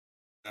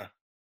 Yeah.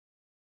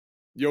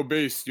 Yo,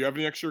 Base, do you have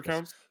any extra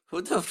accounts?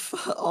 Who the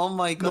fuck? Oh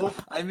my god.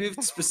 I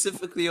moved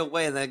specifically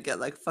away and I get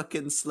like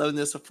fucking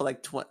slowness for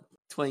like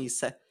 20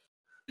 seconds.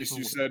 Yes,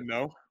 you said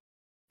no.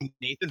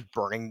 Nathan's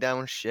burning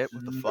down shit.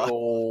 What the fuck?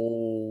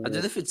 I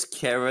don't know if it's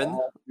Karen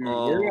Dude,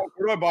 or.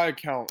 where do I buy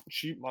account?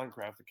 Cheap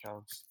Minecraft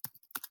accounts.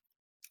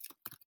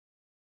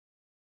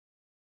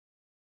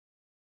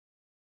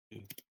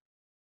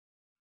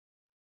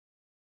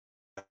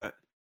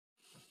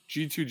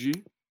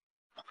 G2G?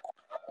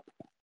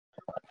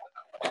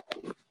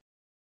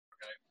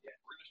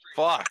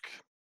 Fuck.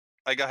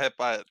 I got hit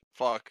by it.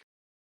 Fuck.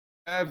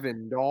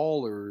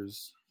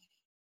 $7.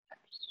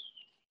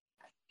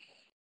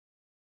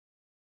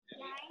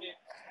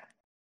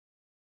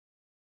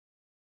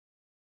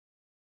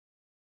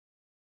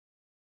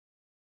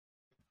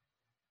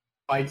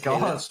 My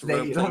God, let's Nate,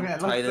 roleplay. look at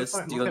Titus,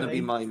 look do you want to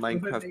be my Look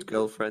at Minecraft Nathan's-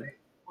 girlfriend?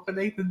 Look at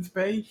Nathan's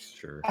face.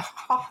 Sure.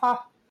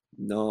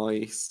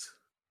 Nice.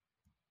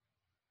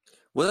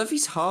 What are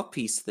these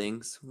harpies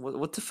things?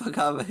 What the fuck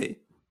are they?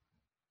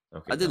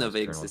 Okay, I didn't know guys,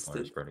 they turn on fire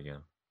existed. spread again.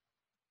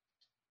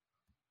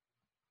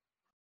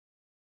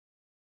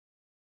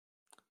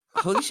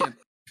 Holy shit,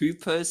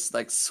 Pooper's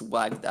like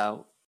swagged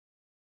out.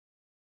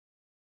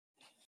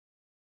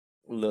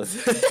 Look.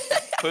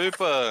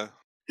 Pooper.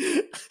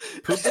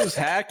 Pooper's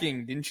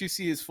hacking. Didn't you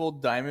see his full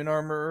diamond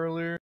armor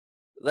earlier?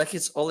 Like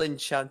it's all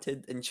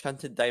enchanted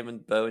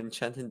diamond bow,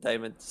 enchanted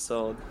diamond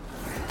sword.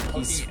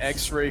 He's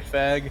X-ray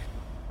fag.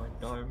 My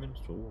diamond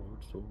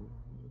sword.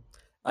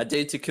 I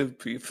dare to kill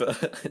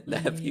Pooper and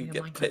have you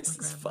get pissed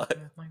as fuck.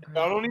 I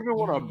don't even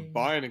want to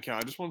buy an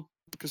account. I just want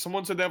because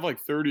someone said they have like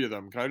 30 of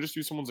them. Can I just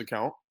use someone's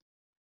account?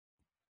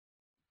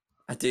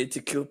 I dare to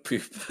kill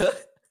Pooper.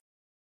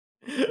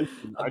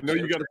 I know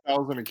you got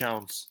 1,000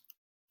 accounts.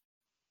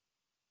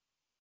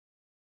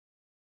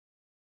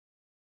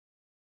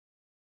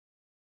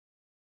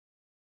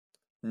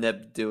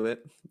 Neb, do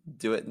it.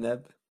 Do it,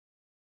 Neb.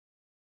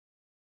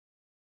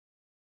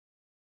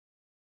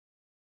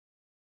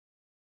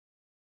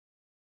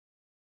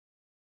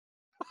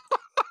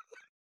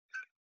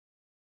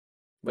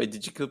 Wait,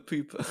 did you kill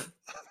Pooper?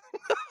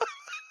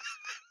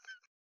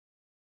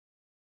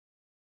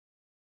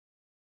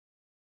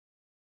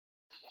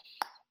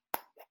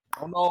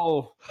 Oh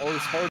no! Oh,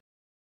 it's hard.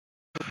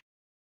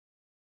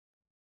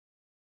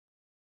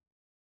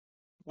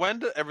 When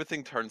did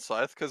everything turn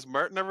south? Because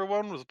Mert and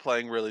everyone was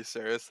playing really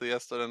seriously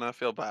yesterday, and I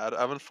feel bad.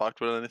 I haven't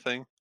fucked with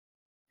anything.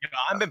 Yeah,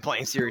 I've been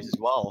playing series as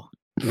well.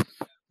 Dude,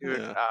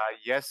 Yeah.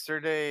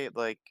 yesterday,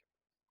 like,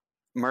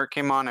 Mert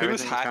came on, Who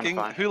was everything was kind of hacking?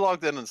 fine. Who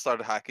logged in and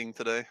started hacking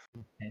today?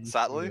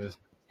 Sadly?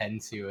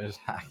 Tensi was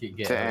hacking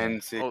it. To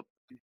NC. Oh,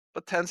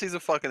 but Tensi's a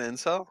fucking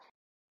incel.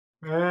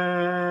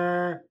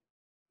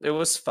 It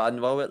was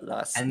fun while it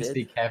lasted.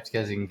 Tensi kept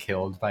getting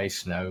killed by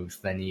snows,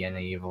 then he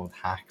enabled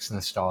hacks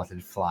and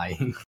started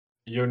flying.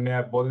 Yo,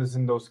 Neb, what is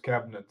in those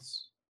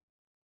cabinets?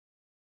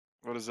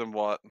 What is in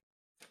what?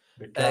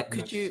 The cabinets.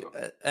 Could you,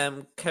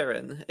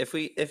 Karen, if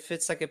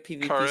it's like a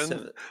PvP Curran?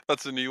 server,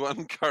 That's a new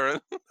one, Curran.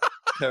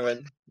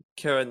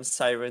 Karen,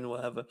 Siren,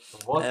 whatever.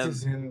 What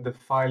is in the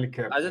file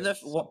cabinet? I don't know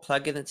what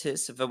plugin it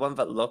is. The one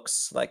that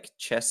looks like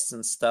chests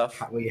and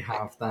stuff. We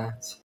have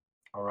that.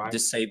 All right.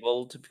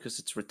 Disabled because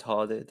it's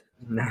retarded.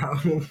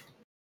 No.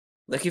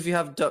 Like if you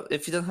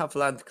don't have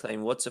land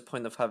claim, what's the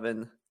point of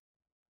having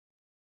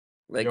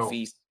like Yo.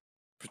 these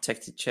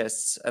protected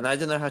chests? And I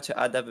don't know how to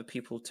add other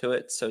people to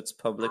it, so it's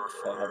public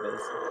for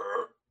others.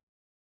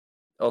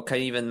 Or can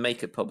you even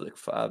make it public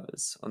for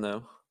others? Or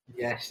no?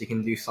 Yes, you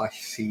can do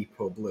 /c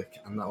public,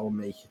 and that will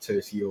make it so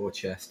it's your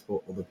chest,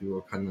 but other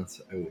people cannot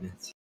own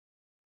it.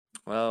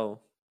 Wow.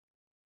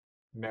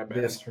 Neb,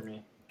 Yes. answer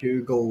me.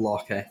 Google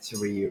Locket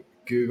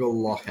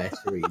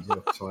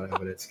Redux,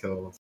 whatever it's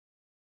called.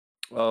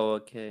 Oh,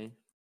 okay.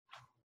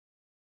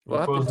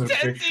 What What was happened, the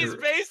Tensi's picture?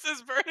 base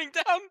is burning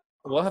down.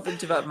 what happened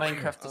to that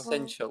Minecraft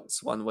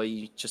Essentials one where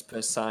you just put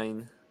a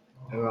sign?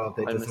 Well,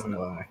 it I missed doesn't that.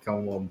 work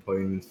on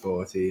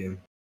 1.14.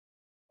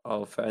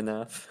 Oh, fair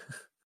enough.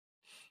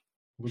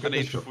 Look I at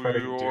this need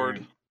pathetic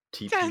food.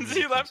 dude.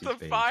 Tensi left a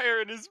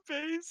fire in his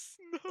base.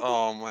 No.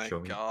 Oh my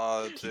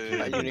god, You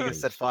dude. niggas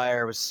said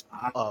fire was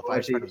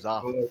fire spread was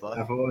off. Fuck.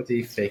 I've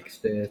already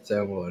fixed it,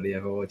 don't worry,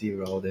 I've already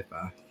rolled it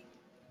back.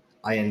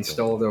 I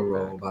installed a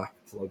rollback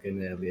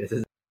plugin earlier.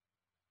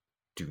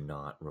 Do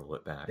not roll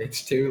it back.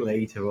 It's too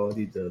late, I've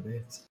already done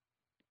it.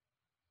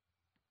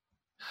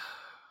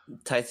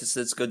 Titus,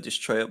 let's go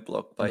destroy a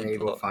block by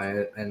block.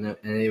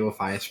 Enable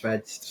fire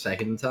spread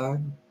second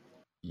time.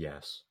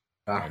 Yes.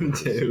 Round I need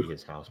to see 2.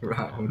 his house burn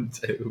down. Round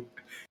 2.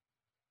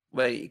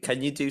 Wait,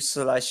 can you do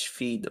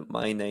 /feed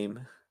my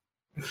name?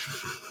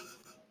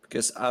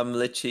 Because I'm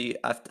literally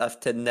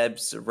after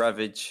Neb's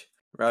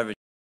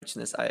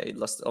ravageness, I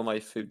lost all my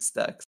food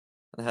stacks.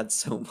 I had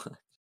so much.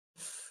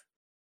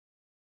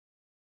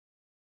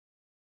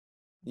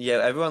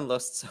 Yeah, everyone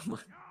lost so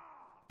much.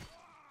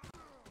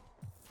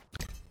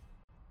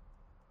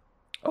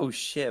 Oh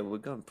shit, we're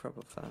going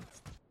proper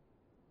fast.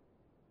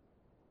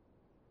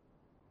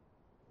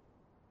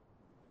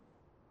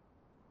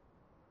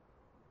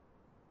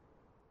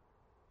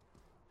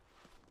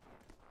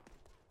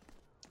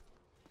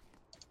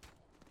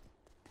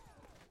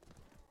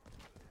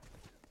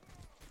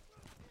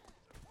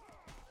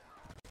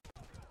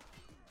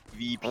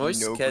 VP, I'm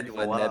always no scared grief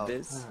where allowed. Neb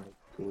is.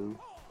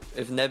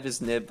 If Neb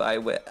is nearby,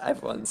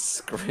 everyone's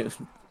screwed.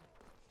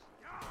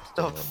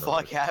 What the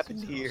fuck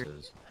happened here?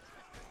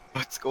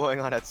 What's going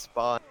on at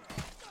spawn?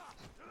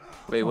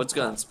 Wait, what's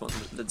going on spawn?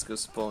 Let's go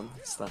spawn.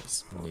 Spawn.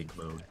 Nig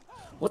mode.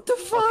 What the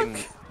fuck?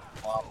 Fucking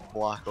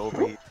block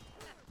over here.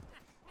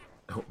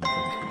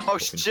 Oh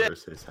shit!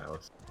 His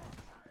house.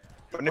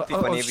 Wouldn't it be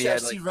funny if he shit,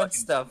 had I see like red fucking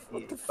stuff.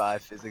 What the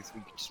five physics?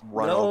 We could just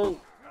run over.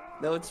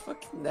 No, it's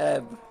fucking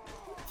Neb.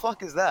 What the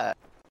fuck is that?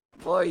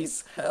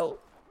 Boys,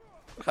 help!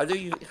 How do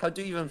you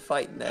even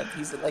fight Neb?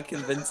 He's like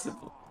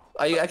invincible.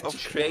 Are you actually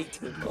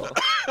creative? Or...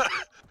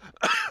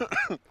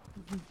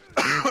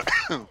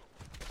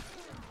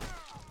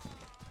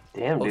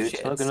 Damn, Oh, dude, shit,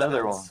 smoke it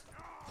another sounds-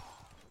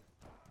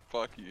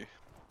 one. Fuck you.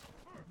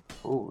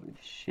 Holy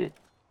shit.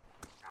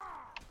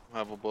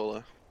 Have a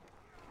bullet.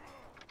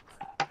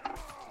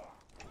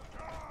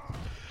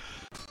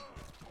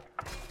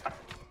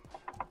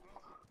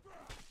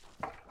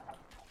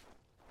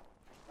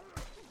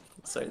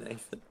 Sorry,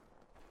 Nathan.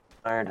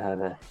 I learned how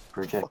to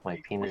project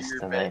my penis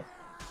tonight.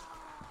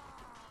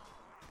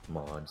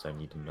 Mods, I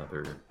need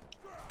another.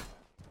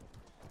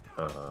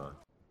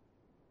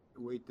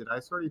 Wait, did I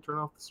already turn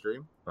off the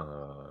stream?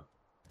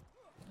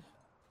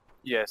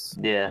 Yes.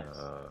 Yeah.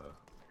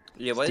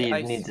 Yeah, why Steve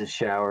I... needs a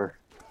shower.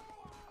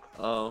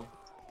 Oh.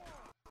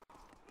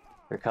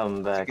 They're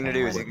coming What back. you gonna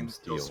in do is you like can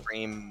still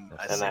stream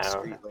an Sixth hour.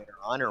 Street later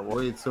on, or what?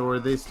 Wait, so are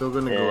they still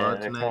gonna go Yeah,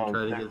 out they're tonight and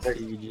try coming- to get they're-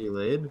 CVG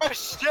laid? Oh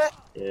shit!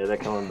 Yeah, they're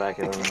coming back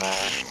in an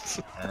hour.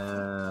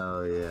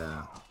 Hell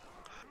yeah.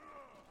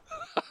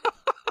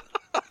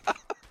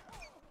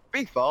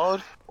 Being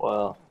followed?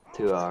 Well,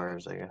 2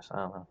 hours, I guess. I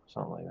don't know,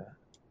 something like that.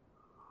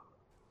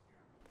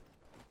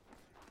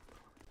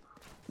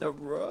 No,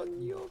 run,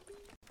 yo.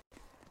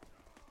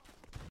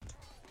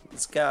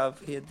 It's Gav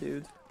here,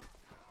 dude.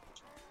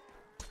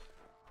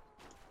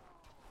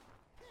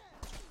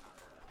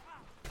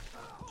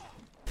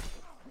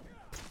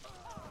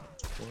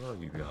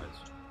 guys?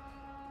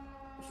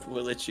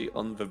 We're literally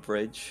on the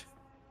bridge.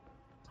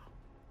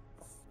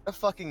 A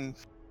fucking.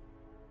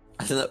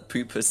 I don't know what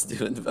Pooper's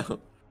doing though.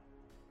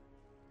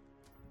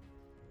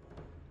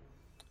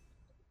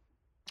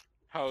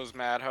 Hose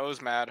mad,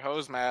 hose mad,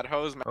 hose mad,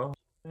 hose mad. Oh,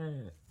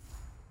 yeah.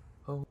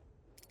 Oh.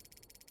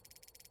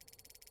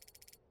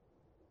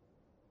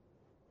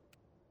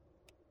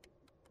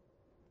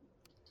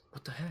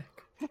 What the heck?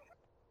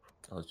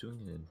 I was doing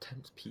an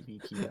intense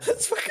PvP battle.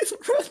 Let's fucking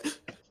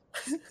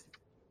run!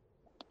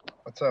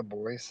 What's up,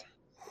 boys?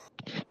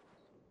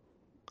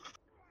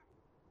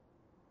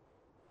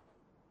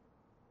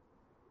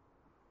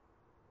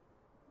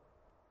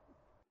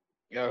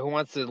 Yo, who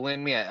wants to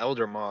lend me an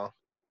Elder Maw?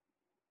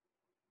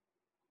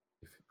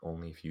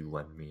 Only if you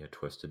lend me a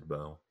twisted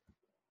bow.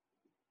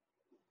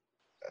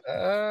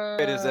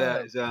 Wait, is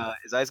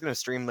Ice gonna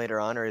stream later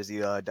on, or is he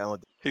done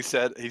with? He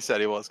said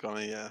he was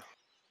gonna, yeah.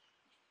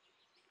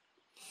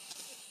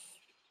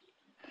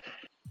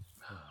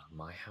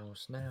 My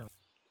house now.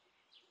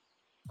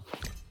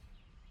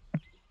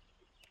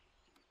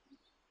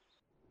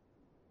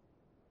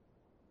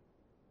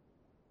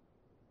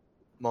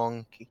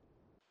 Monkey.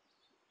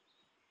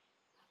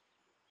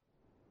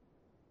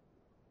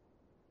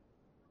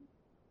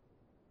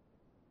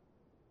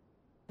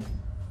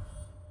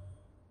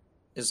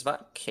 Is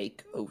that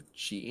cake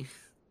OG?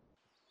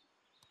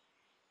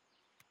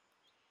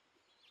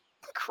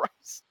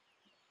 Christ.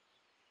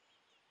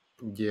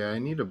 Yeah, I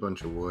need a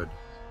bunch of wood.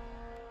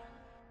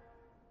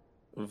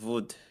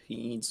 Wood. He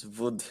needs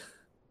wood.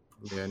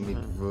 Yeah, I need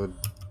wood.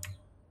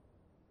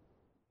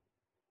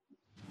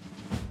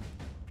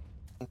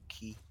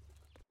 Monkey.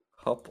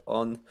 Hop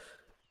on.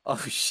 Oh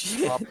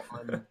shit. Hop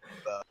on.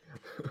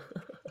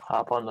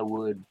 Hop on the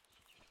wood.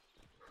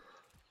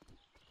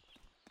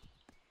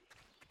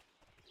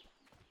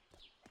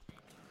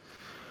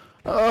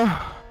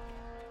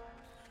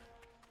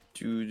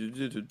 Do.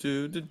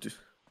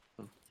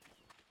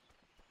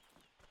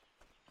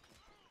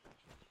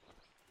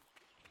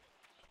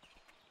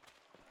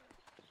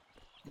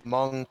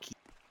 Monkey.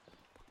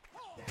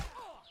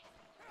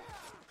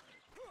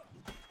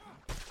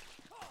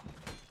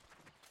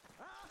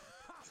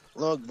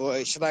 Look,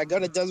 boy, should I go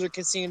to Desert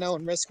Casino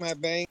and risk my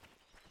bank?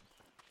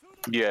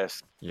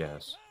 Yes.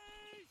 Yes.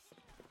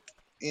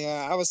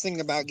 Yeah, I was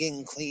thinking about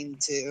getting clean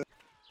too.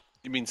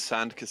 You mean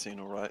Sand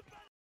Casino, right?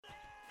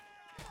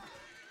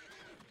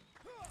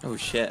 Oh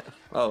shit.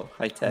 Oh,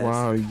 hi Tess.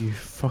 Wow, you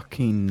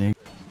fucking nigga.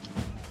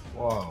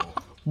 Whoa.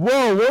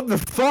 Whoa, what the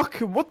fuck?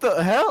 What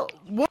the hell?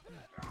 What?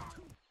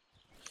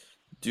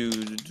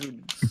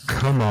 Dude.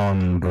 Come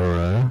on,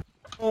 bro.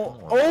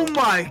 Oh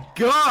my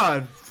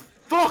god!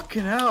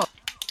 Fucking hell!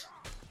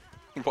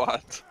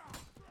 What?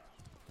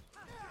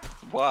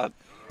 What?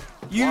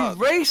 You What?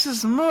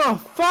 racist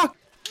motherfucker!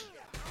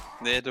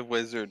 Native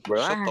wizard,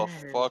 Relax. shut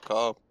the fuck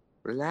up.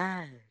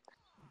 Relax.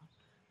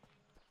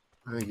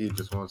 I think he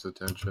just wants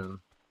attention.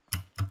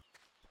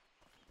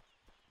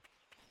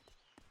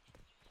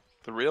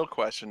 The real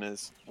question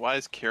is, why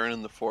is Kieran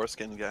in the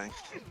foreskin gang?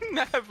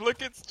 Nav,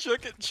 look, it's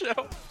Chook and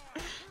Chill.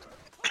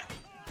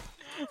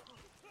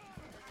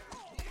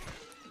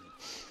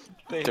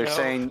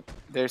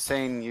 They're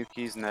saying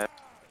Yuki's net.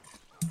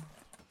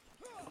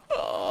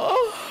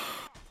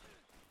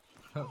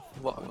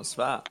 What was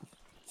that?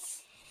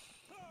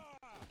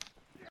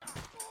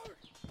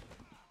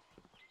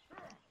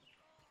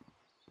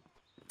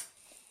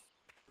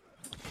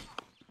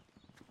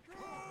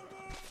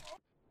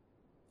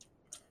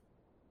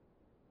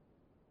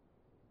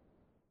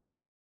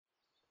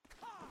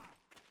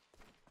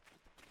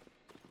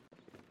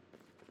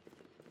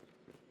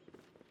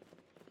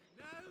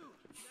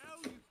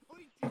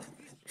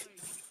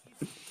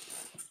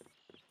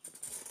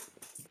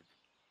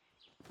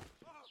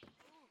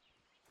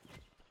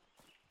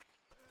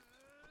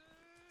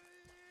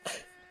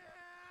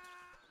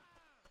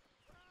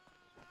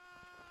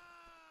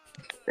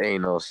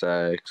 Anal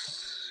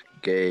sex,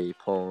 gay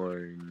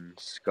porn,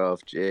 scuff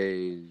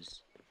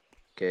J's,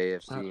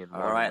 KFC, and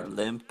Alright, watermelon.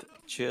 limp,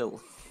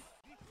 chill.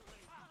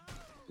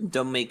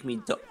 Don't make me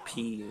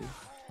pee you.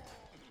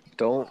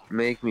 Don't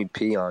make me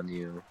pee on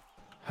you.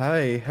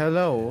 Hi,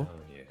 hello.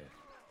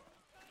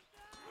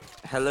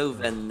 Hello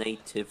then,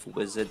 native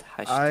wizard.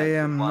 Hashtag I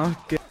am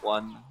not get.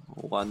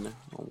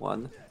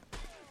 111.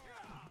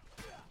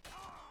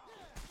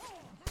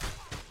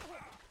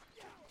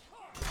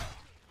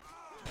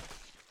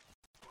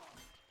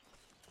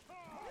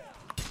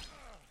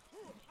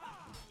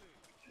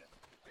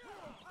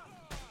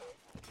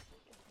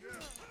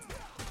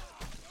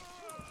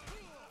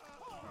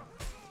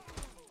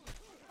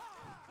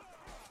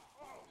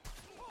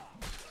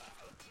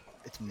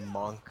 It's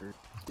Monker.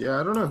 Yeah,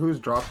 I don't know who's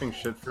dropping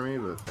shit for me,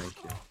 but thank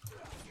you.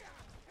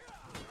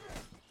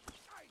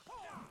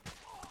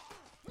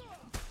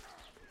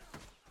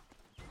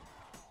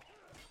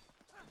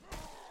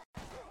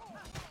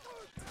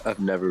 I've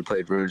never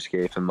played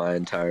RuneScape in my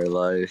entire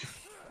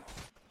life.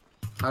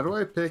 How do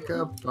I pick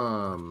up,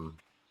 How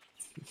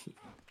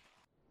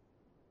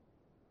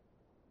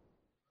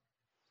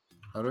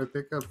do I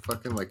pick up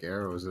fucking, like,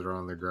 arrows that are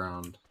on the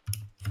ground?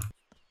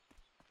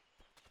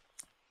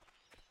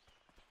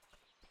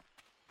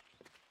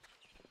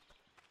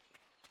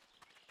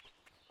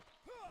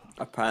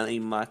 Apparently,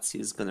 Matsu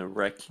is gonna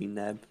wreck you,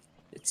 Neb.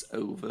 It's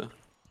over.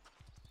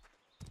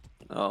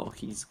 Oh,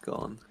 he's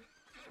gone.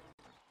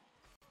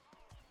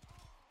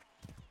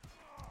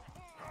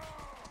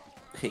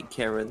 Hey,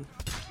 Karen.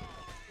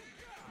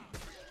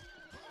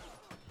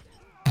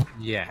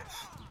 Yes.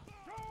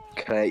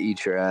 Can I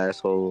eat your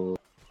asshole?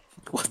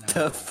 What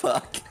the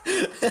fuck?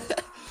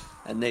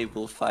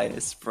 Enable fire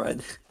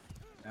spread.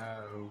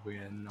 No,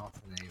 we're not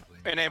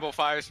enabling. Enable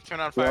fires. Turn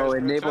on fire. Bro,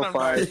 spread, enable turn on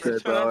fire fire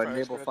spread, turn on bro. fire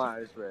Enable spread.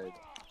 fire spread.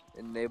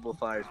 Enable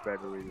fire spread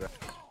or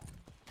redirect.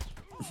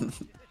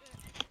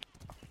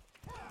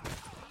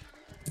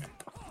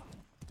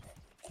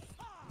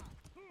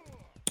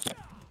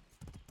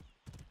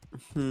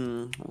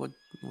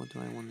 What do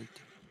I want to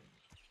do?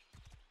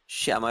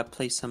 Shit, I might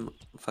play some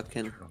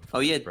fucking. Oh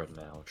yeah. Spread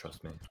now,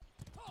 trust me.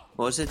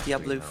 What was it?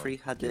 Diablo Now, 3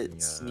 had give me,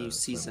 its new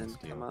season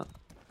Flameless come Steel. out.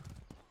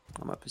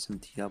 I might play some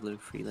Diablo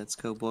 3. Let's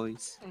go,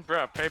 boys.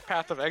 Bruh, play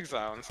Path of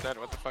Exile instead.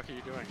 What the fuck are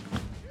you doing?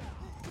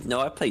 No,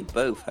 I played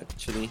both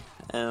actually.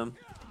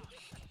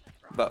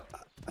 But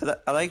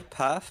I like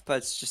Path, but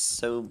it's just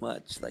so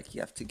much like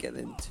you have to get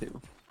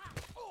into.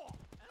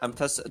 And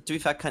plus, to be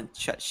fair, I can't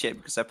chat shit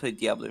because I played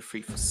Diablo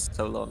 3 for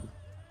so long.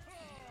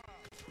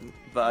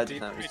 But I don't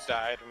know. D3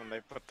 died when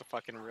they put the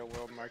fucking real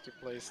world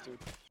marketplace, dude.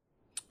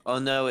 Oh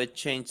no, it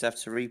changed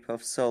after Reaper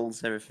of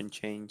Souls. Everything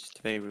changed.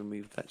 They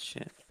removed that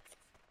shit.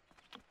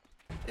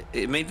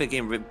 It made the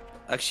game.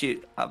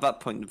 Actually, at that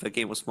point, the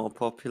game was more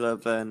popular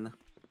than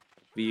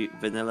the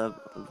vanilla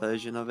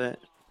version of it.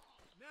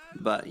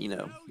 But you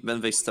know, when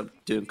they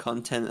stopped doing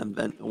content, and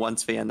then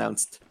once they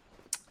announced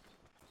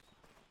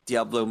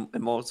Diablo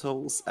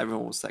Immortals,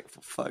 everyone was like,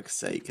 "For fuck's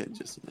sake!" and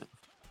just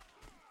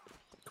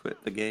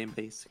quit the game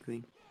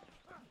basically.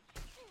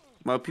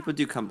 Well, people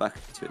do come back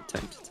to it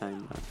time to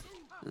time.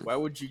 But, Why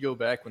would you go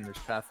back when there's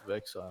Path of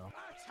Exile?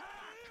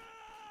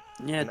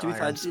 yeah, to be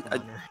fair,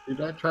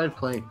 Dude, I tried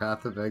playing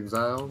Path of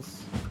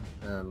Exiles,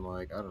 and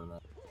like, I don't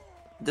know.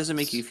 it doesn't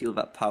make you feel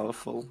that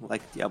powerful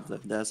like Diablo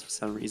does for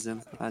some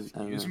reason. I don't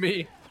Excuse know.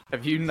 me?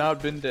 Have you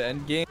not been to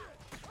Endgame?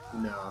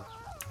 No.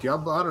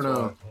 Diablo, I don't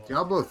know.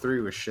 Diablo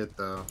 3 was shit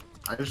though.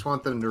 I just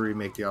want them to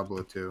remake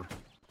Diablo 2.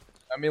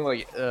 I mean,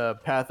 like,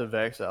 Path of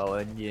Exile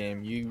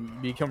Endgame, you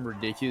become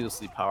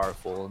ridiculously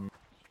powerful. And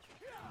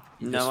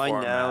you just No, I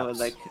farm know, maps.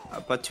 like,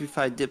 but to be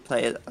fair, I did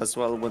play it as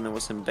well when it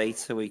was in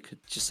beta, where you could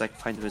just like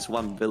find this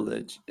one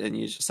village and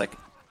you're just like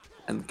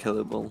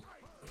unkillable.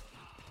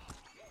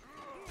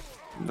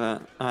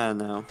 But I don't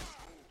know.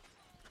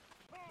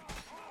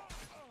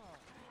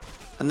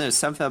 I know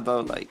something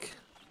about like,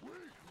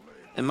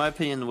 in my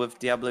opinion, with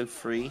Diablo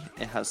 3,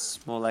 it has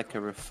more like a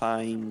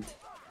refined.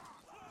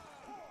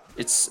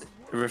 It's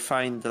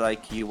refined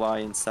like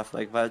UI and stuff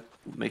like that.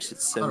 Makes it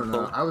I don't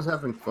know. simple. I was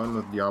having fun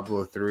with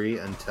Diablo 3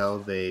 until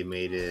they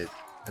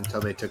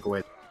took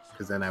away,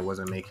 because then I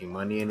wasn't making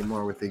money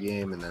anymore with the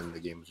game, and then the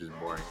game was just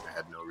boring. I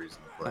had no reason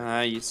to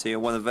play. You see, you're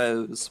one of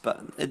those,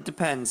 but it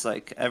depends.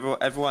 Like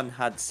everyone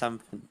had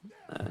something.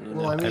 You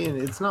Well, know, I mean,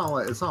 it's not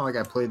like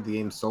I played the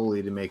game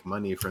solely to make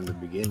money from the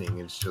beginning.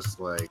 It's just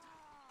like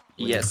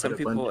when Yeah, you some put a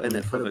people bunch, in when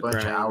it you for put a the bunch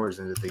of grind. hours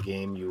into the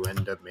game, you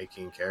end up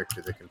making a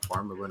character that can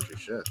farm a bunch of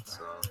shit.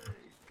 So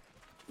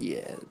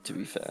Yeah, to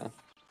be fair,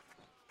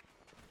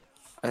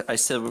 I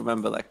still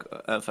remember like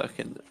a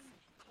fucking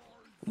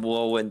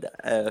Whirlwind.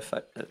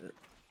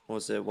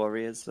 Was it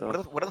Warriors or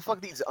What are the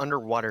fuck these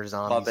underwater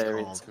zombies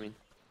Barbarians? called? I mean,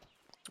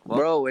 what?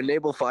 Bro,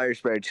 enable fire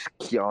spread.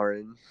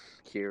 Kieran.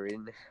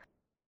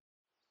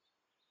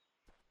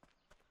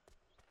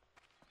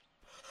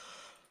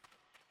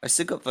 I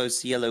still got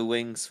those yellow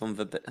wings from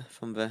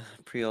the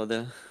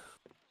pre-order.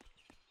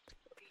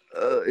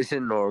 Is it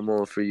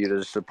normal for you to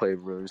just to play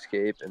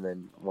RuneScape and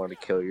then want to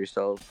kill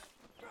yourself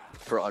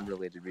for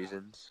unrelated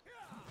reasons?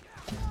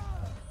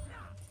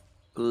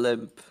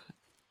 Limp.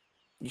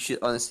 You should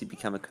honestly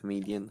become a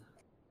comedian.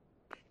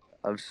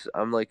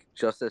 I'm like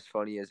just as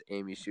funny as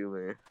Amy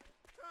Schumer.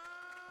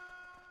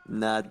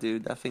 Nah,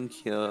 dude, I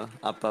think you're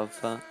above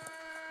that.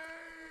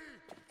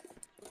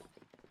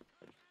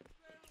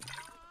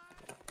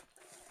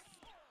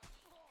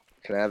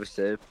 Can I have a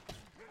sip?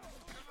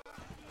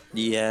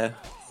 Yeah,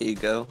 here you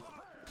go.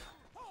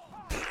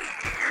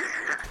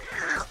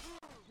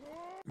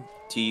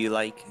 Do you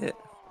like it?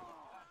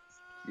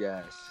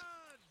 Yes.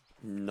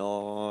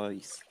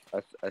 Nice.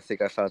 I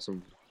think I found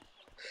some.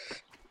 I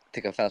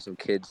think I found some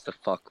kids to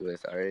fuck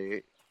with. All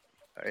right.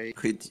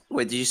 Wait,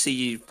 did you see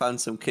you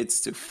found some kids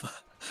to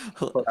fuck?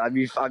 I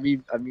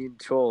mean,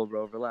 troll,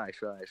 bro. Relax.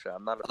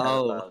 I'm not a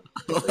pedophile.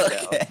 Oh,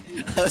 okay.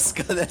 I was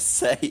gonna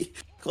say,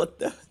 what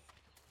the?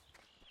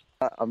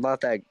 I'm not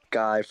that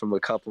guy from a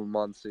couple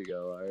months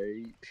ago. All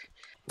right.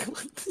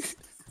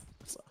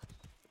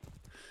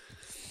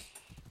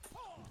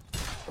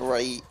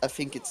 Right, I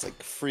think it's like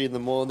 3 in the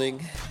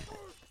morning.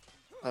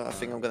 I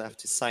think I'm gonna have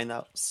to sign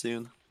out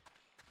soon.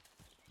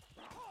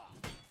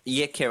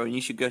 Yeah, Karen, you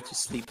should go to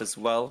sleep as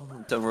well.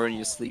 Don't ruin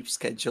your sleep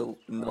schedule.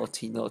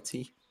 Naughty.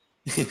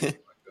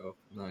 Go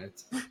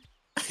night.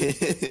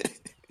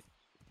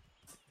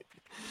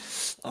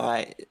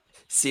 Alright,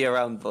 see you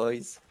around,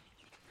 boys.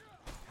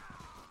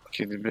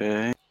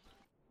 Goodbye.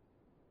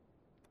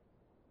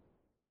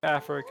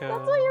 Africa.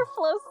 That's why your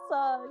flow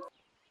sucks.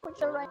 Like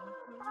the right.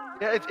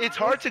 Yeah, it's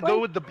hard to go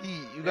with the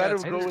beat. You gotta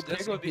go with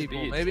Just the with these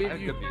people. beats. Maybe I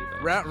you.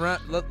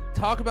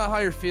 talk about how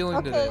you're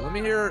feeling today. Let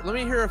me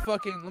hear a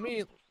fucking let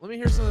me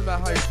hear something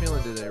about how you're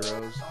feeling today, Rose. I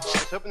was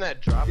hoping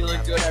that drop.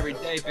 Feeling good every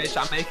day, bitch.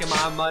 I'm making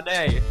my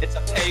money. It's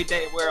a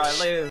payday where I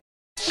live.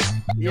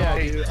 Yeah,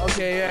 dude.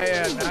 Okay,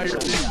 yeah. Now you're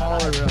being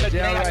baller, Rose. Today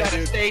Yeah, I right, gotta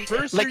dude. stay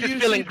First like you're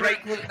it's feeling UC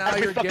great. Brooklyn, now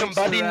Every you're fucking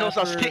gangster buddy knows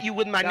I'll rapper. skit you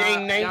with my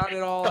Got name.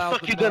 it all The out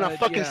fuck the you gonna mud.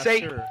 fucking Yeah,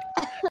 say? sure.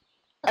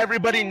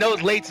 Everybody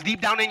knows Late's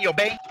deep down in your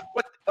bay.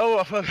 What?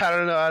 Oh, fuck, I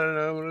don't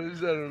know. What is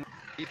that?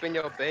 Deep in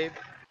your babe.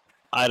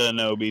 I don't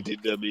know,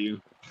 BTW.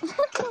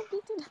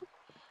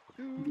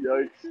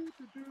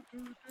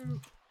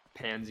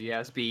 Pansy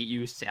ass beat,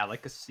 you sound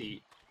like a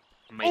seat.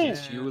 I might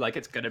hit you like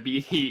it's gonna be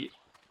heat.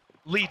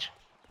 Leech.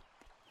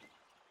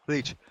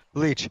 Bleach.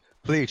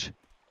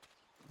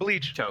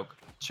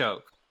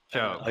 Choke.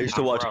 I used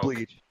to I'm watch broke.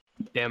 Bleach.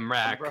 Damn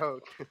rack.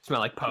 Broke. Smell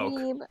like poke.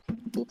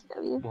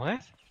 BTW.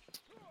 What?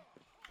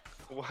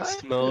 What?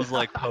 Smells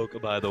like poke,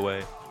 by the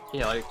way.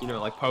 Yeah, like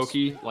like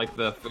pokey, like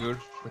the food,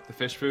 like the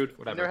fish food, You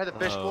whatever. never had the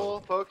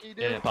fishbowl pokey,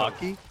 dude? Yeah,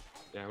 Pocky?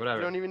 Yeah, You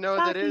whatever. don't even know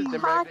what that is?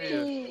 Then back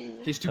to you.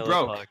 He's too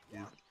Hella broke.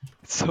 Pockies.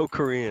 It's so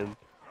Korean.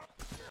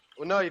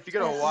 Well, no, if you go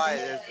to Hawaii,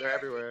 they're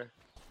everywhere.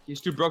 He's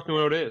too broke to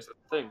know what it is. That's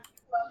the thing.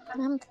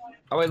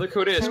 Oh wait, look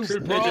who it is.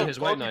 Crude Pigeon, his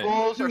white knight.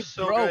 Bowls are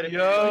so Bro, good.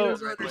 yo.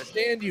 doesn't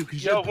understand you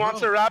because Yo, you're wants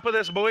broke. a rap of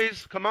this,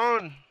 boys? Come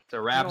on. It's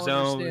a rap don't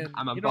zone. understand-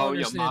 I'm you don't about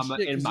your understand mama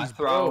shit in 'cause my he's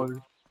throne.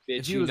 broke. Bitch,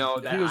 If he you was- know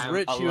if that he was I'm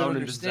rich, he would alone in the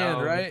understand,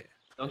 zone. right?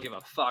 Don't give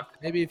a fuck.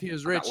 Maybe if he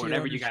was I got rich, he'd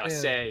whatever you gotta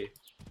understand. say.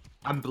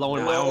 I'm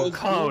blowing my own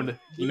cone.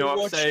 You know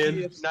what I'm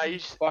saying? Now you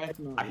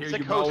I hear It's you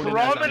like moaning as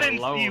I'm prominency.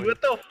 alone.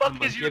 What the fuck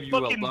I'ma is your give you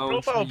a fucking loan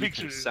profile so you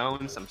picture? can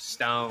sown some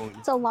stones.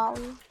 It's a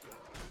lolly. Dude,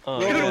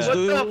 what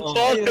the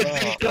fuck is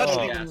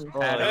disgusting?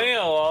 Hey,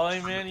 Wally,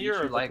 man,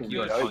 you're like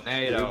you're a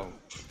tornado.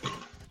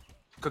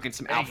 Cooking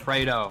some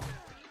Alfredo.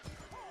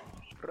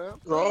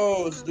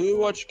 Rose, do you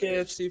watch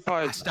KFC I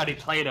fights? study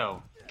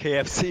Play-Doh.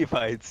 KFC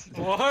fights.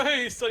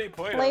 Why you study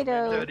Play-Doh?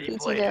 Play-Doh. Dirty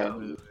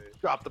BTW.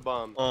 Drop the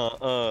bomb.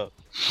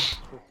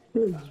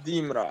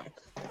 Deem rock.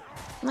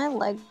 My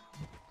leg.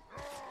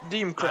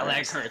 Deem My crack.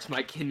 leg hurts,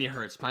 my kidney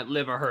hurts, my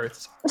liver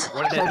hurts.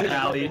 What is that,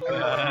 Allie?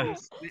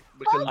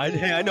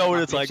 I know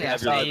what it's like to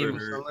have your Bitch-ass liver name.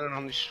 hurt. Selling it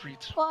on the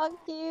streets. Fuck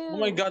you. Oh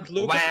my god,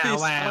 look at Wow,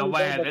 this. wow, wow,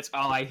 Alibaba- that's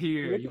all I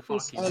hear. Look You at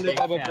this fucking big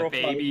Alibaba fat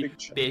profile baby.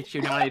 picture. Bitch,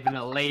 you're not even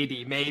a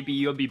lady. Maybe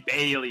you'll be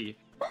Bailey.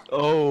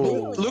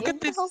 Oh. Look at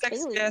What the this hell's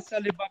sexy Bailey? ass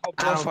Alibaba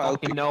I don't profile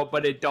fucking know,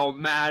 but it don't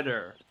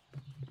matter.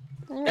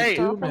 Hey,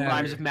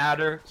 Rhymes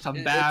matter,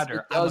 some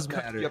batter. It does I'ma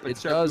cook matter. you up and It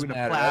serve does you in a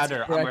matter. That's the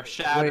platter. I'ma correct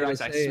shatter way to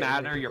as I say it in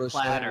smatter your English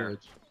platter. language.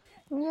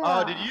 Yeah.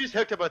 Oh, dude, you just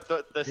hooked up a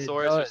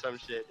thesaurus or does. some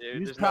shit, dude.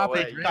 Use There's no proper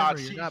way. grammar. God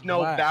You're sees not no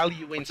black.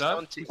 value in What's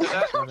up?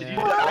 stunting. Did you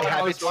I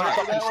have it It's on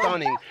fucking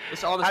stunning.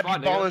 It's on the I spot,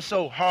 be balling nigga.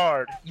 so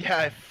hard.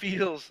 Yeah, it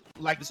feels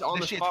like It's this on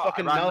the shit's spot.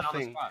 fucking I rhymed it on the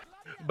nothing. spot.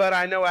 But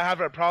I know I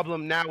have a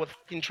problem now with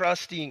fucking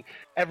trusting.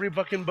 Every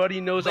fucking buddy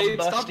knows I'm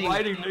Wait, stop lusting.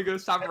 writing, nigga.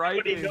 Stop Everybody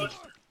writing. knows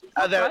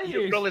Stop that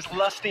your writing. girl is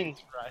lusting.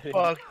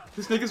 Fuck.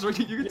 This nigga's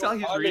reading. You can tell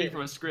he's Ali. reading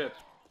from a script.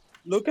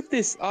 Look at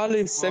this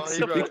Ali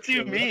sexy What the fuck do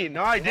you picture. mean?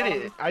 No, I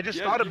didn't. I just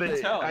Yeah, thought of you can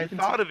it. tell, I you can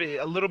thought of it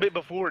a little bit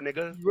before,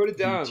 nigga. You wrote it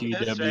down. That's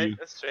straight.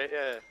 That's straight.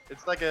 Yeah,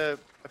 it's like a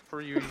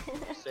for you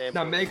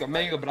sample. Not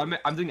mango, but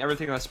I'm doing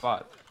everything on the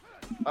spot.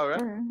 Oh,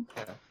 right.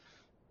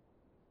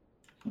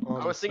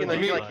 I was thinking like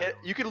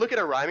you could look at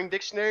a rhyming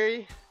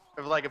dictionary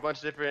of like a bunch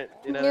of different,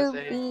 you know what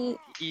I'm saying?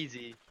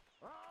 Easy.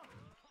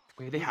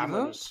 Wait, they have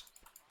those?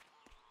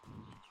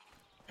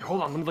 Hey,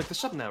 hold on, I'm gonna look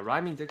this up now.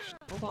 Rhyming dictionary.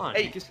 Hold on.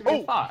 Hey, just give me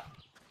a thought.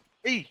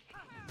 Hey.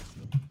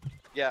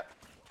 Yeah.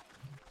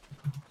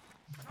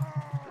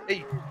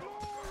 Hey.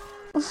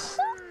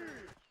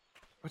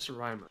 What's a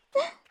rhymer?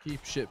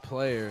 Keep shit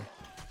player.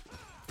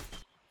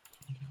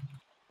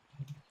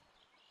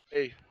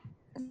 Hey.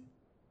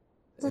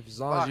 As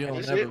long as you don't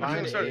is never it?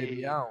 leave Sorry. it,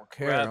 baby, I don't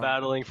care. We're I'm-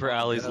 battling for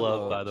Ali's I'm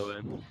love, by the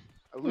way.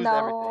 I lose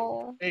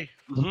No. Hey.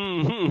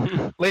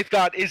 Late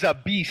God is a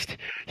beast.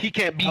 He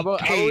can't be How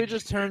about we caged.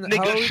 just turn? How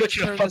Nigga, about we shut just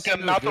your turn this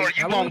fucking into a mouth or Dis-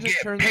 you how about we won't just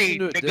get turn this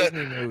paid, into a Disney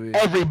nigga. movie?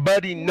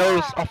 Everybody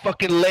knows a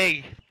fucking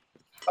lay.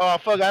 Oh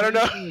fuck, I don't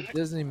know.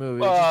 Disney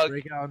movie. Fuck. Just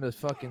break out into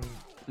fucking.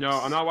 No,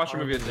 I'm not watching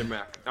a movie with their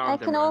Mac. I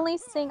can only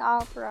sing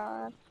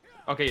opera.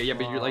 Okay, yeah,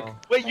 but you're like.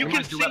 Wait, you we're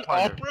can a sing duet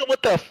partner. opera?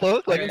 What the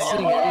fuck? I can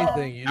sing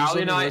anything. You just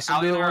Ali let and me I, listen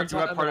Ali to and it I are one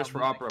duet time partners and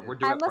for I'll opera. make We're it.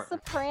 duet I'm a partners.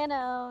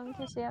 soprano, in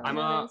case you haven't I'm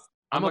a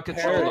noticed.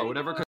 controllo,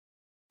 whatever.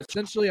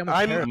 Essentially, I'm a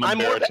I'm parrot.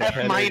 more the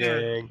F minor.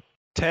 Gang.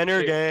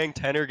 Tenor gang,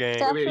 tenor gang.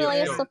 Definitely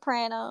a yo.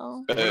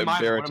 soprano. What am I?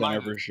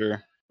 Baritone for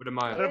sure. What am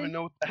I? I don't even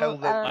know what the hell I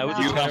that. don't know.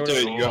 You have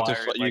to. You have to.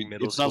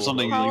 It's not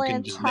something you Probably a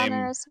can just name.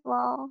 tenor as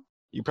well.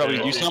 You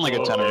probably. You sound like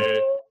a tenor.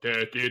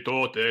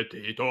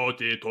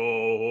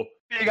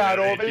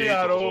 Figaro,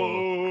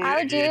 Figaro. I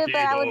would do it,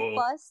 but I would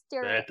bust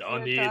your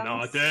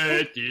eardrums.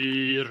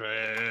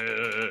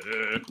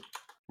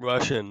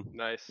 Russian.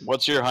 Nice.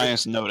 What's your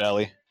highest note,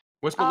 Ali?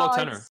 What's below Oh,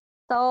 tenor? it's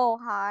so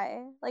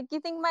high. Like, you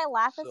think my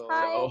laugh is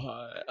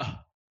high?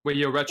 Wait,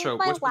 yo, You Retro, think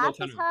my what's below laugh is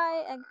tenor?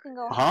 high and can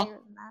go Huh? higher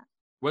than that.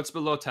 What's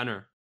below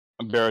tenor?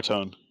 A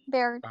baritone.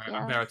 There, Alright,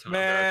 yeah. I'm baritone.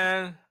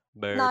 Man.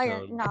 No,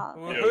 you're not.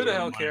 Well, who the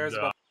hell cares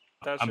about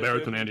that I'm shit,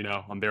 baritone dude? Andy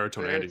now. I'm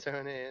baritone Andy. I'm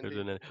a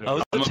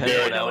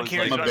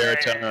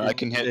baritone. I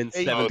can hit in both,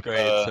 7th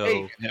grade,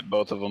 so hit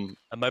both of them.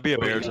 I might be a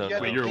baritone.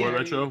 Wait, you're a what,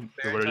 Retro?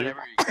 What are you?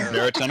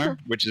 Baritone,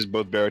 which is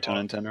both baritone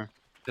and tenor.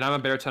 Then I'm a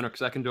baritone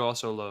because I can do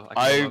also low.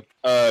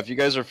 If you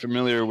guys are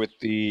familiar with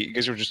you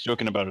guys were just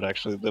joking about it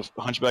actually. The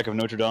Hunchback of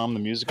Notre Dame, the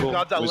musical,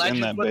 Not the was in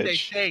that legend, what they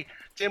bitch. say.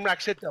 Jim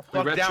Rock, sit the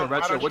fuck Retro, down.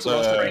 Retro, what's the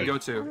lowest you can go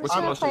to? What's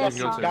the lowest you can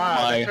go to?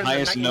 My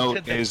highest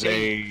note is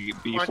a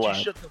B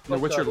flat. No,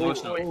 what's your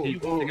lowest note?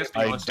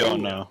 I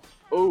don't know.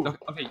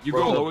 Okay, you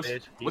go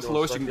lowest. What's the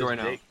lowest you can go right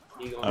now?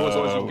 What's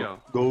the lowest you can go?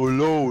 Go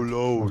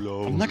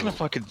low. I'm not gonna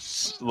fucking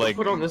like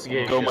Put on this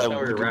game, go my that's how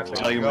we're rapping.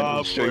 tell you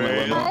my show you my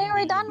limit. I think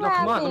we're done No,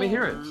 come on, let me rapping.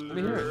 hear it. Let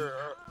me hear it.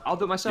 I'll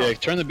do it myself. Yeah,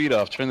 turn the beat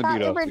off. Turn the Thought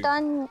beat we off. were dude.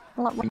 done.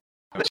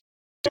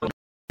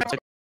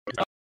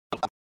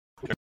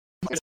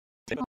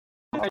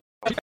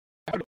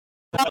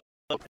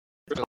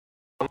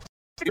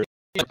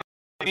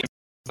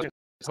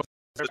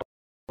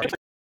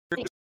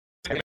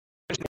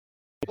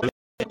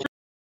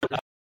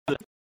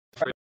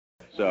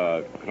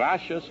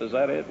 Gracias, is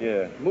that it?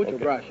 Yeah. Muchas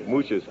gracias.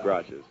 Muchas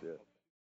gracias, yeah.